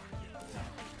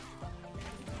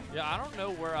 Yeah, I don't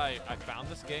know where I found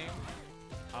this game.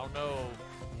 I don't know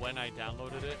when I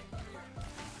downloaded it.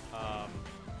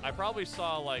 I probably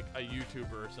saw like a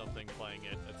YouTuber or something playing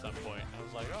it at some point. I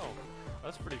was like, oh,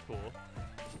 that's pretty cool.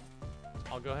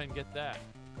 I'll go ahead and get that.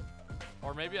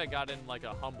 Or maybe I got in like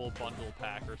a humble bundle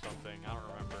pack or something. I don't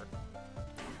remember.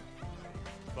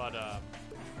 But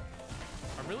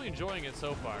I'm really enjoying it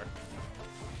so far.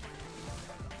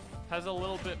 has a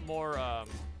little bit more of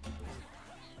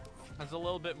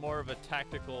a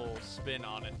tactical spin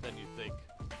on it than you think.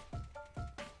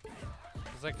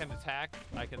 Because I can attack,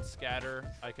 I can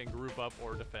scatter, I can group up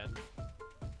or defend.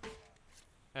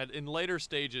 And in later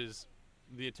stages,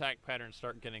 the attack patterns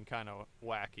start getting kind of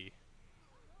wacky.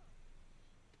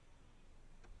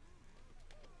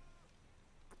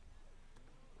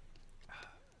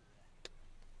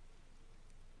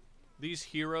 These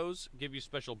heroes give you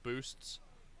special boosts.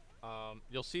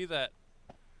 You'll see that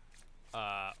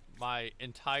my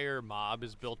entire mob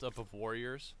is built up of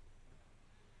warriors.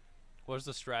 What is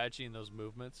the strategy in those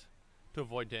movements? To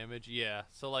avoid damage? Yeah.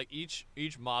 So like each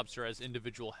mobster has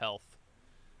individual health.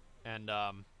 And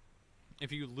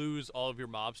if you lose all of your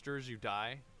mobsters, you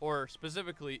die. Or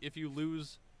specifically, if you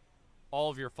lose all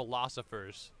of your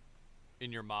philosophers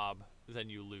in your mob,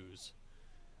 then you lose.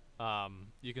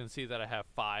 You can see that I have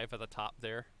 5 at the top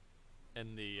there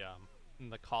in the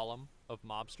column of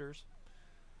mobsters.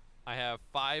 I have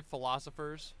 5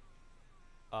 philosophers,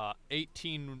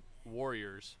 18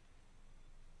 warriors,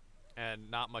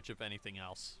 and not much of anything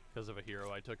else because of a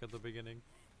hero I took at the beginning.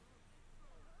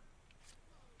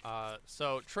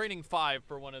 So trading 5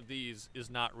 for one of these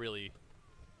is not really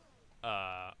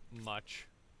much.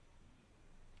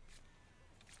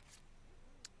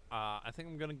 I think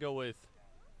I'm gonna go with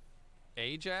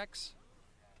Ajax,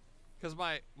 because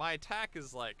my attack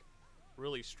is like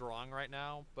really strong right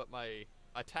now, but my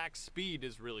attack speed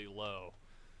is really low.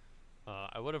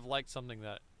 I would have liked something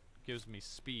that gives me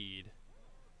speed.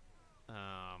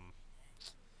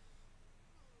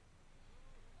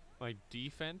 My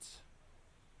defense,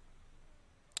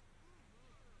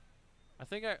 I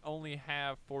think I only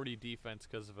have 40 defense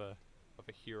because of a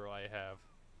hero I have.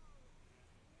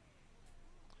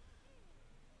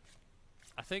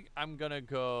 I think I'm gonna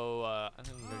go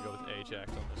with Ajax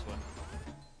on this one.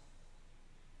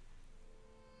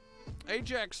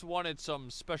 Ajax wanted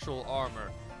some special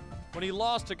armor. When he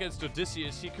lost against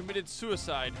Odysseus, he committed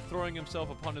suicide, throwing himself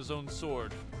upon his own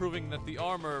sword, proving that the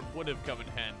armor would have come in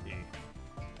handy.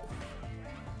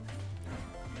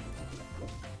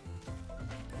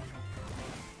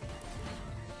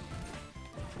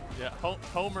 Yeah,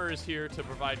 Homer is here to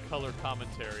provide color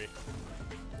commentary.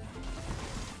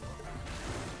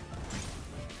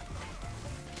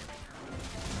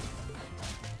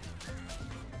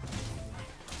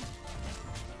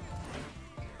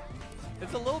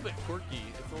 It's a little bit quirky.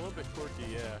 It's a little bit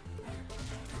quirky, yeah.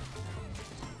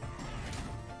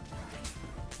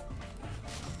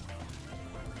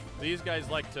 These guys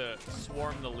like to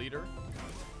swarm the leader,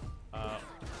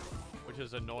 which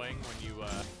is annoying when you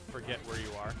forget where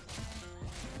you are.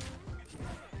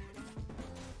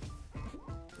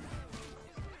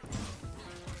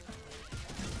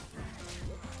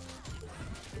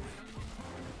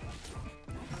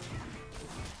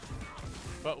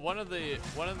 But one of the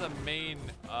main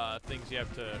things you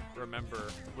have to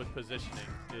remember with positioning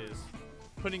is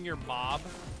putting your mob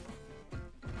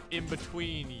in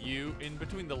between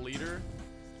the leader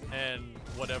and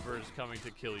whatever is coming to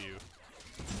kill you,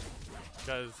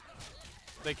 because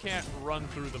they can't run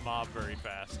through the mob very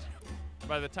fast.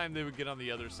 By the time they would get on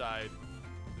the other side,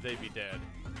 they'd be dead.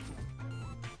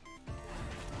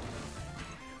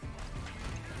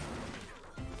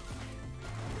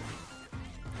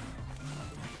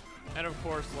 And of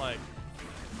course, like,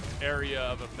 area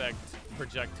of effect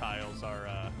projectiles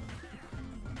are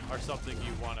something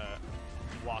you want to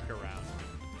walk around.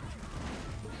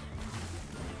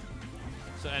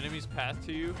 So enemies path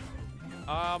to you?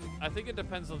 I think it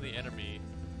depends on the enemy.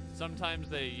 Sometimes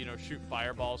they, you know, shoot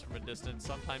fireballs from a distance.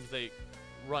 Sometimes they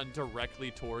run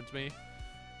directly towards me.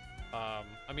 I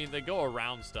mean, they go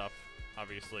around stuff,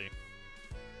 obviously.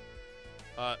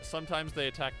 Sometimes they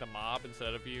attack the mob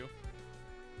instead of you.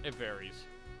 It varies.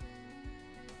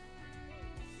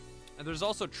 And there's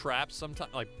also traps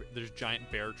sometimes, like there's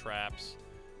giant bear traps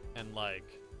and like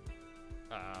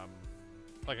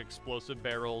explosive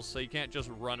barrels, so you can't just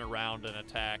run around and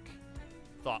attack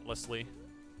thoughtlessly.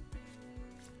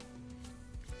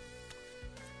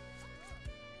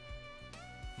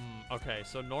 Okay,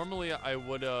 so normally I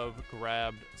would have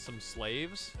grabbed some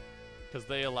slaves because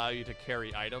they allow you to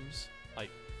carry items,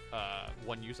 like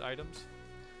one-use items.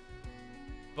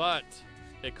 But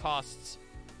it costs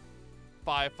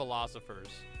 5 philosophers,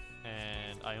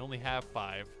 and I only have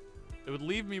 5. It would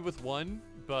leave me with 1,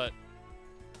 but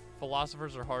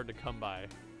philosophers are hard to come by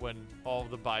when all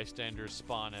of the bystanders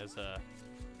spawn as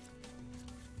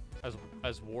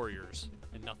warriors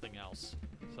and nothing else.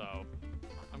 So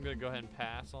I'm gonna go ahead and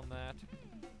pass on that.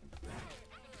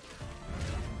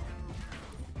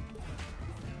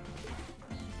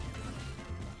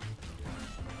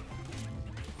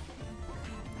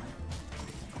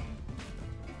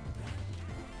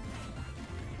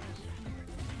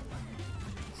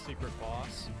 secret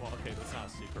boss. Well, okay, that's not a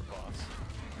secret boss.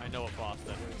 I know what boss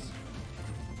that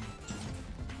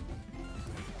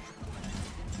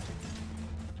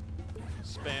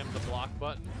is. Spam the block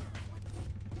button.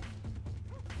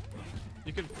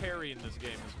 You can parry in this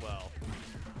game as well,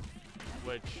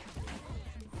 which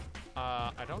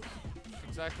I don't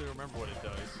exactly remember what it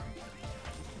does.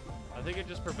 I think it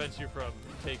just prevents you from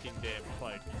taking damage.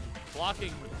 Like,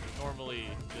 blocking normally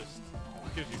just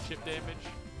gives you chip damage,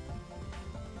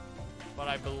 but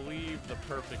I believe the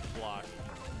perfect block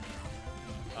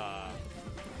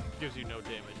gives you no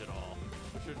damage at all.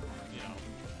 Which should, you know,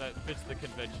 that fits the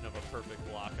convention of a perfect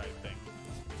block, I think.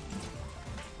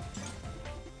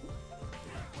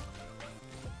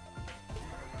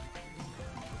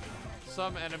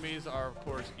 Some enemies are, of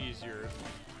course, easier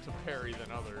to parry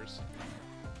than others.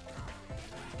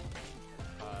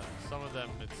 Some of them,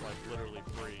 it's like literally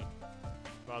free.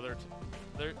 But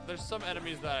there's some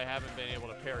enemies that I haven't been able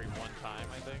to parry one time,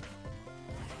 I think.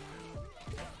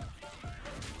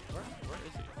 Where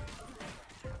is he?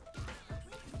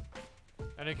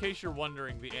 And in case you're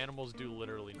wondering, the animals do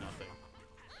literally nothing.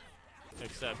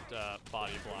 Except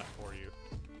body block for you.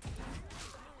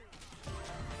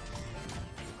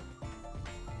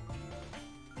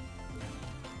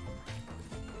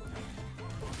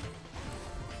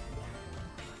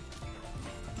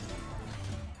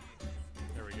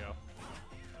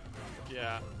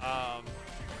 Yeah, I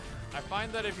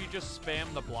find that if you just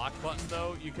spam the block button,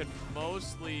 though, you can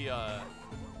mostly,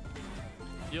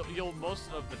 you'll most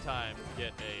of the time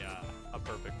get a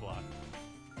perfect block.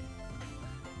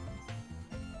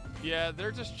 Yeah,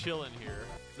 they're just chilling here.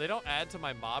 They don't add to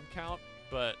my mob count,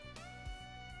 but...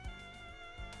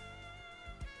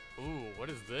 Ooh, what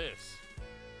is this?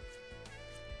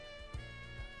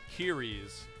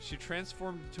 Kiris. She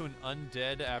transformed into an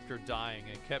undead after dying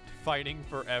and kept fighting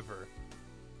forever.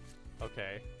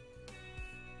 Okay.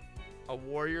 A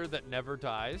warrior that never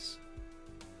dies.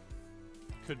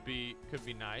 Could be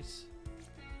nice.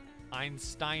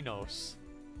 Einsteinos.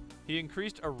 He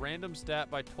increased a random stat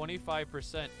by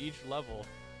 25% each level,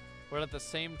 but at the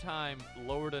same time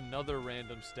lowered another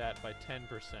random stat by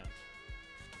 10%.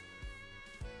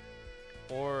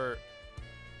 Or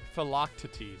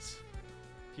Philoctetes.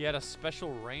 He had a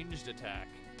special ranged attack.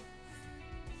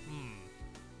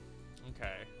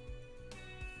 Okay.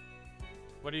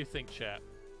 What do you think, chat?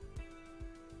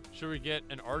 Should we get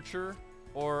an archer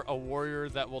or a warrior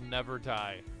that will never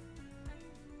die?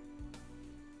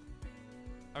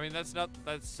 I mean, that's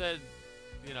said,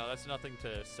 you know, that's nothing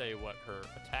to say what her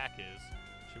attack is.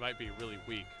 She might be really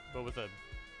weak, but with I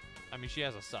mean, she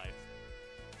has a scythe.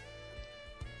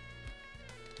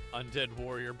 Undead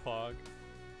warrior pog.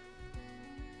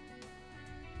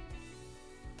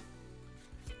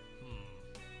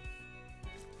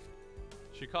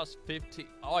 She costs 15.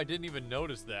 Oh, I didn't even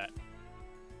notice that.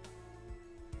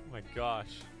 Oh my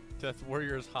gosh. Death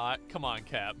Warrior's hot. Come on,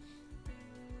 Cap.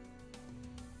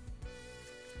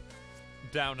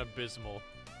 Down abysmal.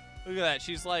 Look at that.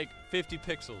 She's like 50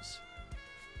 pixels.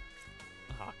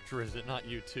 Ah, Drizzit, not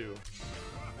you too.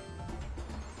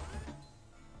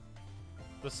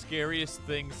 The scariest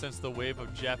thing since the wave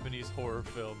of Japanese horror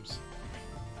films.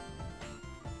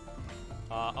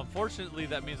 Unfortunately,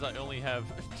 that means I only have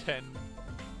 10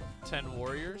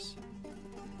 warriors.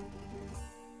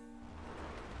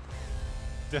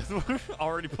 Death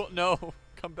already put. No,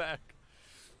 come back.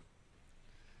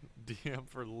 DM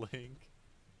for Link.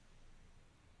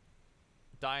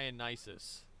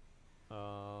 Dionysus.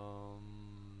 I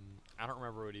don't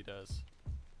remember what he does.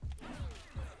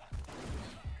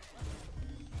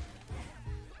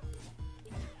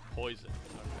 Poison.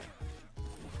 Okay.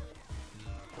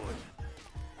 Poison.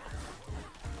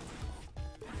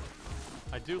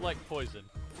 I do like poison.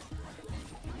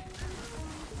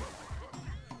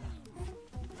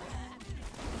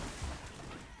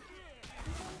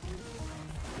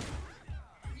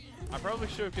 I probably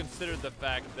should have considered the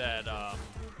fact that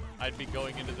I'd be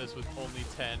going into this with only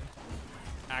 10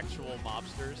 actual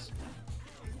mobsters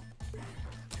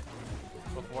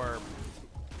before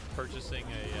purchasing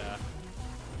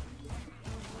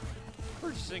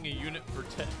a unit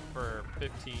for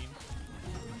 15.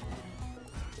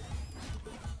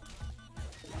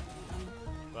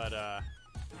 But I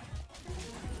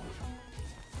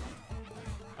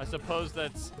suppose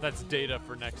that's data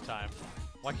for next time.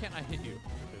 Why can't I hit you?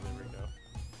 Okay, there we go.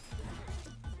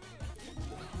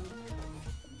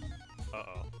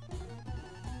 Uh-oh.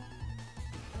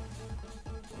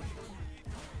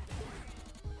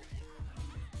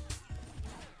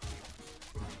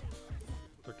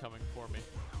 They're coming for me.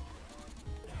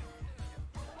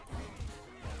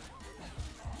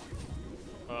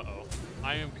 Uh-oh.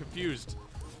 I am confused.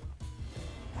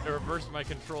 I reversed my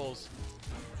controls.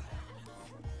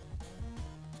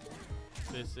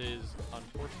 This is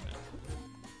unfortunate.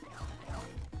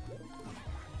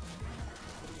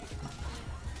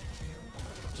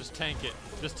 Just tank it.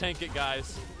 Just tank it,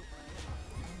 guys.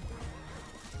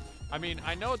 I mean,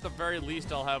 I know at the very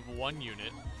least I'll have one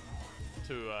unit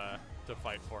to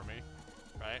fight for me,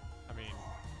 right? I mean,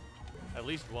 at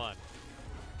least one.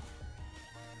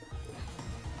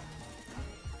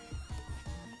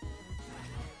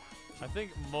 I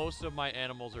think most of my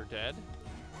animals are dead.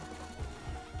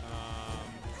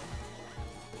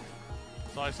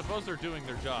 So I suppose they're doing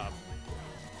their job.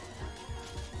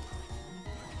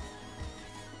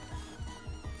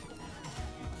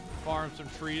 Farm some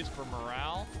trees for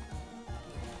morale.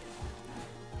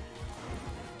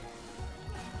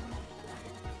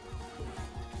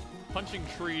 Punching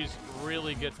trees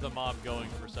really gets the mob going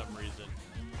for some reason.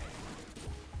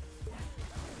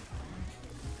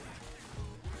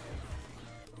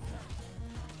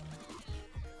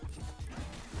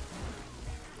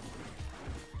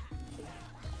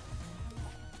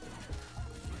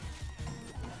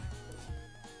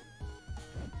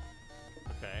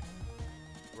 Okay.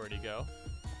 Where'd he go?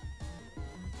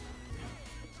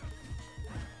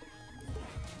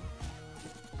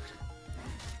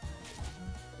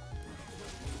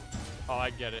 Oh, I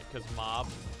get it, because mob.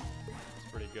 It's a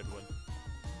pretty good one.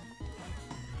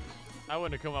 I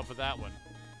wouldn't have come up with that one.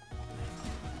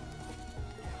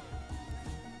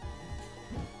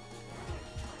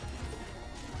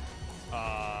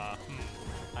 I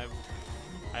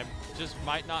just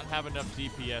might not have enough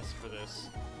DPS for this.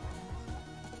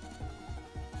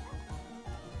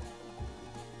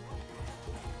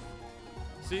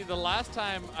 See, the last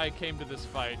time I came to this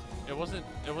fight, it wasn't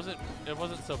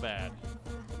so bad.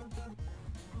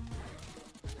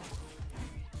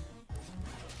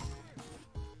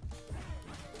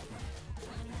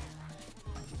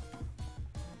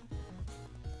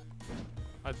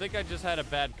 I think I just had a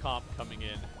bad comp coming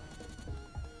in.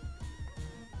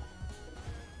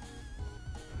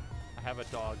 I have a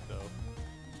dog, though.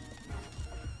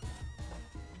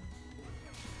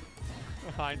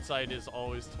 Hindsight is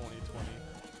always 20/20.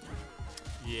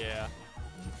 Yeah.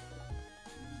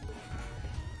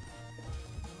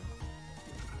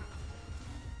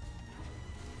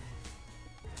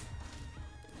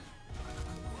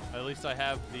 At least I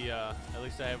have the, at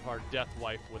least I have our death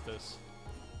wife with us.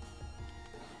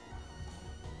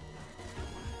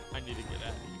 I need to get out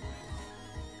of here.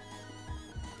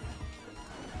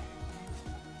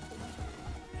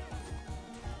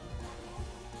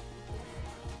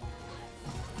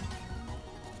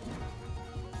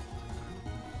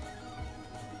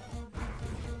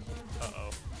 Uh-oh.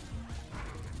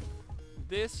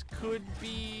 This could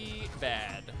be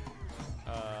bad.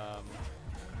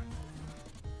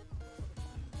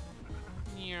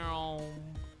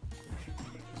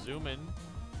 Zoom in.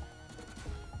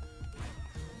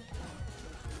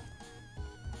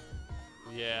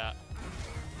 Yeah.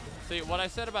 See, what I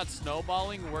said about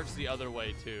snowballing works the other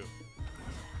way, too.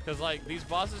 Because, like, these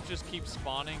bosses just keep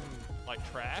spawning, like,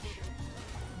 trash.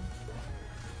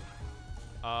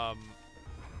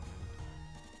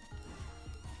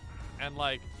 And,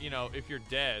 like, you know, if you're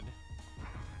dead,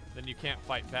 then you can't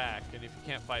fight back. And if you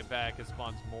can't fight back, it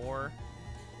spawns more.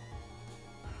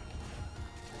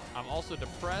 I'm also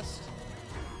depressed.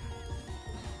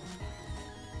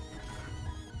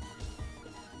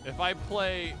 If I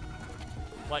play,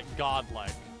 like,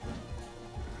 godlike,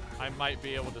 I might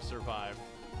be able to survive.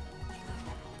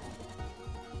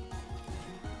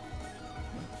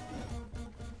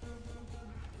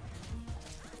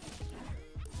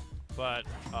 But,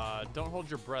 don't hold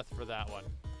your breath for that one.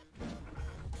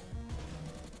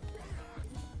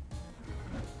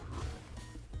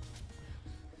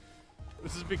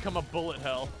 This has become a bullet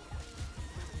hell.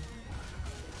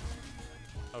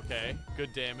 Okay,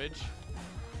 good damage.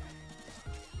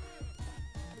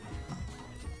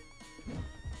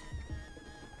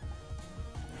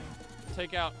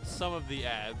 Take out some of the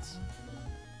ads.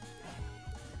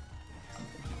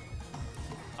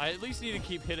 I at least need to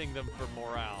keep hitting them for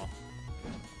morale.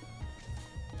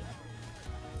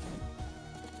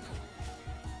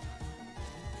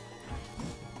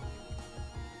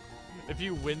 If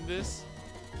you win this,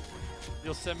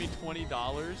 you'll send me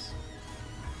 $20.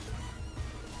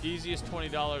 Easiest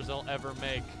 $20 I'll ever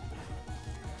make.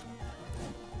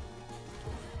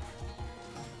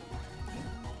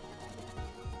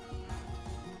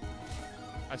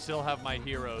 I still have my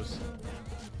heroes.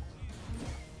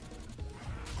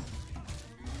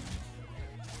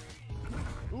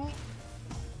 Ooh.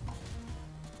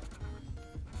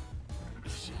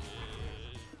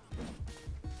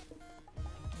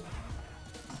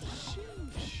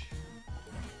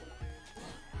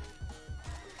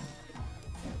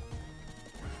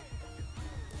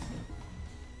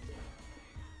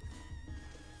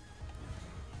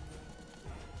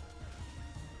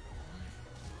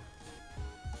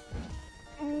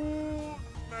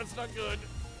 that's not good.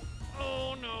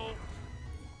 Oh, no.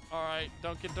 All right,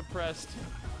 don't get depressed.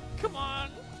 Come on.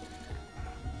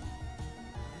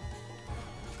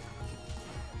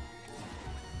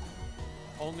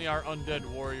 Only our undead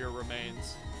warrior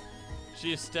remains.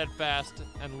 She is steadfast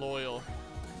and loyal.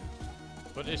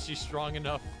 But is she strong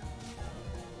enough?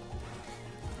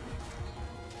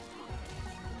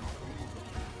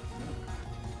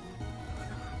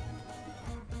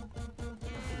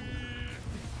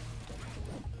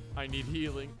 I need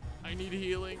healing. I need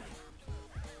healing.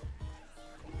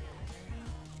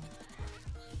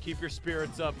 Keep your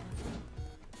spirits up.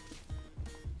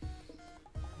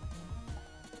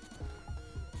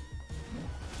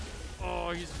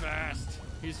 Oh, he's fast.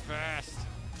 He's fast.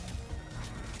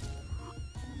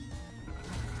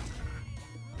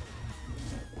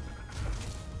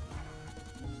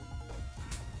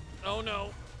 Oh no.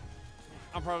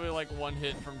 I'm probably like one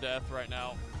hit from death right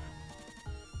now.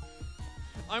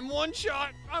 I'm one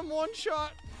shot. I'm one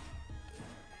shot.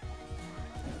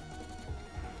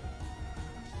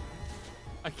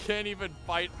 I can't even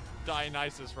fight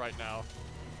Dionysus right now.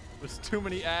 There's too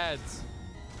many ads.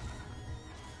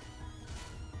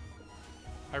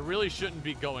 I really shouldn't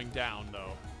be going down,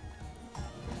 though.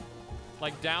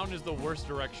 Like, down is the worst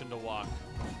direction to walk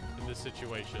in this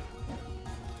situation.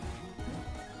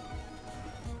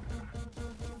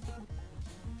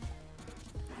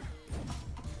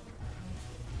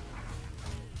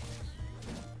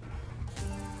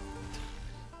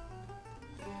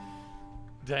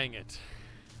 Dang it.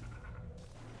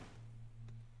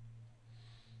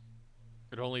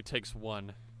 It only takes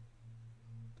one.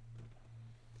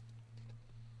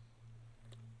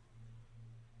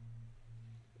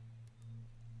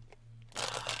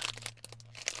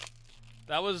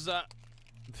 That was,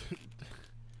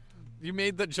 you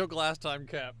made that joke last time,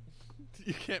 Cap.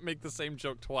 You can't make the same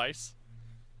joke twice.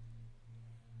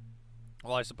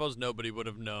 Well, I suppose nobody would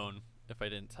have known if I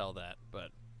didn't tell that,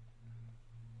 but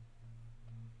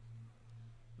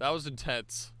that was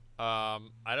intense. I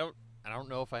don't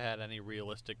know if I had any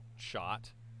realistic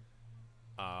shot.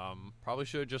 Probably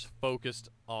should have just focused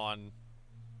on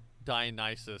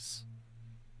Dionysus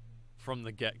from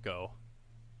the get-go.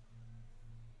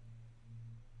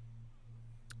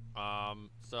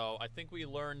 So I think we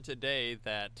learned today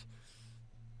that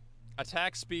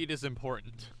attack speed is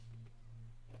important.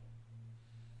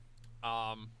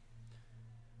 But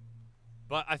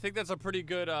I think that's a pretty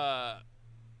good, I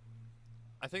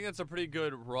think that's a pretty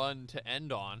good run to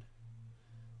end on.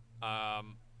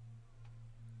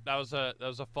 That was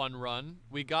a fun run.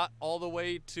 We got all the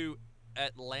way to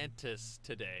Atlantis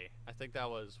today. I think that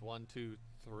was 1, 2,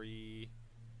 3.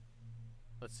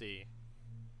 Let's see.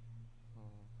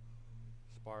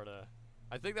 Sparta.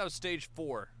 I think that was stage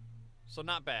 4. So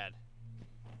not bad.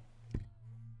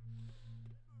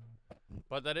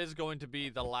 But that is going to be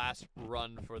the last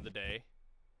run for the day.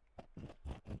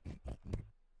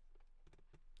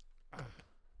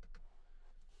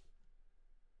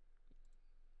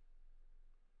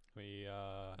 We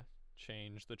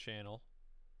change the channel.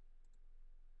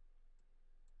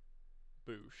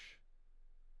 Boosh.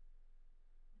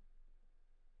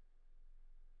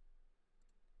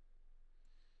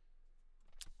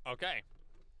 Okay.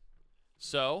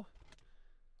 So,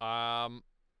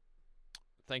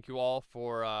 thank you all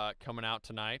for coming out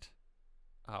tonight,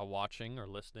 watching or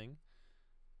listening.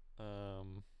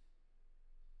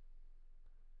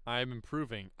 I'm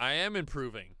improving. I am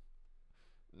improving.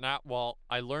 Not well.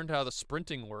 I learned how the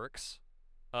sprinting works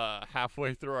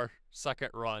halfway through our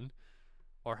second run,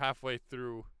 or halfway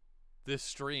through this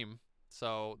stream,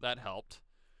 so that helped.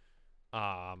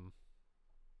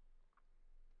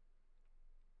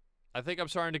 I think I'm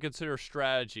starting to consider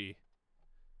strategy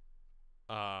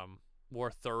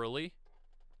more thoroughly.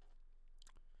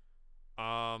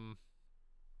 I'm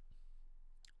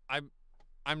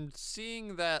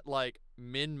seeing that like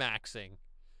min-maxing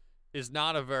is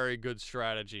not a very good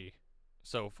strategy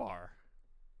so far.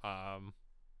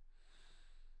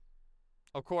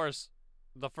 Of course,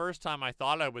 the first time I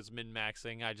thought I was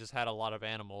min-maxing, I just had a lot of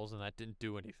animals and that didn't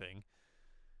do anything.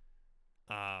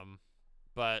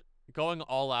 But going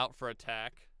all out for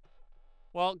attack,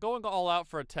 well, going all out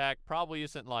for attack probably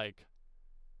isn't like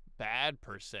bad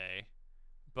per se,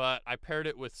 but I paired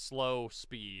it with slow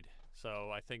speed,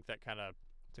 so I think that kind of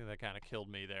killed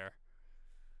me there.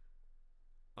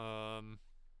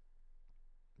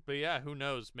 But yeah, who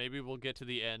knows? Maybe we'll get to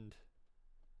the end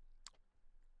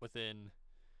within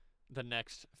the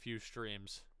next few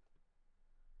streams.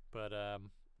 But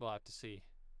we'll have to see.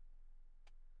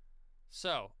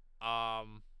 So,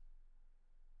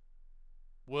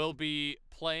 we'll be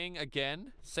playing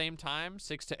again, same time,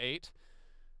 6 to 8.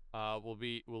 We'll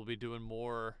be doing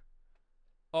more.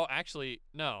 Oh, actually,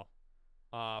 no.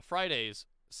 Fridays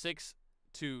 6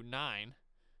 to 9.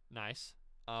 Nice.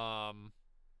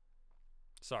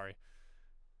 Sorry.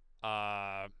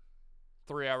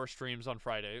 3-hour streams on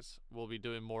Fridays. We'll be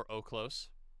doing more Okhlos.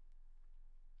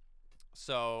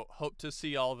 So hope to see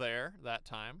y'all there that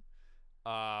time.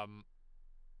 I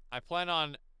plan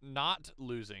on not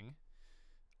losing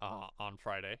on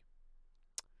Friday.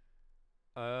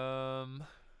 Let's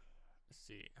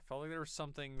see. I felt like there was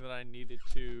something that I needed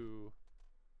to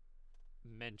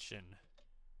mention.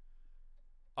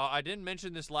 I didn't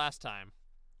mention this last time,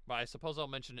 but I suppose I'll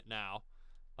mention it now.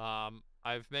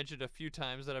 I've mentioned a few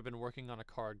times that I've been working on a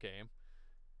card game,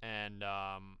 and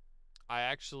I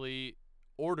actually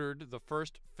ordered the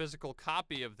first physical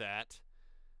copy of that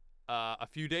a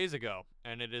few days ago,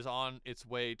 and it is on its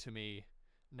way to me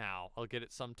now. I'll get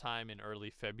it sometime in early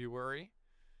February,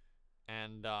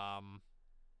 and I'm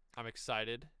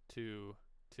excited to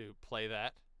play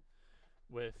that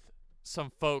with some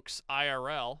folks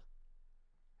IRL.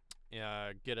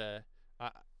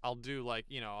 I'll do, like,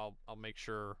 you know, I'll make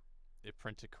sure it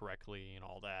printed correctly and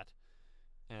all that,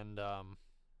 and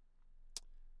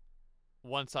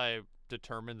once I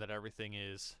determine that everything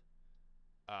is,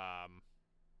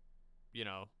 you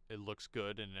know, it looks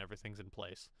good and everything's in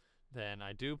place, then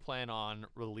I do plan on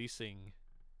releasing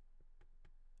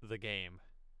the game,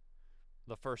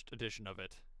 the first edition of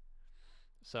it.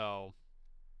 So,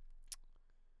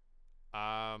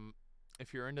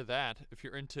 if you're into that, if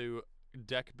you're into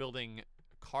deck building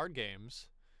card games,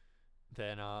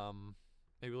 then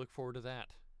maybe look forward to that.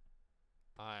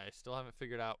 I still haven't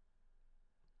figured out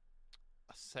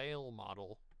a sale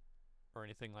model or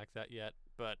anything like that yet,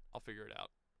 but I'll figure it out.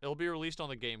 It'll be released on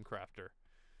the Game Crafter,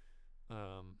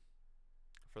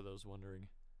 for those wondering.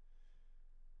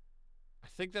 I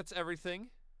think that's everything.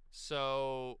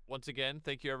 So, once again,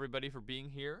 thank you everybody for being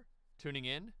here, tuning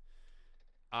in.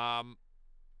 I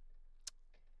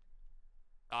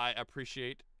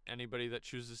appreciate anybody that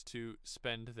chooses to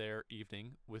spend their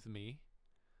evening with me.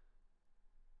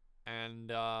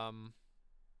 And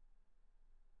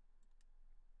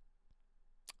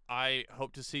I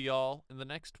hope to see y'all in the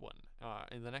next one,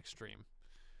 in the next stream.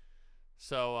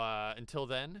 So until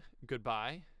then,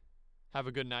 goodbye. Have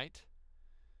a good night.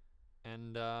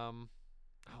 And oh,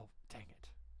 dang it.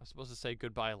 I was supposed to say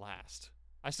goodbye last.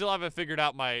 I still haven't figured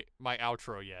out my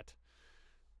outro yet.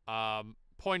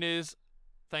 Point is,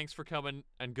 thanks for coming,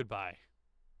 and goodbye.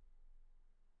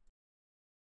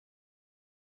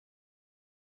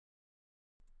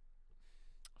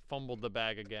 Fumbled the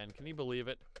bag again. Can you believe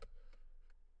it?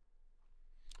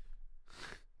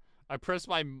 I pressed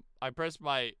my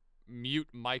mute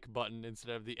mic button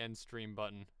instead of the end stream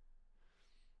button.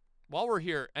 While we're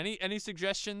here, any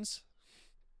suggestions?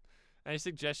 Any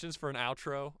suggestions for an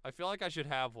outro? I feel like I should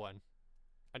have one.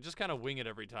 I just kind of wing it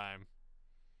every time.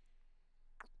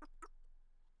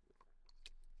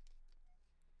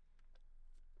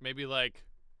 Maybe like,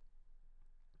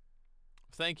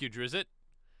 thank you, Drizzit.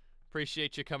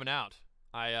 Appreciate you coming out.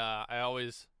 I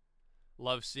always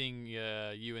love seeing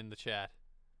you in the chat.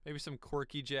 Maybe some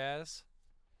quirky jazz.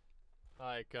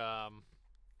 Like, oh,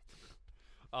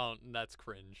 that's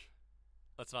cringe.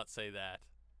 Let's not say that.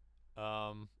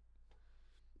 I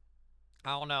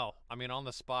don't know. I mean, on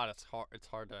the spot, it's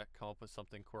hard to come up with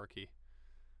something quirky.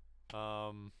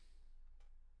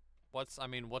 What's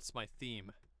my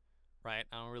theme? Right?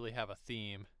 I don't really have a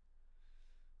theme.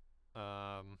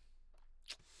 I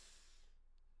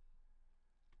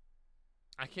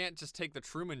can't just take the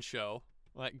Truman Show.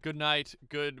 Like, good night,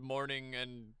 good morning,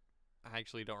 and I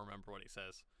actually don't remember what he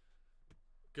says.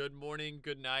 Good morning,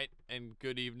 good night, and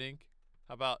good evening.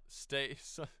 How about stay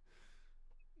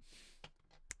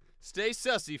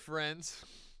sussy, friends.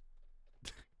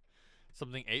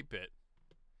 Something 8-bit.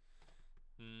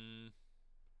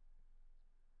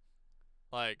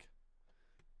 Like,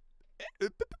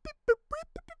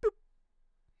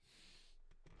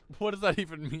 what does that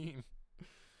even mean?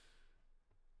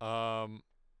 I'm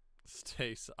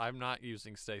not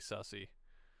using stay sussy.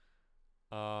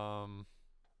 I'll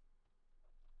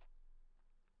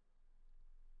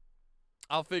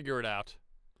figure it out.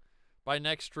 By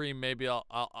next stream, maybe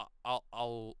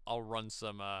I'll run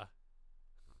some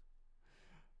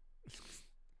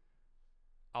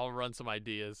I'll run some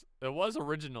ideas. It was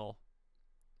original,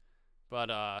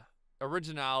 but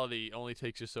originality only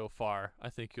takes you so far. I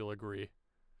think you'll agree.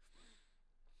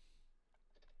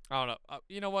 I don't know.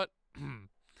 You know what?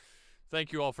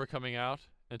 Thank you all for coming out.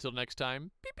 Until next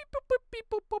time. Beep, beep, boop, boop, beep,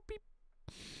 boop, boop, beep.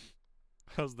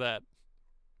 How's that?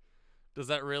 Does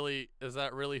that really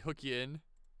hook you in?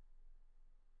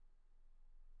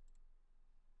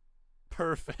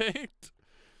 Perfect.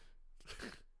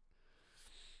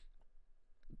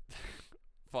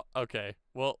 Okay.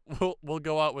 Well, we'll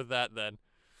go out with that then.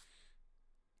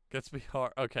 Gets me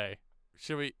hard. Okay.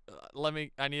 Should we?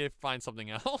 I need to find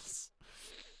something else.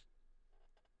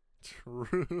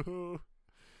 True.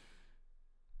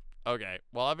 Okay.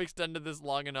 Well, I've extended this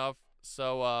long enough,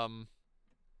 so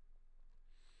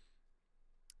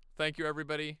thank you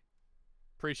everybody.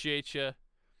 Appreciate you.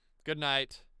 Good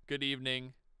night. Good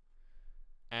evening.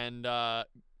 And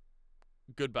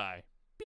goodbye.